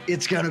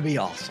 It's going to be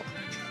awesome.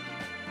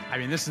 I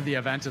mean, this is the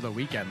event of the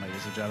weekend,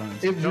 ladies and gentlemen.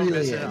 It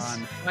really is.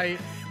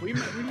 We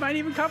might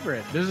even cover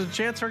it. There's a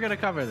chance we're going to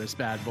cover this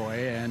bad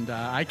boy, and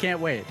I can't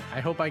wait.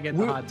 I hope I get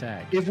the hot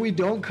tag. If we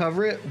don't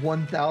cover it,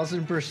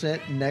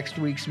 1,000% next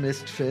week's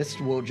Missed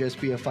Fist will just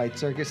be a Fight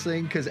Circus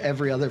thing, because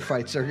every other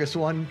Fight Circus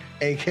one,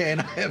 AK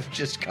and I have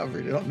just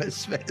covered it on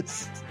Missed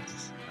Fist.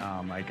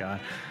 Oh, my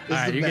God. All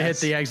right, you can hit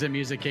the exit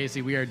music,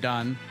 Casey. We are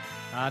done.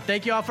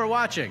 Thank you all for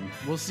watching.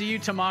 We'll see you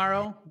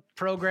tomorrow.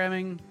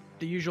 Programming,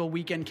 the usual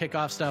weekend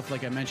kickoff stuff,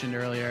 like I mentioned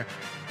earlier.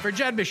 For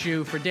Jed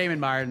Bashu, for Damon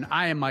Martin,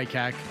 I am Mike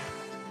Heck.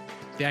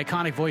 The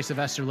iconic voice of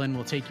Esther Lynn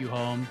will take you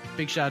home.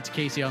 Big shout out to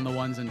Casey on the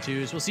ones and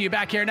twos. We'll see you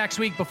back here next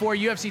week before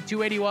UFC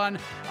 281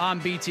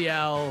 on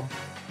BTL.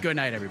 Good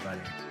night,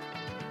 everybody.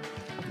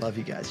 Love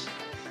you guys.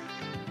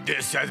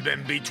 This has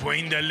been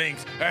Between the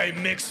Links, a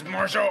mixed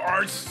martial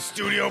arts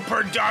studio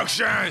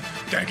production.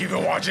 Thank you for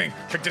watching.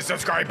 Click the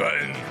subscribe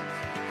button.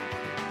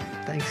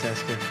 Thanks,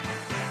 Esther.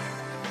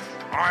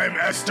 I'm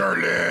Esther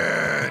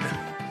Lynn.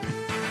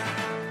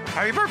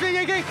 Happy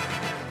birthday, AK.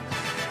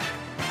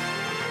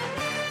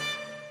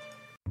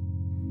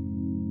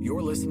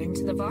 You're listening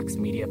to the Vox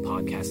Media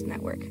Podcast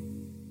Network.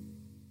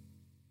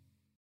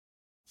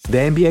 The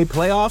NBA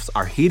playoffs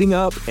are heating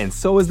up, and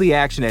so is the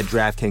action at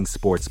DraftKings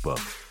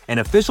Sportsbook, an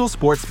official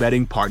sports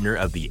betting partner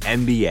of the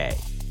NBA.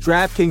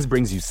 DraftKings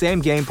brings you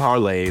same-game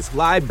parlays,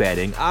 live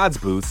betting, odds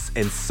boosts,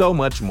 and so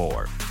much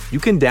more. You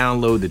can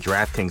download the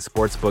DraftKings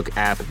Sportsbook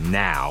app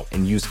now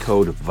and use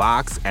code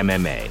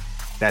VOXMMA.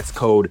 That's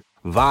code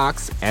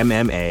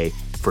VOXMMA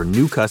for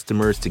new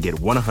customers to get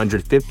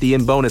 $150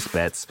 in bonus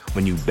bets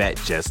when you bet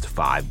just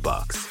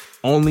 $5.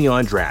 Only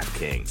on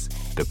DraftKings.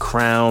 The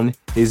crown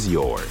is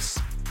yours.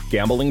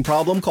 Gambling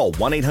problem? Call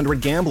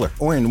 1-800-GAMBLER.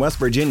 Or in West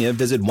Virginia,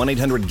 visit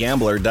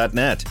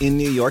 1-800-GAMBLER.net. In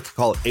New York,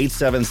 call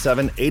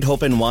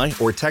 877-8-HOPE-NY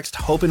or text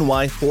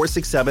HOPE-NY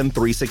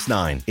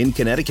 467-369. In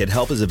Connecticut,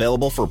 help is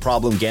available for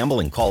problem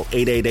gambling. Call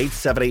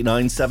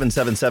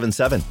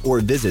 888-789-7777 or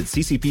visit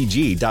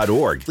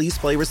ccpg.org. Please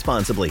play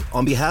responsibly.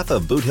 On behalf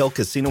of Boot Hill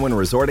Casino and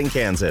Resort in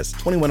Kansas,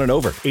 21 and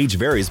over. Age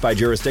varies by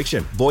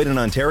jurisdiction. Void in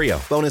Ontario.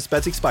 Bonus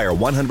bets expire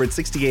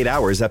 168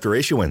 hours after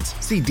issuance.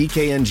 See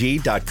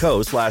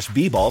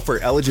dkng.co/bball for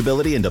eligibility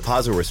and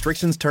deposit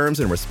restrictions, terms,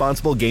 and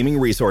responsible gaming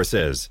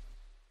resources.